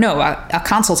 or no, a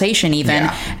consultation even.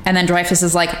 Yeah. And then Dreyfuss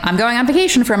is like, I'm going on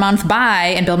vacation for a month,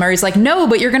 bye. And Bill Murray's like, no,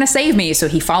 but you're going to save me. So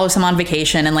he follows him on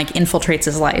vacation and like infiltrates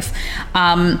his life.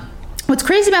 What's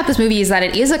crazy about this movie is that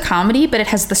it is a comedy, but it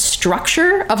has the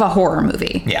structure of a horror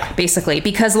movie. Yeah. Basically.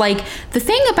 Because like the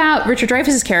thing about Richard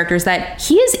Dreyfuss's character is that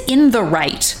he is in the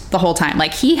right the whole time.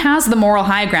 Like he has the moral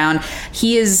high ground.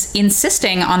 He is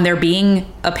insisting on there being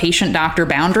a patient-doctor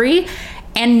boundary.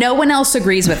 And no one else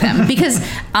agrees with him because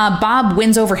Bob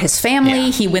wins over his family.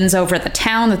 Yeah. He wins over the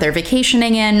town that they're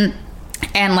vacationing in.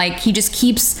 And like, he just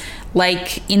keeps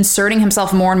like inserting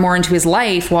himself more and more into his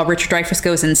life while Richard Dreyfuss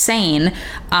goes insane.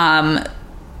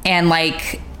 And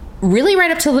like really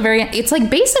right up till the very end, it's like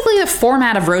basically the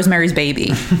format of Rosemary's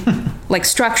Baby, like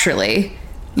structurally.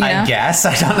 I guess.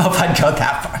 I don't know if I'd go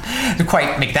that far to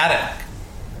quite make that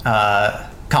a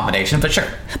combination, but sure.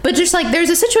 But just like there's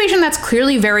a situation that's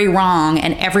clearly very wrong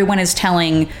and everyone is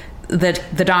telling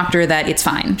the doctor that it's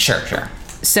fine. Sure.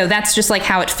 So that's just like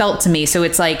how it felt to me. So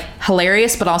it's like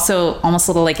hilarious, but also almost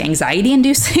a little like anxiety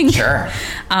inducing. Sure.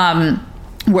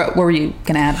 What were you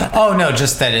going to add about that? Oh, no,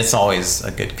 just that it's always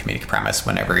a good comedic premise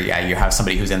whenever, you have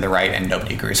somebody who's in the right and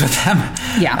nobody agrees with them.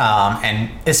 Yeah. And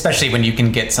especially when you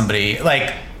can get somebody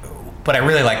like, what I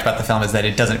really liked about the film is that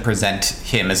it doesn't present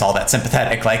him as all that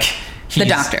sympathetic. Like, the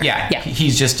doctor. Yeah.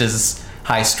 He's just as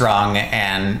high-strung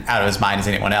and out of his mind as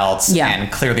anyone else. Yeah.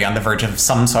 And clearly on the verge of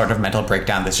some sort of mental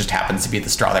breakdown. This just happens to be the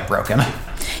straw that broke him.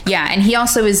 Yeah, and he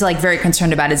also is like very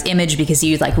concerned about his image because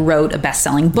he like wrote a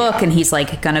best-selling book and he's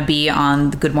like gonna be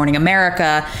on Good Morning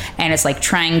America and is like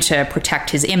trying to protect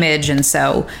his image, and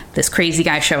so this crazy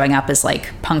guy showing up is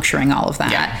like puncturing all of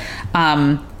that.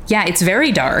 Yeah, it's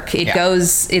very dark.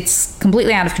 It's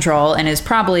completely out of control and is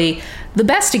probably the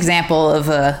best example of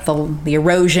the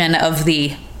erosion of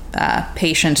the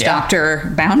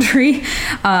patient-doctor boundary.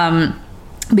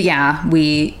 But yeah,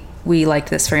 we liked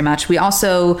this very much. We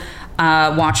also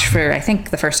watched for, I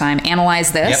think, the first time,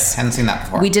 Analyze This. Yep, hadn't seen that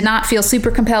before. We did not feel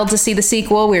super compelled to see the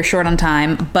sequel. We were short on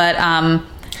time, but...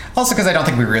 also because I don't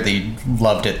think we really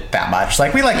loved it that much.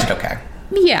 Like, we liked it okay.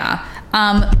 Yeah.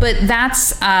 But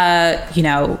that's,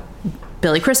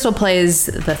 Billy Crystal plays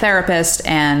the therapist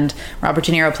and Robert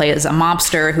De Niro plays a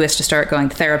mobster who has to start going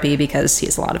to therapy because he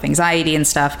has a lot of anxiety and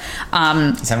stuff.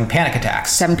 He's having panic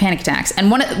attacks. And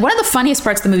one of the funniest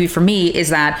parts of the movie for me is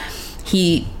that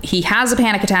he has a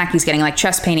panic attack. He's getting like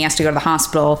chest pain. He has to go to the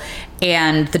hospital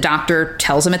and the doctor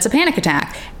tells him it's a panic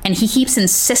attack. And he keeps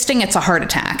insisting it's a heart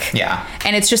attack. Yeah.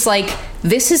 And it's just like,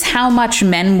 this is how much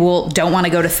men don't want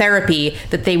to go to therapy,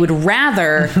 that they would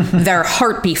rather their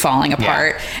heart be falling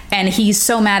apart. Yeah. And he's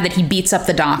so mad that he beats up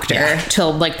the doctor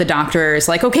till like the doctor is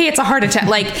like, okay, it's a heart attack.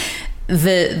 Like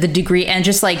the degree, and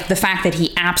just like the fact that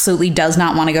he absolutely does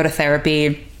not want to go to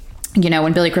therapy.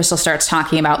 When Billy Crystal starts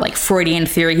talking about like Freudian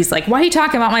theory, he's like, why are you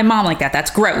talking about my mom like that?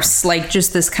 That's gross. Like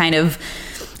just this kind of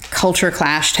culture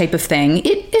clash type of thing.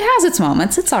 It has its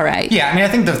moments. It's all right. Yeah, I mean, I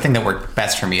think the thing that worked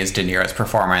best for me is De Niro's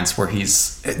performance, where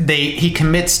he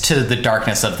commits to the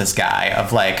darkness of this guy,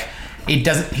 of like,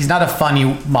 he's not a funny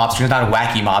mobster, he's not a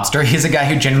wacky mobster, he's a guy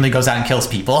who generally goes out and kills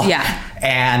people. Yeah.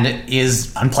 And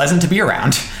is unpleasant to be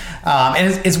around.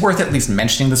 And it's worth at least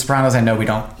mentioning The Sopranos. I know we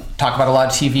don't talk about a lot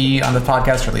of TV on the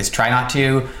podcast, or at least try not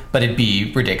to, but it'd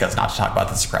be ridiculous not to talk about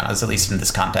The Sopranos, at least in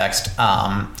this context,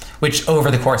 which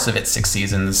over the course of its 6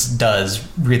 seasons does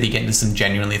really get into some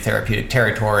genuinely therapeutic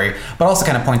territory, but also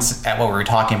kind of points at what we were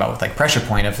talking about with like Pressure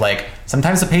Point of like,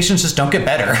 sometimes the patients just don't get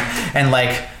better. And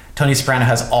like, Tony Soprano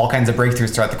has all kinds of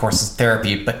breakthroughs throughout the course of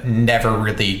therapy, but never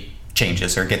really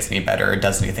changes or gets any better or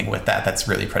does anything with that that's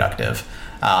really productive.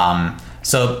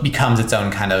 So it becomes its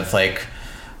own kind of like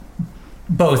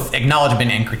both acknowledgement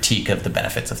and critique of the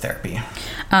benefits of therapy.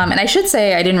 And I should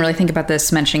say, I didn't really think about this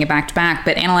mentioning it back to back,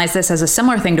 but analyze this as a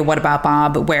similar thing to What About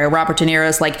Bob, where Robert De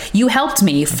Niro's like, you helped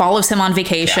me, follows him on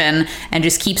vacation, and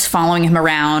just keeps following him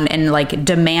around and like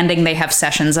demanding they have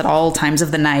sessions at all times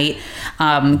of the night.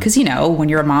 Because, you know, when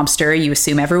you're a mobster, you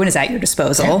assume everyone is at your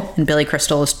disposal, and Billy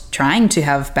Crystal is trying to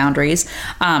have boundaries.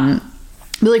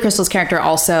 Billy Crystal's character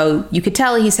also, you could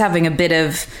tell he's having a bit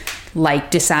of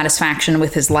like dissatisfaction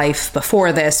with his life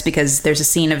before this, because there's a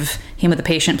scene of him with a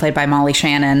patient played by Molly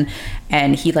Shannon,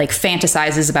 and he like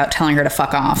fantasizes about telling her to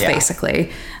fuck off, basically.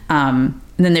 And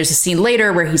then there's a scene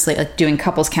later where he's like doing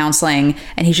couples counseling,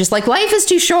 and he's just like, life is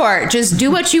too short, just do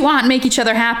what you want and make each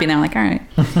other happy. And I'm like, all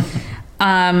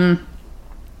right.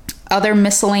 Other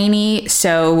miscellany.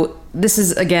 So this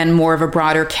is again more of a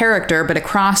broader character, but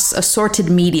across assorted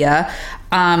media.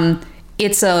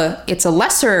 It's a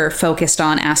lesser focused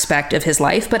on aspect of his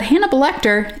life, but Hannibal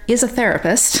Lecter is a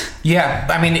therapist. Yeah,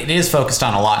 I mean, it is focused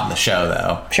on a lot in the show,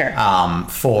 though. Sure.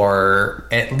 For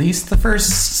at least the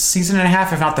first season and a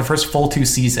half, if not the first full 2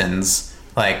 seasons,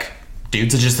 like,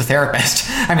 dude's just a therapist.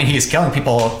 I mean, he's killing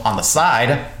people on the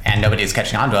side, and nobody's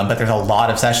catching on to him, but there's a lot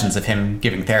of sessions of him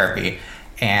giving therapy.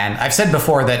 And I've said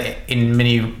before that in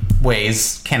many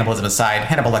ways, cannibalism aside,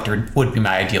 Hannibal Lecter would be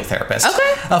my ideal therapist.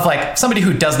 Okay. Of like somebody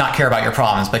who does not care about your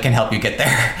problems but can help you get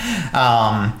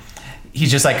there. He's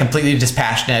just like completely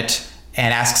dispassionate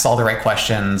and asks all the right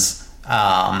questions.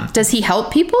 Does he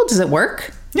help people? Does it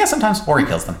work? Yeah, sometimes. Or he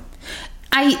kills them.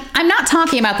 I'm not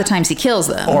talking about the times he kills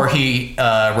them. Or he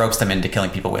ropes them into killing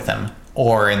people with him.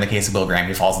 Or in the case of Will Graham,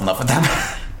 he falls in love with them.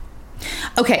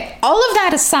 Okay, all of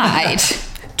that aside...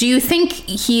 Do you think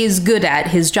he is good at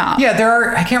his job? Yeah,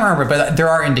 I can't remember, but there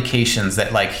are indications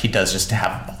that like he does just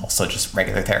have also just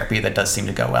regular therapy that does seem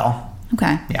to go well.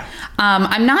 Okay. Yeah.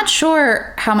 I'm not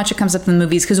sure how much it comes up in the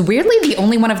movies, because weirdly the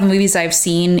only one of the movies I've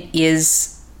seen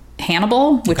is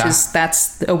Hannibal, which is,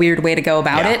 that's a weird way to go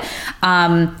about it.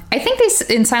 I think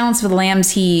in Silence of the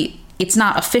Lambs, it's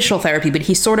not official therapy, but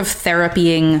he's sort of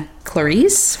therapying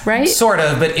Clarice, right? Sort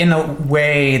of, but in a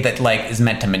way that like is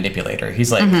meant to manipulate her.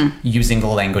 He's like using the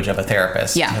language of a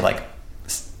therapist to like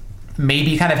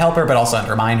maybe kind of help her, but also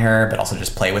undermine her, but also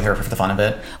just play with her for the fun of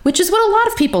it. Which is what a lot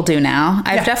of people do now.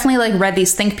 I've definitely like read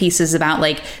these think pieces about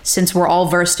like, since we're all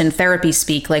versed in therapy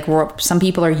speak, like some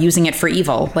people are using it for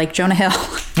evil, like Jonah Hill.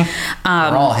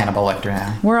 We're all Hannibal Lecter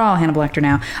now. We're all Hannibal Lecter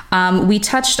now. We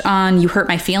touched on You Hurt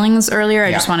My Feelings earlier.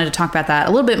 I just wanted to talk about that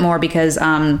a little bit more because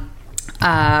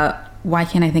why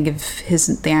can't I think of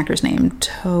the actor's name?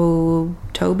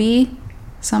 Toby?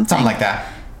 Something like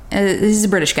that. He's a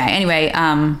British guy. Anyway,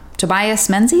 Tobias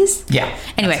Menzies? Yeah.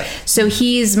 Anyway, so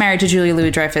he's married to Julia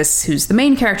Louis-Dreyfus, who's the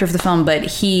main character of the film, but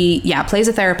he, plays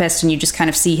a therapist, and you just kind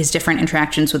of see his different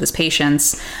interactions with his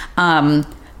patients.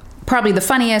 Probably the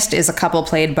funniest is a couple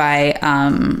played by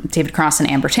David Cross and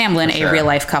Amber Tamblyn, a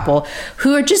real-life couple,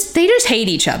 who are they just hate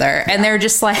each other, and they're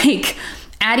just like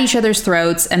at each other's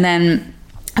throats, and then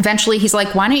eventually he's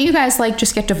like, why don't you guys like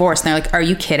just get divorced? And they're like, are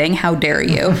you kidding? How dare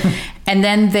you? And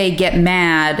then they get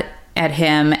mad at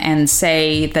him and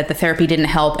say that the therapy didn't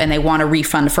help and they want a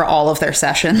refund for all of their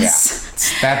sessions.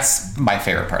 Yeah, that's my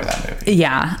favorite part of that movie.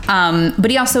 Yeah.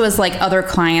 But he also has like other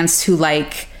clients who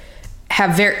like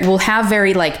will have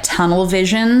very like tunnel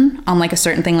vision on like a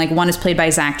certain thing. Like one is played by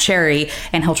Zach Cherry,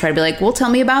 and he'll try to be like, well, tell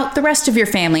me about the rest of your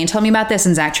family and tell me about this.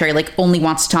 And Zach Cherry like only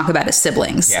wants to talk about his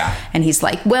siblings. Yeah. And he's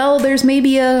like, well, there's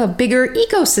maybe a bigger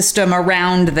ecosystem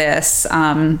around this.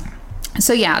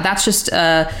 So yeah, that's just,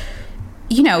 I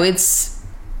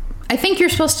think you're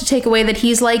supposed to take away that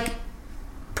he's like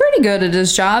pretty good at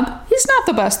his job. He's not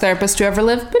the best therapist to ever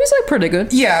live, but he's like pretty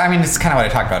good. Yeah, I mean, it's kind of what I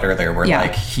talked about earlier, where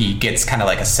like he gets kind of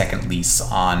like a second lease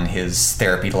on his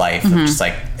therapy life, of just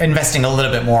like investing a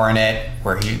little bit more in it,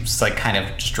 where he's like kind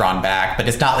of just drawn back. But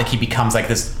it's not like he becomes like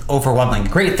this overwhelming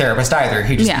great therapist either.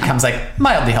 He just becomes like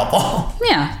mildly helpful.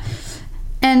 Yeah.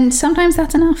 And sometimes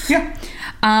that's enough. Yeah.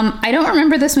 I don't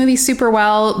remember this movie super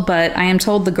well, but I am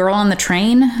told the girl on the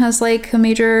train has like a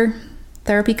major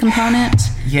therapy component.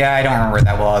 Yeah, I don't remember it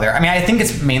that well either. I mean, I think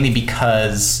it's mainly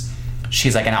because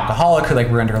she's like an alcoholic who like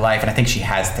ruined her life, and I think she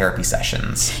has therapy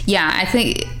sessions. Yeah, I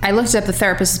think I looked up. The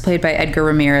therapist is played by Edgar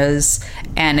Ramirez,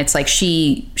 and it's like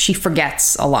she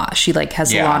forgets a lot. She like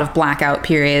has a lot of blackout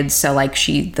periods. So like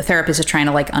the therapist is trying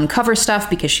to like uncover stuff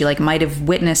because she like might have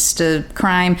witnessed a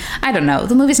crime. I don't know.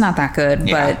 The movie's not that good,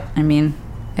 but I mean,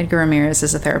 Edgar Ramirez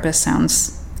as a therapist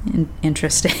sounds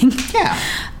interesting. Yeah.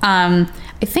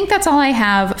 I think that's all I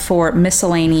have for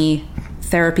miscellany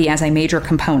therapy as a major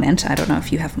component. I don't know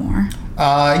if you have more.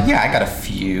 Yeah, I got a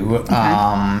few. Okay.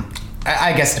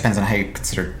 I guess it depends on how you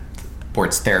consider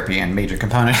board's therapy and major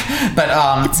component. But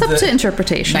it's up to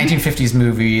interpretation. 1950s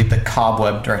movie, The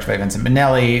Cobweb, directed by Vincent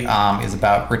Minnelli, is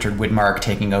about Richard Widmark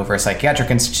taking over a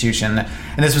psychiatric institution.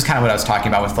 And this was kind of what I was talking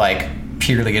about with like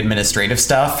purely administrative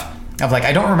stuff. Of like,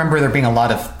 I don't remember there being a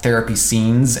lot of therapy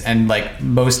scenes, and like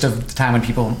most of the time when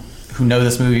people who know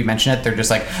this movie mention it, they're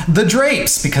just like, the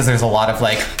drapes, because there's a lot of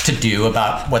like to do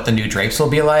about what the new drapes will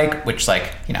be like, which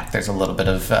like, you know, there's a little bit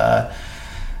of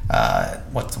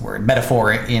what's the word,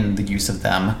 metaphor in the use of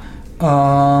them.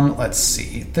 Let's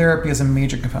see, therapy is a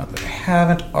major component that I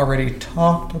haven't already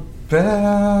talked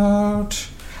about.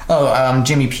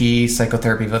 Jimmy P,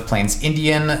 Psychotherapy of a Plains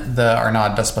Indian, the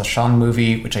Arnaud Desplechin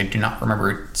movie, which I do not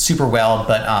remember super well,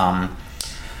 but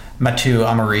Mathieu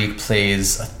Amory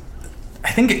plays,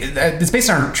 I think it's based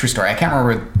on a true story. I can't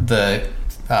remember the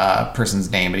person's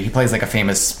name, but he plays like a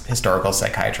famous historical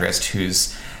psychiatrist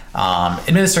who's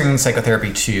administering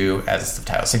psychotherapy to, as the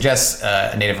title suggests,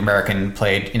 a Native American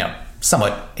played, you know,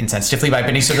 somewhat insensitively by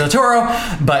Benicio del Toro,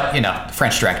 but, you know,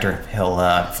 French director, he'll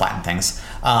flatten things.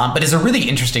 But it's a really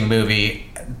interesting movie,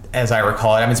 as I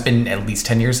recall it. I mean, it's been at least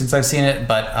 10 years since I've seen it,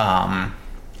 but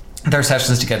their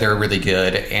sessions together are really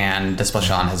good, and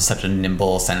Desplechin has such a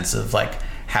nimble sense of like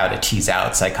how to tease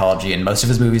out psychology in most of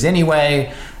his movies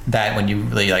anyway, that when you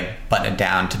really like button it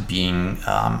down to being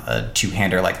a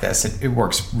two-hander like this, it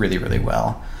works really, really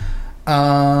well.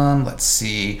 Let's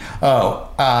see. No,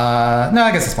 I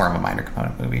guess it's more of a minor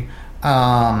component movie.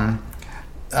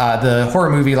 The horror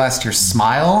movie last year,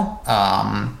 Smile,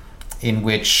 in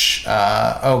which,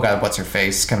 what's her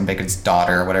face? Kevin Bacon's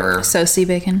daughter, or whatever. Sosie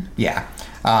Bacon. Yeah.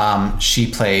 She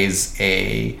plays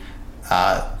a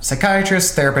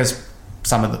psychiatrist, therapist,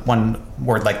 one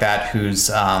word like that, whose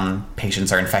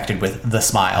patients are infected with the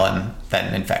smile and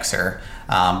then infects her.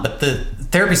 But the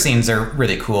therapy scenes are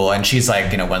really cool, and she's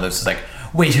like, you know, one of those like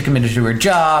way too committed to her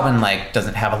job and like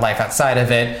doesn't have a life outside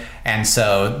of it. And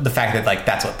so the fact that like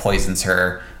that's what poisons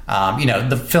her, you know,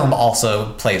 the film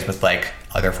also plays with like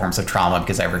other forms of trauma,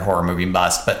 because every horror movie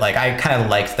must. But like I kind of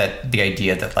liked that the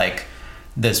idea that like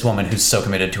this woman who's so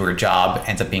committed to her job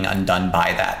ends up being undone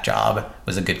by that job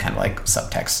was a good kind of like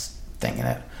subtext thing in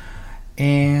it.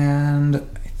 And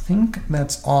I think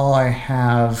that's all I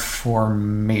have for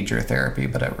major therapy,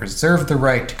 but I reserve the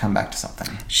right to come back to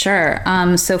something. Sure.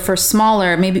 So for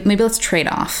smaller, maybe let's trade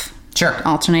off. Sure.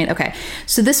 Alternate. Okay.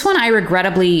 So this one, I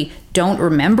regrettably don't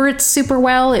remember it super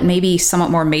well. It may be somewhat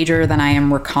more major than I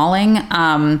am recalling.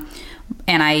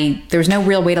 And there's no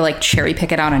real way to like cherry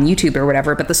pick it out on YouTube or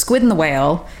whatever, but The Squid and the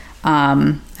Whale,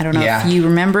 I don't know if you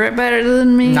remember it better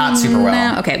than me. Not super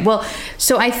well. No? Okay. Well,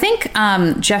 so I think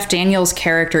Jeff Daniels'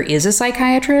 character is a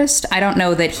psychiatrist. I don't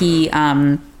know that you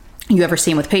ever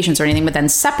see him with patients or anything, but then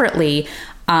separately,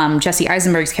 Jesse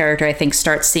Eisenberg's character, I think,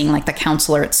 starts seeing like the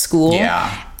counselor at school.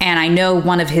 Yeah. And I know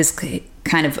one of his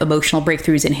kind of emotional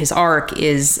breakthroughs in his arc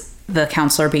is the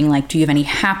counselor being like, do you have any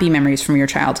happy memories from your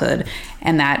childhood?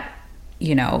 And that,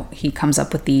 you know, he comes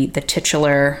up with the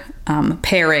titular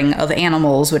pairing of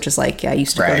animals, which is like, yeah, I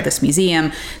used to go to this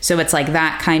museum. So it's like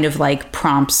that kind of like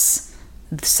prompts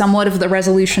somewhat of the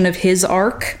resolution of his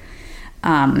arc.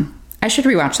 I should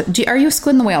rewatch it. Are you a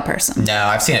Squid and the Whale person? No,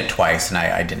 I've seen it twice, and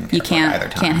I didn't care for it either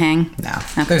time. Can't hang? No.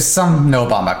 Okay. There's some Noah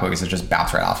Baumbach movies that just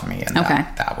bounce right off of me, and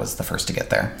that was the first to get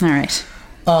there. All right.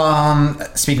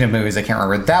 Speaking of movies I can't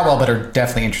remember that well, but are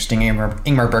definitely interesting,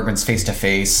 Ingmar Bergman's Face to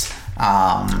Face.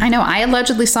 I know. I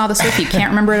allegedly saw this with you.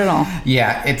 Can't remember it at all.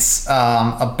 Yeah, it's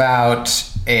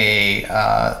about a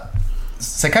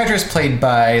psychiatrist played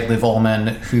by Liv Ullmann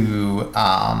who...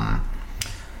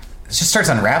 just starts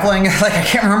unraveling. Like, I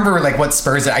can't remember like what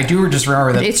spurs it. I do just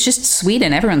remember that it's just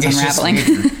Sweden. Everyone's unraveling.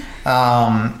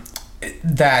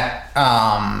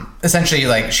 Essentially,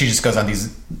 like, she just goes on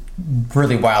these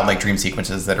really wild like dream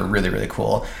sequences that are really, really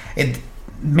cool. It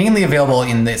mainly available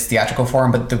in this theatrical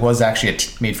form, but there was actually a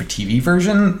made for TV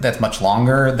version that's much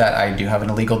longer that I do have an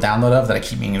illegal download of that I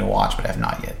keep meaning to watch, but I have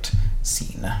not yet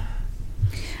seen.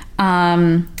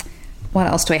 What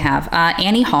else do I have?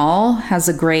 Annie Hall has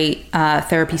a great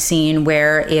therapy scene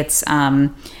where it's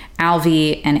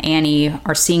Alvy and Annie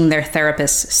are seeing their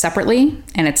therapists separately,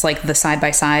 and it's like the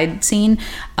side-by-side scene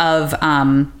of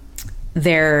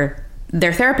their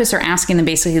therapists are asking them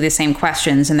basically the same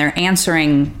questions, and they're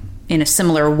answering in a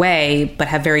similar way, but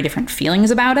have very different feelings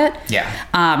about it. Yeah.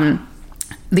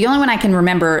 The only one I can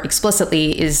remember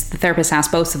explicitly is the therapist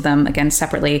asked both of them, again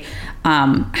separately,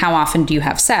 how often do you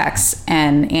have sex?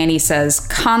 And Annie says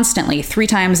constantly, 3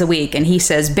 times a week. And he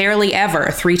says barely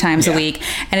ever, 3 times a week.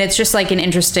 And it's just like an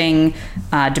interesting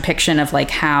depiction of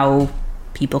like how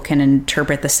people can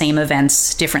interpret the same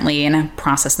events differently and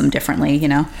process them differently, you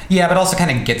know? Yeah, but also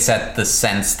kind of gets at the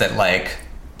sense that like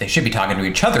they should be talking to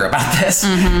each other about this,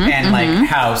 and like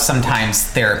how sometimes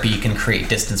therapy can create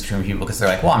distance between people because they're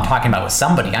like, well, I'm talking about with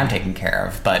somebody I'm taking care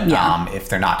of, but if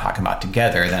they're not talking about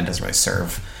together, then it doesn't really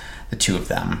serve the two of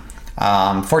them.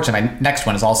 Fortunately, my next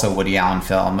one is also a Woody Allen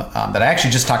film that I actually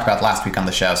just talked about last week on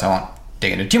the show, so I won't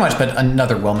dig into too much, but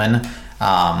Another Woman.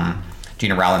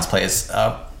 Gina Rowlands plays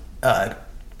a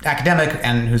academic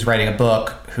and who's writing a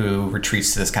book who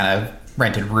retreats to this kind of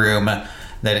rented room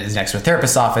that is next to a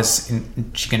therapist's office,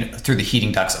 and she can, through the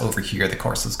heating ducts, overhear the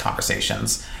course of those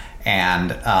conversations.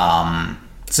 And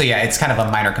so yeah, it's kind of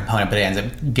a minor component, but it ends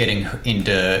up getting her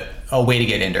into a way to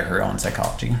get into her own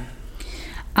psychology.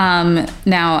 Now,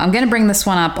 I'm going to bring this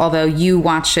one up, although you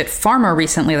watched it far more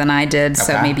recently than I did,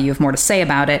 so maybe you have more to say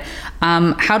about it.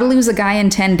 How to Lose a Guy in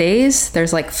 10 Days.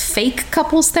 There's like fake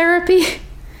couples therapy.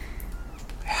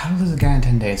 How to Lose a Guy in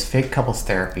 10 Days. Fake couples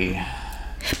therapy.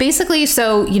 Basically,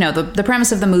 so, you know, the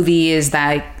premise of the movie is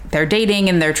that they're dating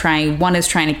and one is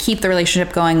trying to keep the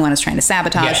relationship going, one is trying to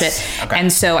sabotage it. Okay.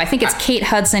 And so I think it's Kate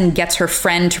Hudson gets her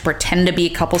friend to pretend to be a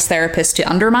couples therapist to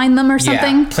undermine them or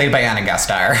something. Yeah, played by Anna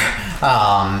Gasteyer,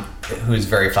 who's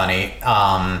very funny.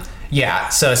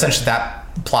 So essentially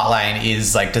that plot line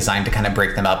is like designed to kind of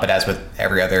break them up, but as with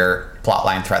every other plot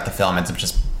line throughout the film, ends up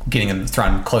just getting them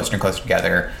thrown closer and closer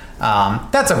together.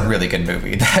 That's a really good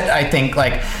movie that I think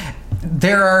like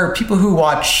there are people who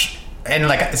watch, and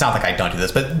like it's not like I don't do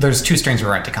this, but there's two strains of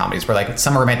romantic comedies where like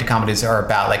some romantic comedies are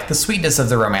about like the sweetness of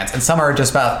the romance, and some are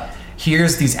just about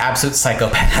here's these absolute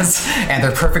psychopaths and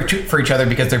they're perfect for each other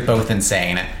because they're both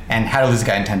insane. And How to Lose a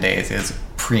Guy in 10 Days is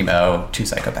primo two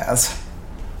psychopaths.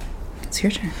 It's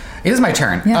your turn. It is my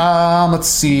turn. Yeah. Let's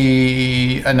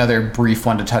see, another brief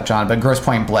one to touch on, but Grosse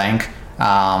Pointe Blank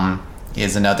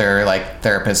is another like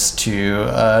therapist to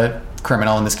a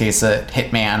criminal, in this case a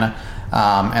hitman.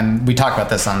 And we talked about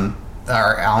this on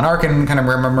our Alan Arkin kind of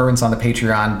remembrance on the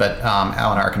Patreon, but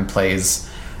Alan Arkin plays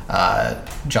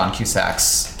John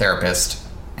Cusack's therapist,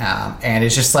 and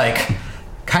it's just like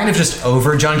kind of just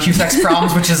over John Cusack's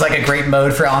problems, which is like a great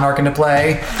mode for Alan Arkin to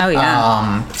play. Oh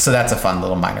yeah. So that's a fun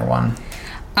little minor one.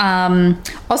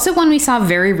 Also one we saw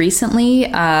very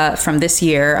recently from this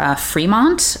year,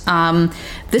 Fremont.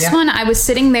 This one I was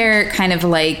sitting there kind of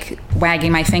like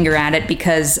wagging my finger at it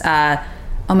because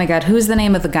oh my god, who's the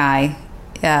name of the guy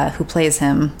who plays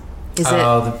him? Is it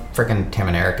the freaking Tim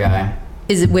and Eric guy?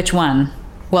 Is it which one?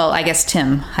 Well, I guess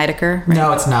Tim Heidecker. Right?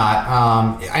 No, it's not.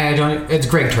 I don't. It's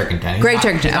Greg Turkington. Greg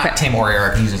Turkington. He's not Tim or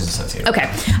Eric. He's his associate.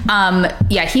 Okay.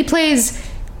 Yeah, he plays.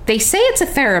 They say it's a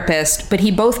therapist, but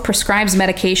he both prescribes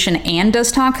medication and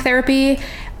does talk therapy.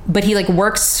 But he like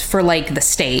works for like the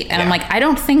state, and I'm like, I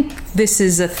don't think this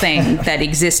is a thing that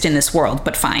exists in this world.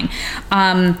 But fine.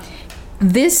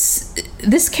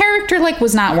 This character like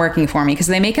was not working for me because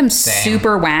they make him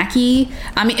super wacky.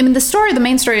 I mean the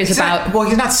main story is he's about.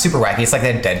 He's not super wacky. It's like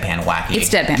that deadpan wacky. It's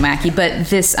deadpan wacky, but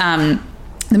this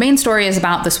the main story is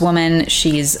about this woman.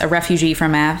 She's a refugee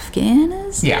from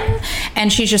Afghanistan. Yeah.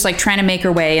 And she's just like trying to make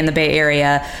her way in the Bay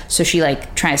Area. So she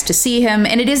like tries to see him.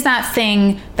 And it is that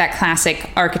thing, that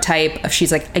classic archetype of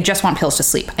she's like, I just want pills to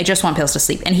sleep. I just want pills to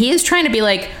sleep. And he is trying to be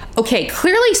like, okay,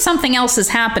 clearly something else is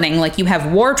happening. Like you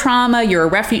have war trauma, you're a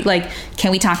refugee. Like,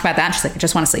 can we talk about that? And she's like, I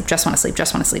just want to sleep, just want to sleep,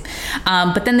 just want to sleep.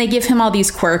 But then they give him all these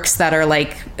quirks that are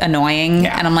like annoying.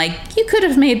 Yeah. And I'm like, you could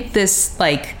have made this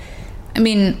like, I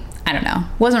mean, I don't know.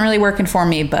 Wasn't really working for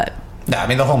me, but... No, I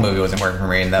mean, the whole movie wasn't working for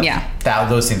me. And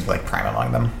those things were like prime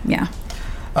among them. Yeah.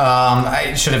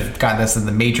 I should have gotten this in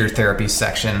the major therapy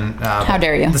section. How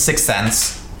dare you? The Sixth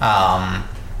Sense,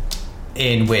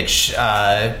 in which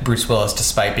Bruce Willis,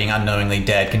 despite being unknowingly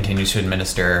dead, continues to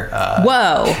administer...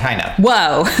 Whoa. I know.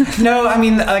 Whoa. No, I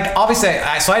mean, like, obviously...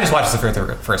 So I just watched this for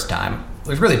the first time. I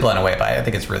was really blown away by it. I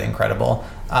think it's really incredible.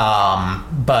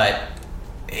 But...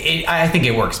 I think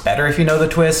it works better if you know the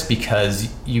twist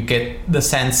because you get the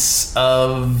sense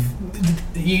of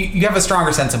you have a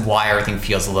stronger sense of why everything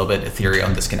feels a little bit ethereal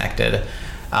and disconnected.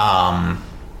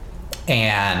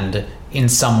 and in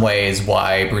some ways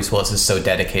why Bruce Willis is so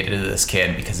dedicated to this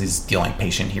kid, because he's the only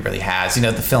patient he really has.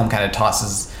 The film kind of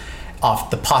tosses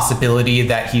off the possibility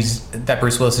that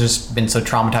Bruce Willis has just been so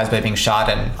traumatized by being shot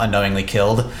and unknowingly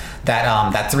killed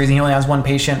that that's the reason he only has one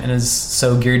patient and is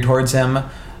so geared towards him.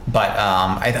 But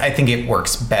I think it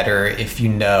works better if you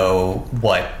know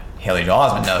what Haley Joel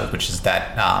Osment knows, which is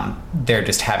that they're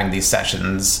just having these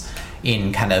sessions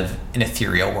in kind of an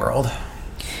ethereal world.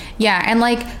 Yeah, and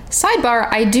like, sidebar,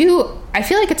 I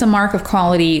feel like it's a mark of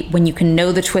quality when you can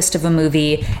know the twist of a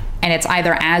movie and it's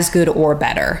either as good or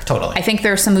better. Totally. I think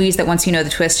there are some movies that once you know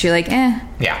the twist, you're like, eh.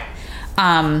 Yeah.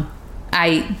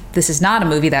 This is not a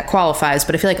movie that qualifies,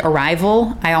 but I feel like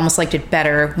Arrival, I almost liked it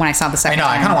better when I saw the second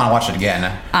time. I kind of want to watch it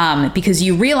again. Because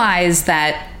you realize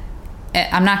that,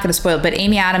 I'm not going to spoil it, but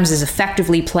Amy Adams is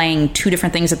effectively playing two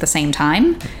different things at the same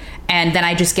time. And then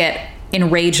I just get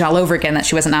enraged all over again that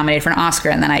she wasn't nominated for an Oscar,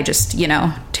 and then I just,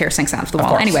 tear sinks out of the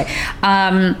wall. Anyway,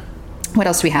 what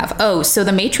else do we have? Oh, so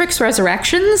The Matrix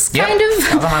Resurrections, kind of.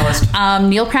 That was on my list.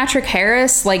 Neil Patrick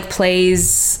Harris,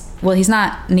 plays... Well, he's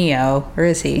not Neo, or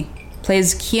is he?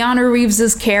 Plays Keanu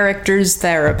Reeves' character's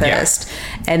therapist.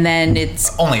 Yeah. And then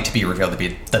it's... Only to be revealed to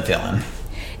be the villain.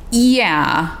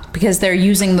 Yeah, because they're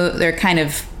kind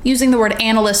of using the word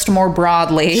analyst more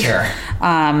broadly. Sure.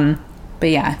 But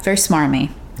yeah, very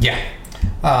smarmy. Yeah.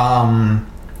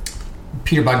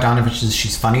 Peter Bogdanovich's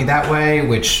She's Funny That Way,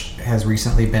 which has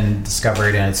recently been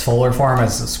discovered in its fuller form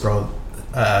as Nuts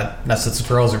That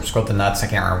Squirrels or Scroll the Nuts. I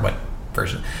can't remember what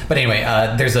version. But anyway,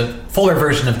 there's a fuller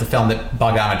version of the film that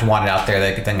Bogdanovich wanted out there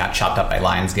that then got chopped up by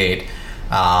Lionsgate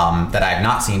that I have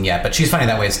not seen yet. But She's Funny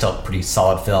That Way is still a pretty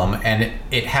solid film. And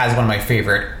it has one of my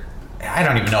favorite, I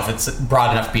don't even know if it's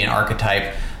broad enough to be an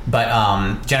archetype, but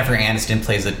Jennifer Aniston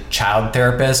plays a child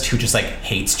therapist who just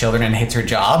hates children and hates her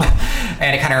job.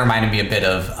 And it kind of reminded me a bit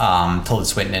of Tilda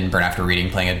Swinton in Burn After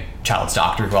Reading, playing a child's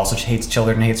doctor who also hates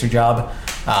children and hates her job.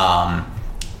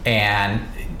 And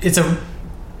it's a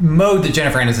mode that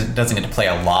Jennifer Aniston doesn't get to play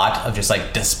a lot, of just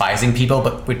despising people,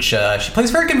 but which she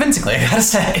plays very convincingly, I gotta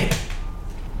say.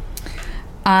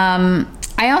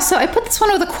 I put this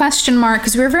one with a question mark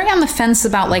because we were very on the fence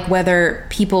about whether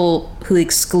people who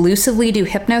exclusively do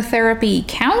hypnotherapy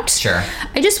count. Sure.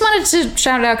 I just wanted to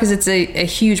shout it out because it's a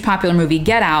huge popular movie.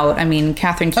 Get Out. I mean,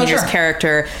 Catherine Keener's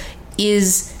character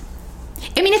is...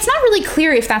 I mean, it's not really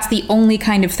clear if that's the only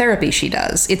kind of therapy she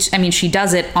does. She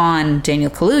does it on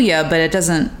Daniel Kaluuya, but it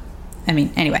doesn't...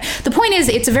 anyway. The point is,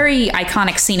 it's a very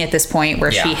iconic scene at this point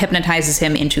where she hypnotizes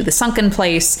him into the sunken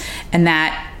place, and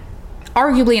that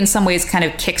arguably in some ways kind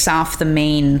of kicks off the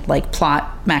main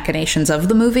plot machinations of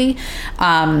the movie.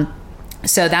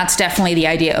 So that's definitely the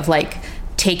idea of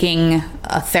taking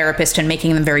a therapist and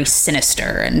making them very sinister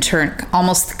and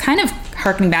almost kind of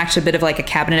harkening back to a bit of a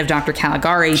Cabinet of Dr.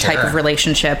 Caligari type of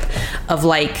relationship of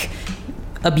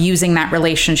abusing that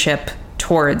relationship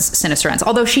towards sinister ends.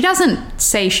 Although she doesn't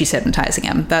say she's hypnotizing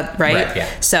him, right? Yeah.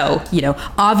 So,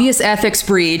 obvious ethics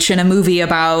breach in a movie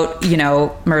about,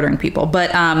 murdering people.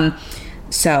 But,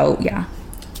 so, yeah.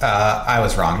 I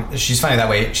was wrong. She's Funny That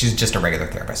Way. She's just a regular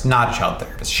therapist, not a child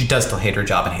therapist. She does still hate her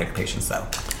job and hate her patients, though.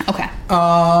 Okay.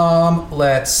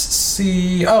 Let's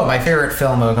see. Oh, my favorite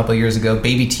film of a couple of years ago,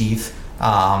 Baby Teeth.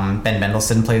 Ben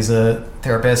Mendelsohn plays a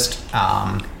therapist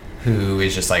who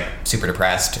is just super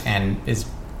depressed and is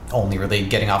only really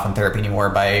getting off on therapy anymore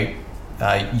by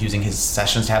using his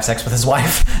sessions to have sex with his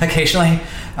wife occasionally.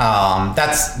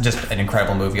 That's just an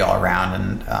incredible movie all around,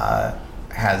 and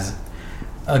has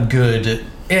a good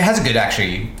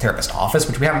actually therapist office,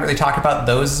 which we haven't really talked about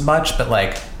those as much, but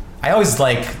I always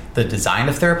like the design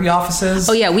of therapy offices.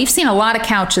 Oh yeah, we've seen a lot of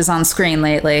couches on screen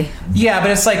lately. Yeah, but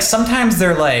it's sometimes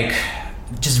they're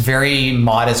just very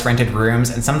modest rented rooms,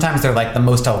 and sometimes they're the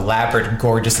most elaborate,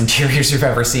 gorgeous interiors you've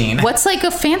ever seen. What's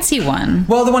a fancy one?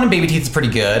 Well, the one in Baby Teeth is pretty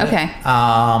good. Okay.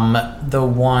 The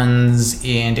ones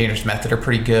in Dangerous Method are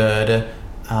pretty good.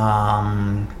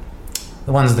 The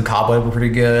ones in The Cobweb were pretty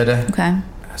good. Okay.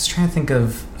 I was trying to think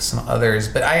of some others,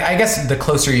 but I guess the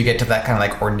closer you get to that kind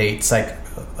of ornate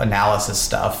psychoanalysis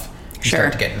stuff, you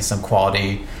start to get into some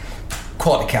quality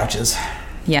couches.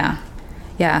 Yeah.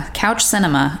 Yeah, couch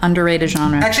cinema, underrated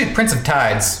genre. Actually, Prince of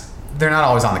Tides, they're not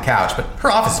always on the couch, but her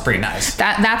office is pretty nice.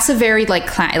 That's a very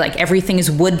everything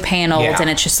is wood paneled, and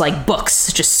it's just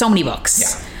books, just so many books.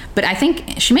 Yeah. But I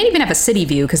think she may even have a city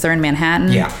view because they're in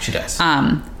Manhattan. Yeah, she does.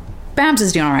 Babs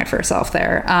is doing all right for herself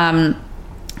there.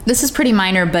 This is pretty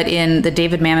minor, but in the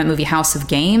David Mamet movie House of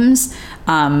Games,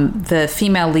 the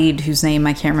female lead, whose name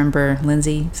I can't remember,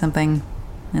 Lindsay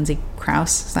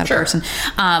Krause, is that a person?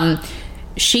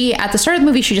 she, at the start of the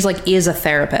movie, she just like is a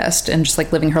therapist and just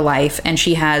like living her life. And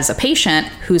she has a patient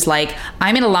who's like,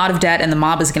 I'm in a lot of debt and the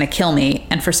mob is going to kill me.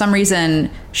 And for some reason,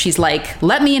 she's like,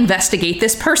 let me investigate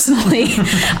this personally.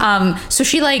 So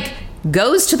she like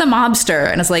goes to the mobster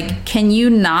and is like, can you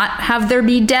not have there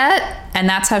be debt? And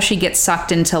that's how she gets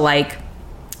sucked into like,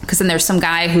 because then there's some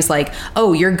guy who's like,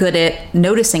 oh, you're good at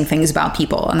noticing things about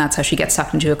people. And that's how she gets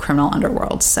sucked into a criminal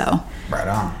underworld. So right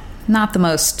on. Not the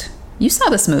most... You saw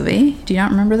this movie. Do you not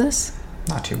remember this?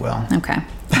 Not too well. Okay.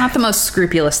 Not the most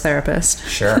scrupulous therapist.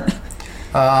 Sure.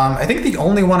 I think the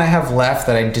only one I have left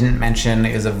that I didn't mention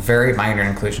is a very minor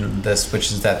inclusion of this,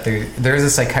 which is that there is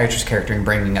a psychiatrist character in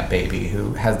Bringing Up Baby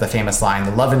who has the famous line,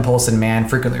 the love impulse in man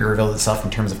frequently reveals itself in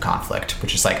terms of conflict,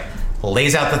 which is like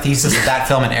lays out the thesis of that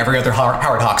film and every other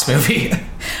Howard Hawks movie.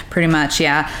 Pretty much,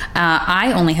 yeah.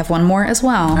 I only have one more as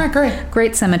well. All right, great.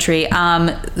 Great symmetry.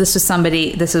 This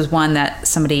is one that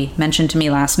somebody mentioned to me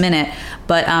last minute,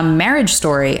 but Marriage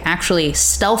Story actually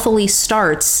stealthily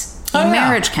starts in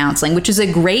marriage counseling, which is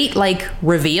a great like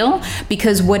reveal,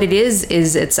 because what it is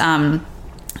it's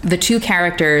the two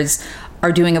characters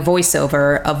are doing a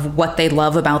voiceover of what they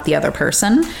love about the other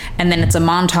person, and then it's a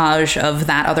montage of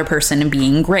that other person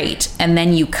being great, and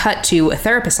then you cut to a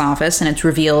therapist's office and it's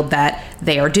revealed that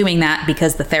they are doing that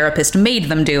because the therapist made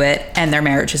them do it and their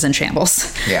marriage is in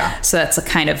shambles. Yeah. So that's a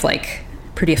kind of like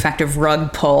pretty effective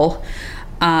rug pull.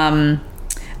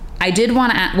 I did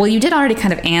want to well, you did already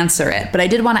kind of answer it, but I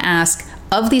did want to ask,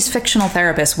 of these fictional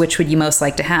therapists, which would you most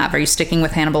like to have? Are you sticking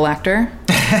with Hannibal Lecter?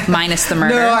 Minus the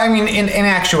murder? No, I mean, in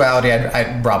actuality,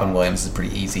 Robin Williams is a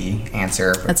pretty easy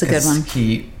answer. That's a good one.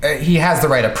 He has the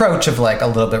right approach of like a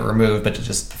little bit removed, but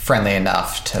just friendly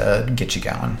enough to get you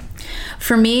going.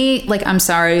 For me, like, I'm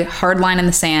sorry, hard line in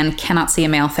the sand, cannot see a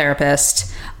male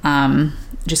therapist.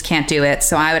 Just can't do it.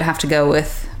 So I would have to go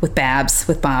with Babs,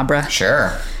 with Barbara.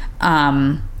 Sure.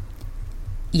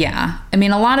 Yeah. I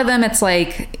mean, a lot of them, it's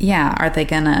like, yeah, are they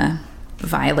gonna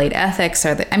violate ethics?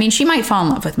 I mean, she might fall in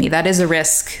love with me. That is a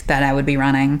risk that I would be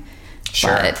running.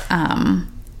 Sure. But,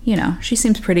 you know, she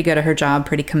seems pretty good at her job,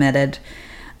 pretty committed.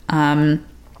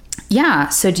 Yeah.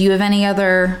 So do you have any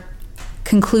other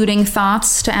concluding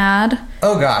thoughts to add?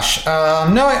 Oh, gosh.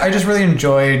 No, I just really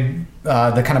enjoyed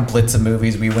the kind of blitz of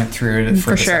movies we went through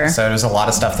for this episode. There's a lot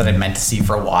of stuff that I'd meant to see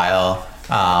for a while,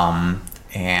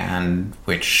 and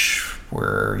which...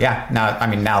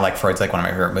 now like Freud's like one of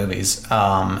my favorite movies.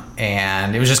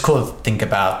 And it was just cool to think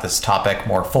about this topic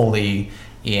more fully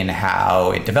in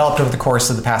how it developed over the course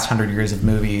of the past 100 years of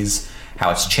movies,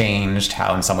 how it's changed,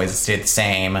 how in some ways it stayed the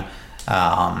same,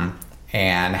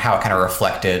 and how it kind of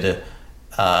reflected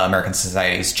American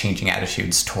society's changing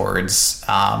attitudes towards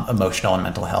emotional and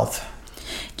mental health.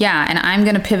 Yeah, and I'm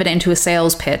going to pivot into a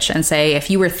sales pitch and say,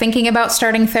 if you were thinking about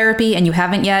starting therapy and you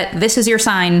haven't yet, this is your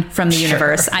sign from the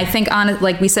universe. I think,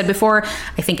 like we said before,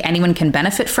 I think anyone can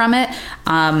benefit from it.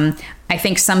 I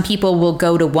think some people will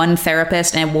go to one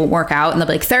therapist and it won't work out, and they'll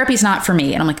be like, therapy's not for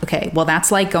me. And I'm like, okay, well,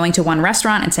 that's like going to one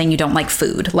restaurant and saying you don't like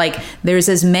food. Like, there's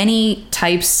as many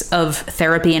types of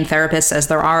therapy and therapists as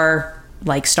there are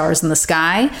like stars in the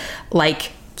sky.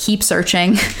 Like, keep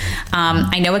searching.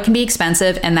 I know it can be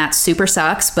expensive and that super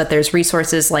sucks, but there's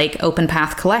resources like Open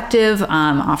Path Collective,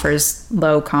 offers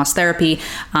low cost therapy,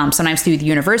 sometimes through the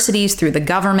universities, through the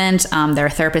government. There are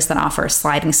therapists that offer a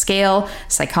sliding scale.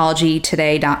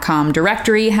 PsychologyToday.com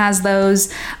directory has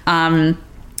those.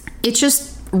 It's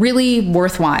just really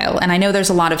worthwhile. And I know there's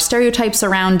a lot of stereotypes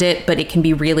around it, but it can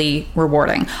be really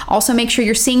rewarding. Also, make sure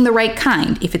you're seeing the right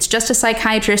kind. If it's just a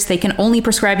psychiatrist, they can only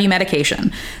prescribe you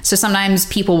medication. So sometimes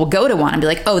people will go to one and be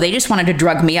like, oh, they just wanted to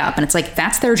drug me up. And it's like,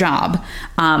 that's their job.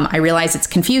 I realize it's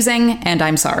confusing, and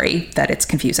I'm sorry that it's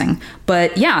confusing.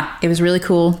 But yeah, it was really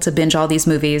cool to binge all these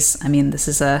movies. I mean,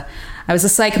 I was a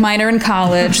psych minor in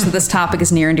college, so this topic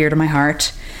is near and dear to my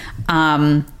heart.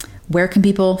 Where can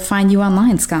people find you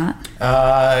online, Scott?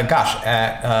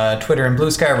 At Twitter and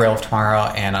Blue Sky, Rail of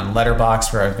Tomorrow, and on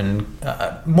Letterboxd, where I've been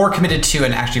more committed to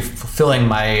and actually fulfilling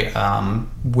my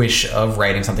wish of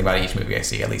writing something about each movie I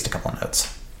see, at least a couple of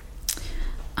notes.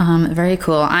 Very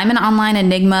cool. I'm an online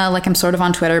enigma, like I'm sort of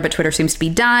on Twitter, but Twitter seems to be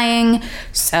dying.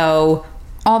 So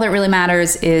all that really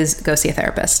matters is go see a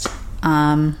therapist.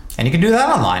 And you can do that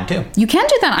online too. You can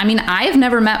do that. I mean, I've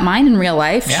never met mine in real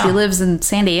life. Yeah. She lives in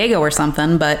San Diego or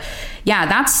something. But yeah,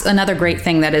 that's another great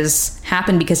thing that has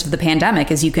happened because of the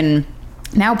pandemic, is you can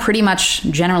now pretty much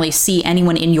generally see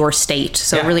anyone in your state.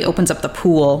 So It really opens up the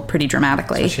pool pretty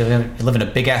dramatically. Especially you live in a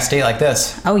big ass state like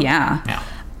this. Oh yeah. Yeah.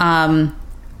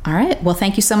 All right. Well,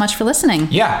 thank you so much for listening.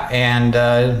 Yeah. And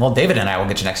David and I will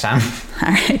get you next time.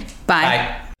 All right. Bye.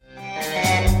 Bye.